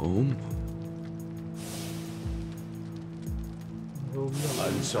 Home?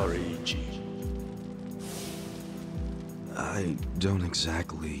 I'm sorry, Ichi. I don't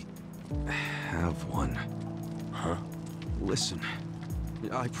exactly have one. Huh? Listen,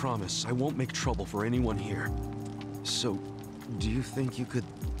 I promise I won't make trouble for anyone here. So, do you think you could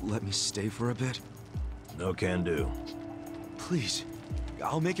let me stay for a bit? No can do. Please,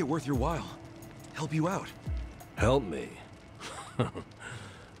 I'll make it worth your while. Help you out. Help me?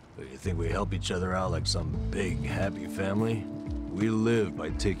 You think we help each other out like some big, happy family? We live by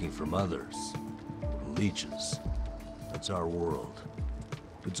taking from others. We're leeches. That's our world.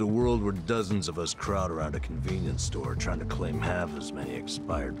 It's a world where dozens of us crowd around a convenience store trying to claim half as many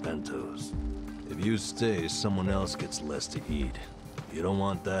expired bentos. If you stay, someone else gets less to eat. You don't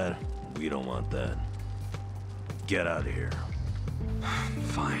want that, we don't want that. get out of here.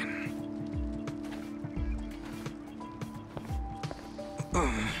 Fine.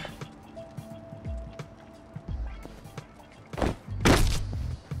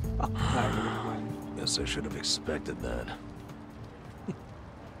 Guess I should have expected that.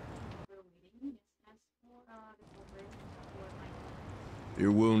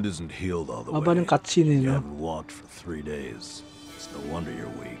 Your wound isn't healed all the way. You haven't walked for 3 days. It's no wonder you're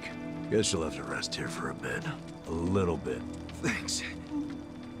weak. Guess you'll have to rest here for a bit. A little bit. Thanks.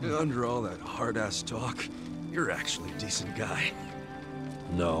 Under all that hard-ass talk, you're actually a decent guy.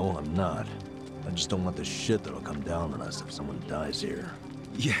 No, I'm not. I just don't want the shit that'll come down on us if someone dies here.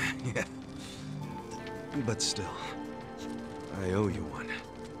 Yeah. But still, I owe you one.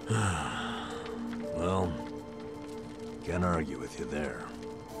 Well, can't argue with you there.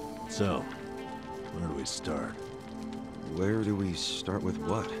 So, where do we start? Where do we start with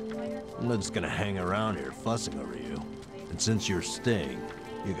what? I'm not just gonna hang around here fussing over you. And since you're staying,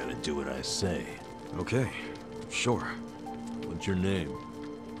 you gotta do what I say. Okay, sure. What's your name?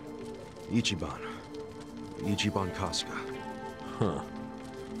 Ichiban. Ichiban Kasuga. Huh.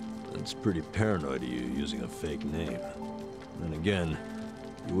 That's pretty paranoid of you, using a fake name. Then again,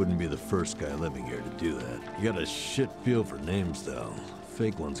 you wouldn't be the first guy living here to do that. You got a shit feel for names, though.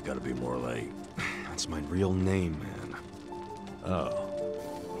 Fake ones gotta be more like... That's my real name, man. Oh.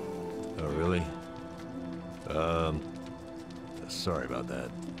 Oh, really? Sorry about that,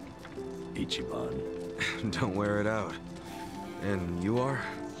 Ichiban. Don't wear it out. And you are?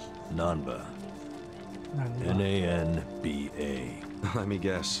 Nanba. N-A-N-B-A. Let me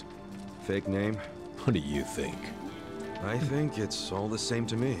guess. Fake name? What do you think? I think it's all the same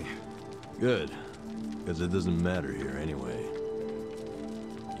to me. Good. Because it doesn't matter here anyway.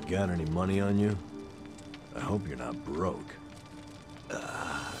 You got any money on you? I hope you're not broke.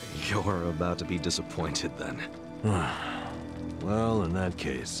 You're about to be disappointed then. Well, in that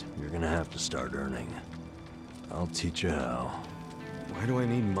case, you're gonna have to start earning. I'll teach you how. Why do I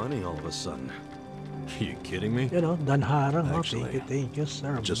need money all of a sudden? Are you kidding me? You know, danharang. Actually, Thank you,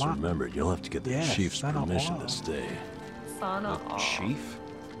 sir. Just remembered, you'll have to get the chief's permission to stay. Sana Chief?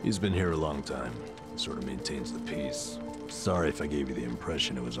 He's been here a long time. Sort of maintains the peace. Sorry if I gave you the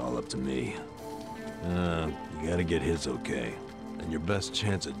impression it was all up to me. You gotta get his okay. And your best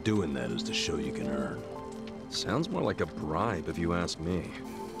chance at doing that is to show you can earn. Sounds more like a bribe if you ask me.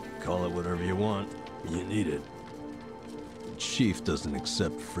 Call it whatever you want. You need it. The chief doesn't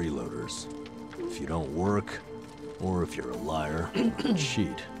accept freeloaders. If you don't work, or if you're a liar or a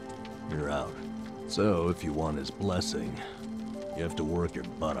cheat, you're out. So if you want his blessing, you have to work your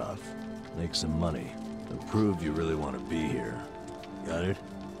butt off, make some money, and prove you really want to be here. Got it?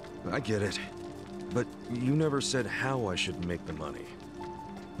 I get it. But you never said how I should make the money.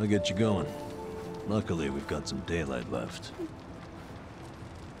 I'll get you going. Luckily, we've got some daylight left.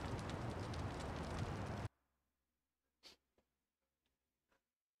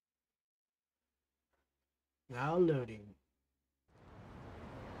 Now loading.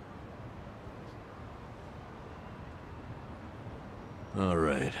 All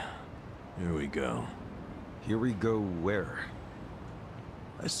right. Here we go. Here we go where?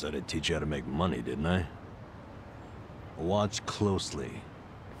 I said I'd teach you how to make money, didn't I? Watch closely.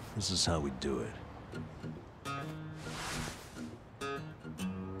 This is how we do it.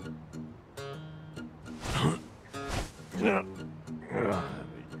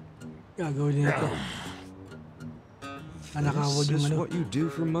 Gagawin niya ito. This is what you do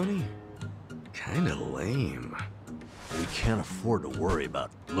for money? Kinda lame. We can't afford to worry about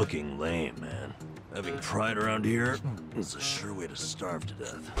looking lame, man. Having pride around here is a sure way to starve to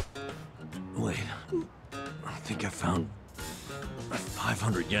death. Wait, I think I found a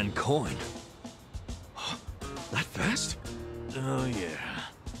 500 yen coin. That fast? Oh yeah,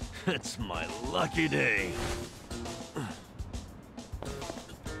 it's my lucky day.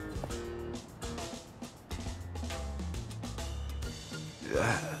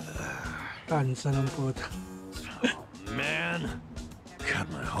 Kansa ng puta. Man, got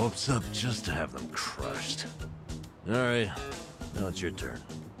my hopes up just to have them crushed. All right, now it's your turn.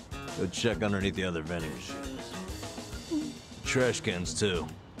 Go check underneath the other vending machines. Trash cans too.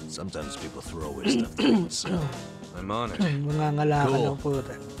 Sometimes people throw away stuff they don't sell. I'm on it. Cool.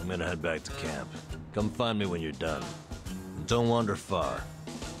 I'm gonna head back to camp. Come find me when you're done. And don't wander far.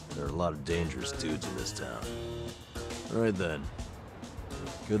 There are a lot of dangerous dudes in this town. All right then.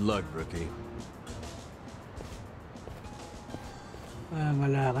 Good luck, rookie.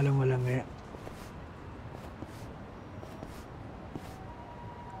 Ngala ka lang walang ngaya.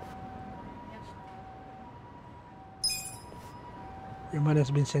 Your money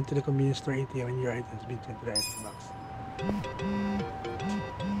has been sent to the convenience store ATM and your item has been sent to the item box.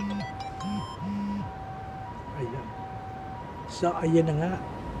 Ayan. So, ayan na nga.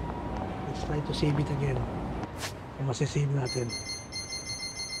 Let's try to save it again. Kung masisave natin.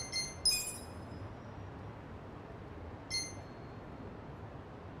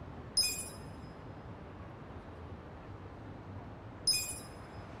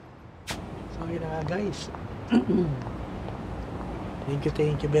 So, ayan na nga guys. Thank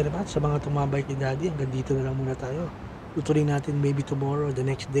you very much sa mga tumabay kay Daddy. Hanggang dito na lang muna tayo. Tutuloy natin maybe tomorrow, the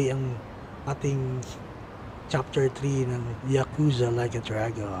next day, ang ating chapter 3 ng Yakuza Like a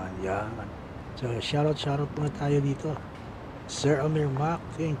Dragon. Yan. So, shoutout muna tayo dito. Sir Amir Mac,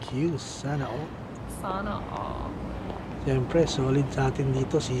 thank you. Sana all. Sana all. Siyempre, solid sa atin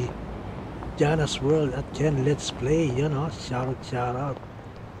dito si Jana's World at Kenn Let's Play. Yan o, shoutout.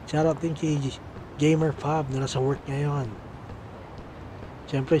 Shoutout din kay Gamer Fab na nasa work ngayon.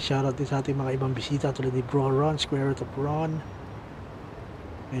 Siyempre, shoutout din sa ating mga ibang bisita tulad ni Bro Ron, Square Root of Ron.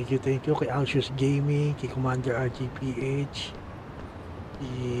 Thank you kay Alcius Gaming, kay Commander RGPH,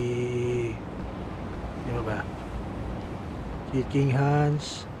 kay King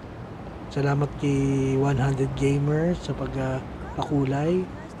Hans. Salamat kay 100 Gamer sa pagpakulay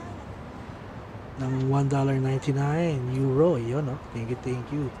ng $1.99 euro. Yun, no? Thank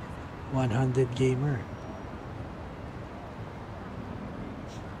you 100 Gamer.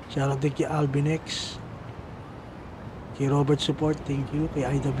 Shoutout din kay Albinex, kay Robert Support, thank you. Kay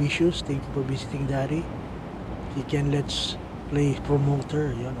Ida Vicious, thank you for visiting Daddy. Kay Kenn Let's Play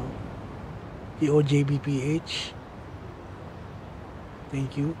Promoter, you know. Kay OJBPH,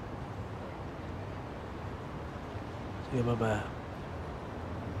 thank you. Sige ba?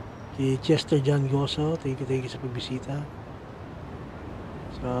 Kay Chester John Goso, thank you sa pagbisita.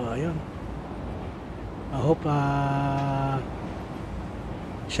 So, ayun. I hope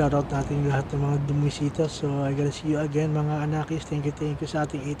shoutout natin lahat ng mga dumisita. So, I gotta see you again mga anakis. Thank you sa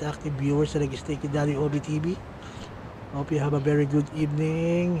ating 8 active viewers na nag-stay kay Daddy Obi TV. Hope you have a very good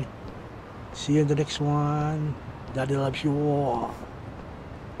evening. See you in the next one. Daddy loves you all.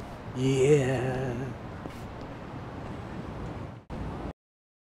 Yeah.